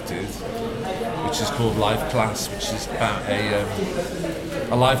I've directed, which is called Life Class, which is about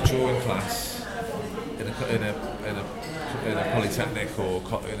a life drawing class in a polytechnic or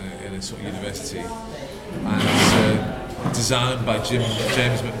in a sort of university, and it's designed by Jim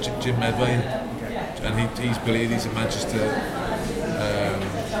Medway, and he's brilliant. He's a Manchester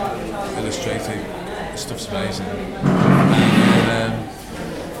illustrator. Stuff's amazing.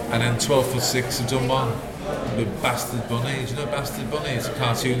 And then 12 foot 6 have done one with Bastard Bunny. Do you know Bastard Bunny? It's a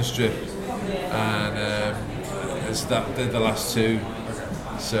cartoon strip, and they're the last 2.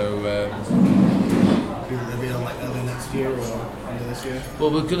 So They'll be on early next year or under this year?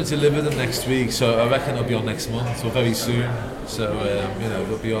 well, we're going to deliver them next week, so I reckon it'll be on next month or very soon. So you know,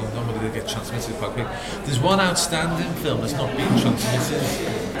 they'll be on. Normally they get transmitted quite quick. There's one outstanding film that's not being transmitted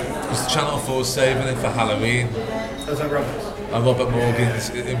because Channel 4's saving it for Halloween. Oh, is that Robert? Robert Morgan's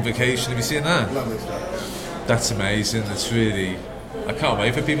Invocation. Have you seen that? Lovely stuff. That's amazing. It's really. I can't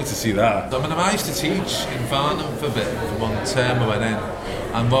wait for people to see that. I mean, I used to teach in Farnham for a bit, for 1 term I went in,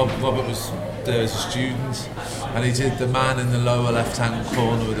 and Robert was there as a student, and he did the man in the lower left-hand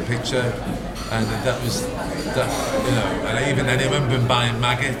corner with the picture, and that was that, you know. And even then, I remember him buying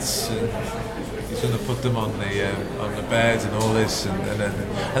maggots, and he's going to put them on the bed and all this, and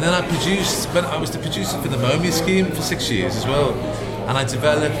then I produced. But I was the producer for the Momia Scheme for 6 years as well, and I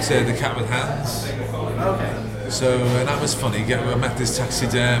developed the Cat with Hands. Okay. So, and that was funny. I met this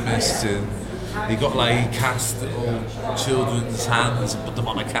taxidermist, and he got he cast all children's hands and put them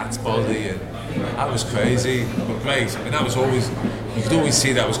on a cat's body, and that was crazy, but great. I mean, that was always, you could always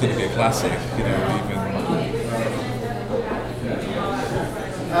see that was going to be a classic, you know, even.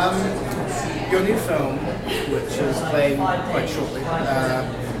 Your new film, which is playing quite shortly,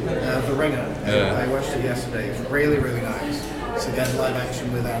 The Ringer, I watched it yesterday. It's really, really nice. It's again live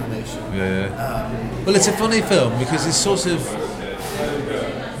action with animation. Well, it's a funny film because it's sort of.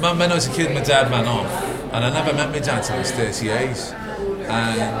 When I was a kid, my dad ran off, and I never met my dad till I was 38.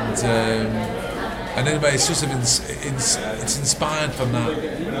 And anyway, it's sort of it's inspired from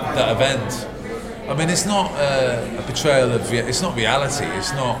that event. I mean, it's not a portrayal of it's not reality.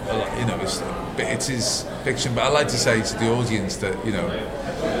 It's not you know it is fiction. But I like to say to the audience that you know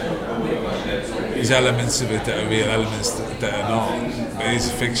there's elements of it that are real, elements that are not. It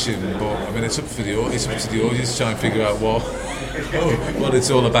is fiction, but I mean, it's up to the audience to try and figure out what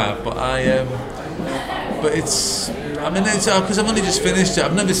it's all about. But it's because I've only just finished it.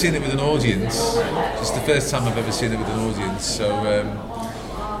 I've never seen it with an audience. It's the first time I've ever seen it with an audience. So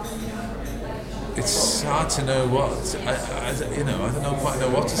it's hard to know what I don't quite know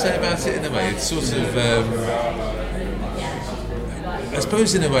what to say about it in a way. It's sort of I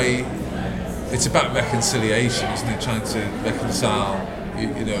suppose in a way it's about reconciliation, isn't it? Trying to reconcile,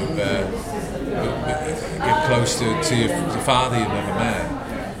 get close to the father you've never met.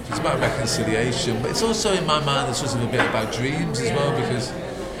 It's about reconciliation, but it's also in my mind it's sort of a bit about dreams as well, because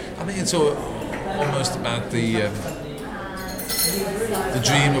I think it's almost about the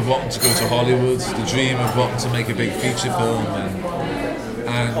dream of wanting to go to Hollywood, the dream of wanting to make a big feature film,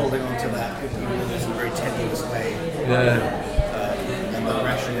 and holding on to that in a very tenuous way. Yeah. And the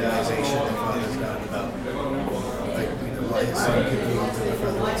rationalization that father's done about what his son could do to the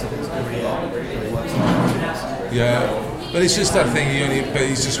further of his career. Yeah, but it's just that thing. He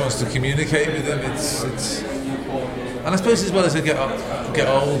just wants to communicate with him. It's, and I suppose as well as I get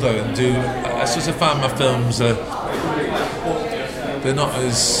older and do, I sort of find my films they're not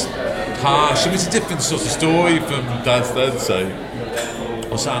as harsh. I mean, it's a different sort of story from Dad's Dead, say,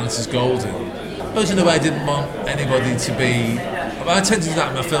 or Silence is Golden. I suppose in a way I didn't want anybody to be. I tend to do that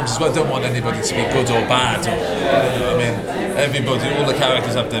in my films as well. I don't want anybody to be good or bad. I mean, all the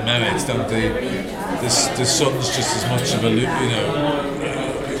characters have their merits, don't they? The son's just as much of a,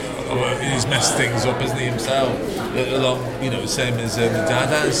 he's messed things up, isn't he, himself? Along, same as the dad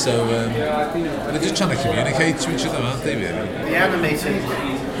has. So they're just trying to communicate to each other, aren't they? Really. The animated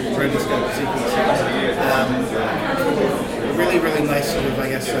rotoscope sequences, really, really nice sort of, I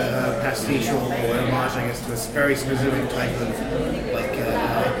guess, pastiche or homage, I guess, to this very specific type of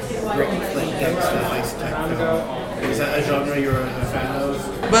rock flick gangster heist type film. Is that a genre you're a fan of?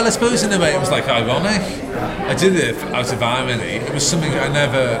 Well, I suppose in a way it was like ironic. I did it out of irony. It was something I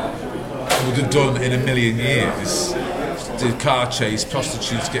never would have done in a million years. Did car chase,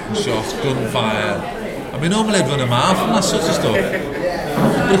 prostitutes getting shot, gunfire. I mean, normally I'd run a mile from that sort of stuff.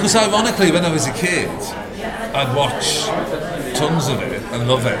 Because ironically, when I was a kid, I'd watch tons of it and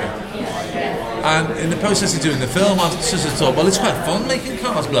love it. And in the process of doing the film, I sort of thought, well, it's quite fun making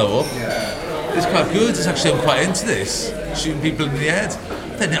cars blow up. It's quite good. It's actually, I'm quite into this, shooting people in the head.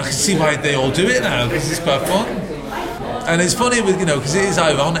 Then I can see why they all do it now, because it's quite fun. And it's funny, because it is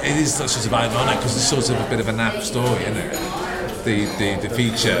ironic. It is sort of ironic because it's sort of a bit of a naff story, isn't it? The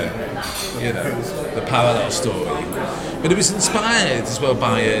feature, the parallel story. But it was inspired as well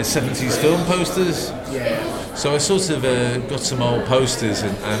by 70s film posters. Yeah. So I sort of got some old posters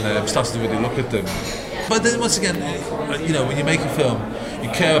and started to really look at them. But then once again, when you make a film,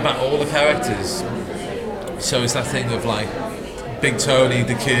 you care about all the characters. So it's that thing of like Big Tony,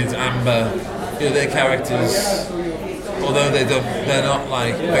 the kid, Amber, their characters, although they're not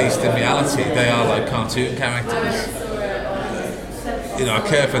like based in reality, they are like cartoon characters. I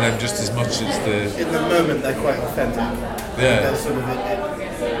care for them just as much as the... In the moment, they're quite authentic. Yeah. Sort of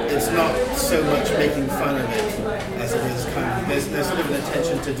it's not so much making fun of it as it is kind of... There's sort of an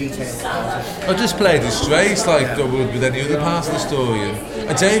attention to detail about it. I just played it straight like I would with any other part of the story.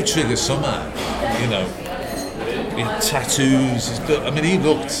 And Dave Trigger Summer, in tattoos. He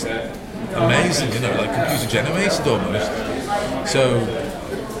looked amazing, like computer generated almost. So...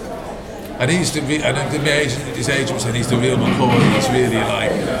 And his agent was saying he's the real McCoy. He's really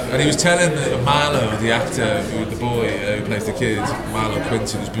like, and he was telling Milo, the actor, the boy who plays the kid, Milo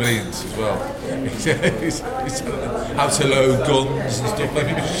Quinton, was brilliant as well. He's telling him how to load guns and stuff, like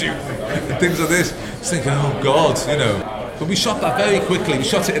he was shooting and things like this. He's thinking, oh God, But we shot that very quickly. We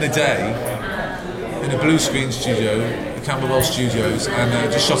shot it in a day in a blue screen studio, the Camberwell Studios, and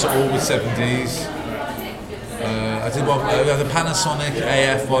just shot it all with 7Ds. I did one, the Panasonic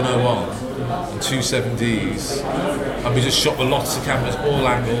AF101 and 2 7Ds, and we just shot with lots of cameras, all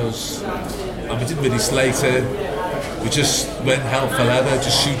angles, and we didn't really slate it. We just went hell for leather,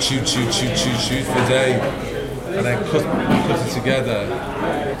 just shoot for a day, and then cut it together.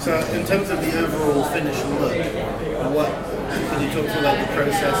 So, in terms of the overall finished look, can you talk to the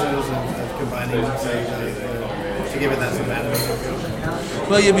processes of combining them to give it that sort of animation?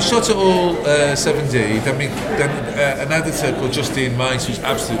 Well, yeah, we shot it all 7D. Then an editor called Justine Rice, who's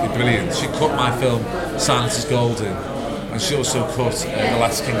absolutely brilliant. She cut my film Silence is Golden, and she also cut The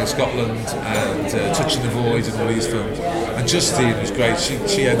Last King of Scotland and Touching the Void and all these films. And Justine was great.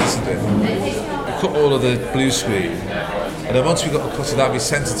 She edited it. We cut all of the blue screen, and then once we got the cut of that, we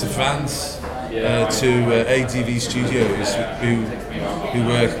sent it to France. to ADV Studios, who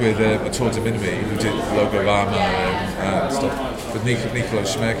work with Tour de Minuit, who did Logorama and stuff, with Nicolo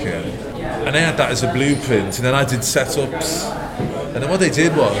Schmerker. And they had that as a blueprint, and then I did setups. And then what they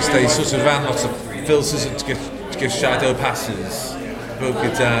did was they sort of ran lots of filters to give shadow passes, broke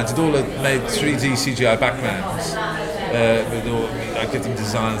it down, made 3D CGI backgrounds. I give them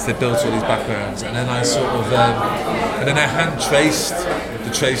designs, they built all these backgrounds, and then I and then I hand traced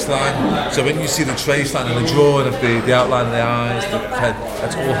the trace line. So when you see the trace line and the drawing of the outline of the eyes, the head,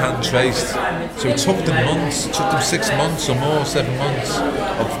 that's all hand traced. So it took them months, it took them 6 months or more, 7 months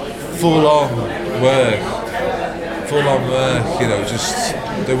of full-on work, you know, just,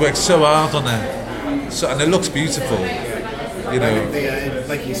 they worked so hard on it. So, and it looks beautiful, you know.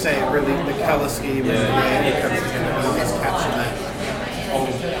 Like you say, really, the colour scheme and the way it comes together really does capture that old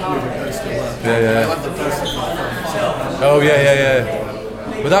movie poster work. I love the poster. Oh,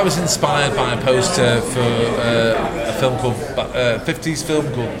 yeah. But that was inspired by a poster for a film called, 50s film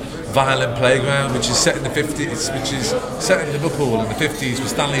called Violent Playground, which is set in the 50s, which is set in Liverpool in the 50s with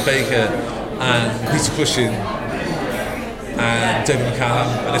Stanley Baker and Peter Cushing and David McCallum,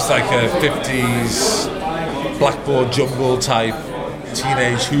 and it's like a 50s blackboard jungle type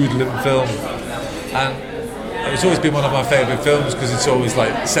teenage hoodlum film, and it's always been one of my favourite films because it's always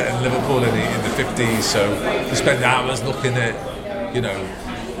like set in Liverpool in the 50s, so you spend hours looking at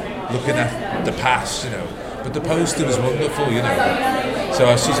the past, you know. But the poster was wonderful, you know. So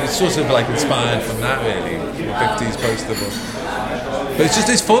it's sort of like inspired from that, really, the 50s poster. But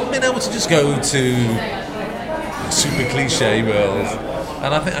it's fun being able to just go to super cliche world,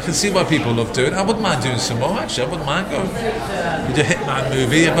 and I think I can see why people love doing it. I wouldn't mind doing some more, actually. I wouldn't mind going with a Hitman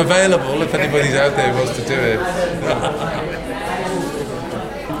movie. I'm available if anybody's out there who wants to do it.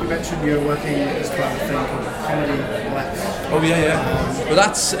 You mentioned you're working as part of a thing called Comedy Blast. Oh yeah. Well,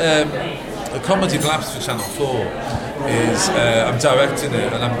 that's a Comedy Blast for Channel 4. I'm directing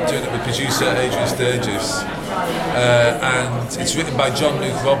it, and I'm doing it with producer Adrian Sturgis, and it's written by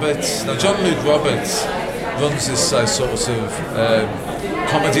Jean-Luc Roberts. Now, Jean-Luc Roberts runs this sort of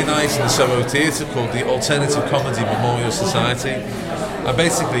comedy night in the Soho Theatre called the Alternative Comedy Memorial Society, and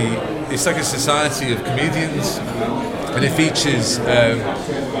basically it's like a society of comedians, and it features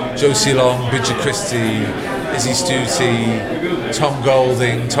Josie Long, Bridget Christie, Izzy Stutey, Tom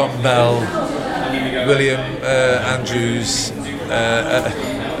Golding, Tom Bell, William Andrews,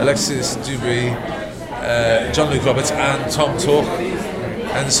 Alexis Dubry, Jean-Luc Roberts and Tom Tuck.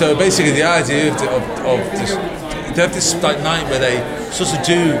 And so basically the idea of this, they have this like night where they sort of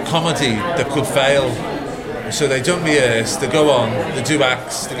do comedy that could fail. So they don't rehearse, they go on, they do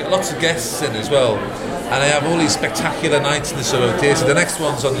acts, they get lots of guests in as well. And they have all these spectacular nights in the Soho Theatre. The next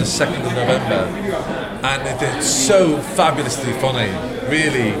one's on the 2nd of November. And it's so fabulously funny,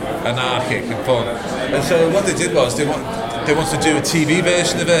 really anarchic and fun. And so what they did was they wanted to do a TV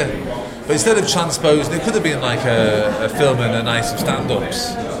version of it. But instead of transposing, it could have been like a film and a night of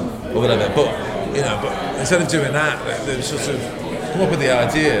stand-ups or whatever. But instead of doing that, they sort of come up with the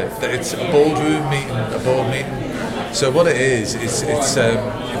idea that it's a boardroom meeting, a board meeting. So what it is,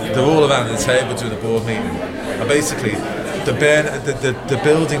 they're all around the table doing a board meeting, and basically the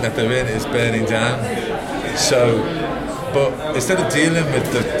building that they're in is burning down. So, but instead of dealing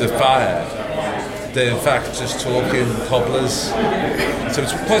with the fire, they're in fact just talking cobblers. So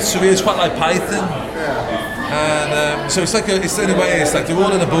it's quite surreal. It's quite like Python, and so it's like in a way it's like they're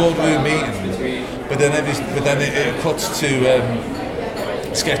all in a boardroom meeting, but then it cuts to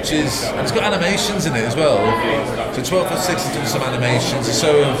sketches, and it's got animations in it as well. So 12 foot 6 is doing some animations.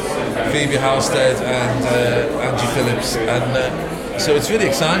 So have Phoebe Halstead and Angie Phillips, and so it's really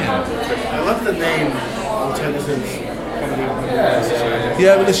exciting. I love the name Alternative Comedy Society.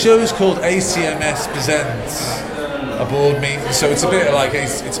 Yeah, well, the show is called ACMS Presents a Board Meeting, so it's a bit like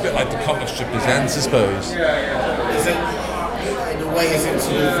the comic strip Presents, I suppose. Is it, in a way, is it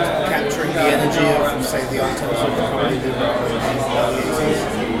sort of capturing the energy of, say, the alternative comedy '80s?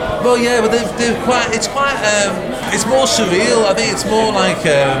 Well, yeah, but they're quite. It's more surreal. I think it's more like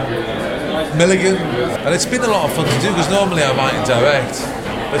Milligan, and it's been a lot of fun to do because normally I write and direct.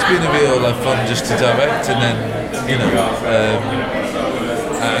 It's been a real fun just to direct and then,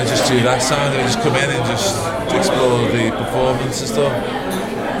 and just do that side and just come in and just explore the performance and stuff.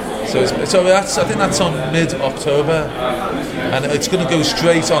 I think that's on mid-October, and it's going to go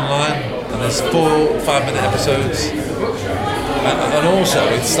straight online, and there's 4 5-minute episodes. And also,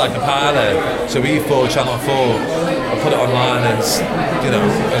 it's like a pilot, so E4, Channel 4, I put it online, and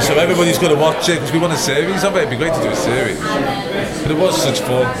and so everybody's going to watch it because we want a series of it. It'd be great to do a series, but it was such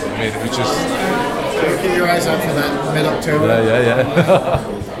fun. I mean, it was just. So keep your eyes out for that mid-October. Yeah.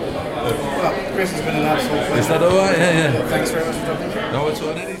 Well, Chris. It's been an absolute pleasure. Is that all right? Yeah. Thanks very much for dropping in. No, it's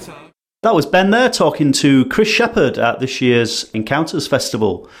on any time. That was Ben there talking to Chris Shepherd at this year's Encounters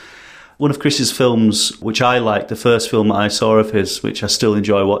Festival. One of Chris's films, which I liked, the first film I saw of his, which I still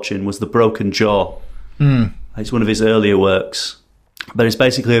enjoy watching, was The Broken Jaw. It's one of his earlier works. But it's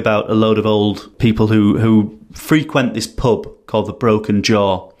basically about a load of old people who frequent this pub called The Broken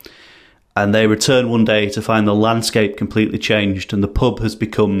Jaw. And they return one day to find the landscape completely changed, and the pub has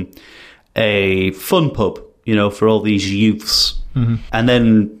become a fun pub, you know, for all these youths. And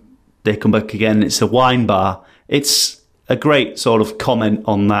then they come back again, it's a wine bar. It's a great sort of comment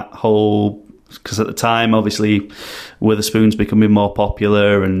on that whole, because at the time, obviously, Witherspoon's becoming more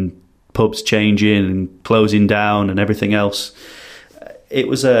popular and pubs changing and closing down and everything else. It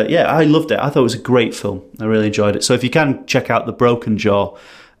was I loved it. I thought it was a great film. I really enjoyed it. So if you can check out The Broken Jaw,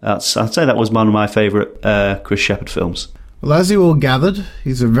 I'd say that was one of my favourite Chris Shepherd films. Well, as you all gathered,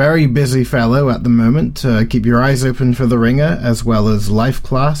 he's a very busy fellow at the moment. Keep your eyes open for The Ringer, as well as Life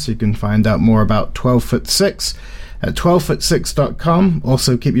Class. You can find out more about 12 Foot 6 at 12foot6.com.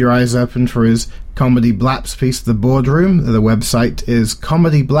 Also, keep your eyes open for his Comedy Blaps piece, The Boardroom. The website is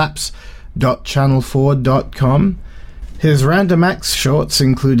comedyblaps.channel4.com. His Randomax shorts,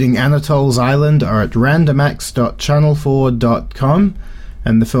 including Anatole's Island, are at randomax.channel4.com.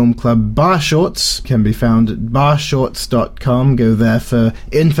 And the film club Bar Shorts can be found at barshorts.com. Go there for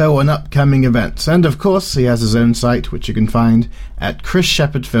info on upcoming events. And of course, he has his own site, which you can find at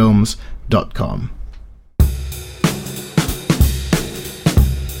chrisshepardfilms.com.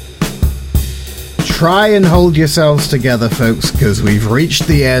 Try and hold yourselves together, folks, because we've reached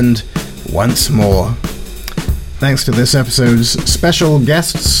the end once more. Thanks to this episode's special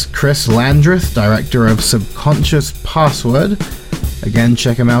guests, Chris Landreth, director of Subconscious Password. Again,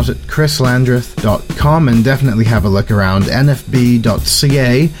 check him out at chrislandreth.com and definitely have a look around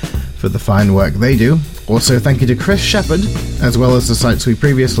nfb.ca for the fine work they do. Also, thank you to Chris Shepherd, as well as the sites we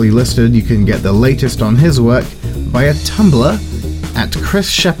previously listed. You can get the latest on his work via Tumblr at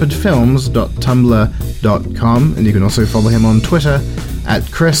chrisshepardfilms.tumblr.com, and you can also follow him on Twitter at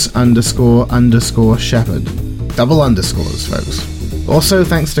Chris__Shepherd. Double underscores, folks. Also,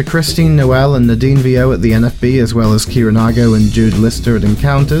 thanks to Christine Noel and Nadine Vio at the NFB, as well as Kieran Argo and Jude Lister at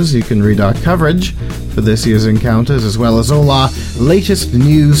Encounters. You can read our coverage for this year's Encounters, as well as all our latest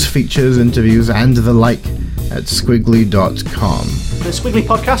news, features, interviews, and the like at squiggly.com. The Squiggly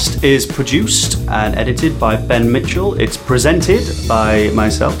Podcast is produced and edited by Ben Mitchell. It's presented by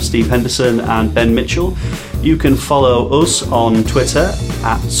myself, Steve Henderson, and Ben Mitchell. You can follow us on Twitter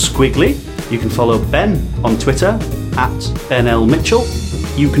at Squiggly. You can follow Ben on Twitter at BenLMitchell.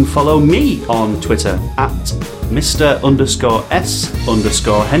 You can follow me on Twitter at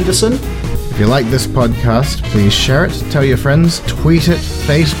Mr_S_Henderson. If you like this podcast, please share it, tell your friends, tweet it,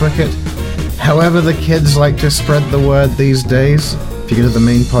 Facebook it, however the kids like to spread the word these days. If you go to the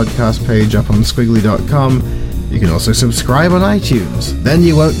main podcast page up on squiggly.com, you can also subscribe on iTunes. Then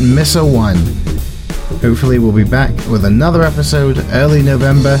you won't miss a one. Hopefully we'll be back with another episode early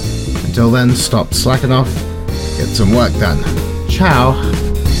November. Until then, stop slacking off, get some work done. Ciao.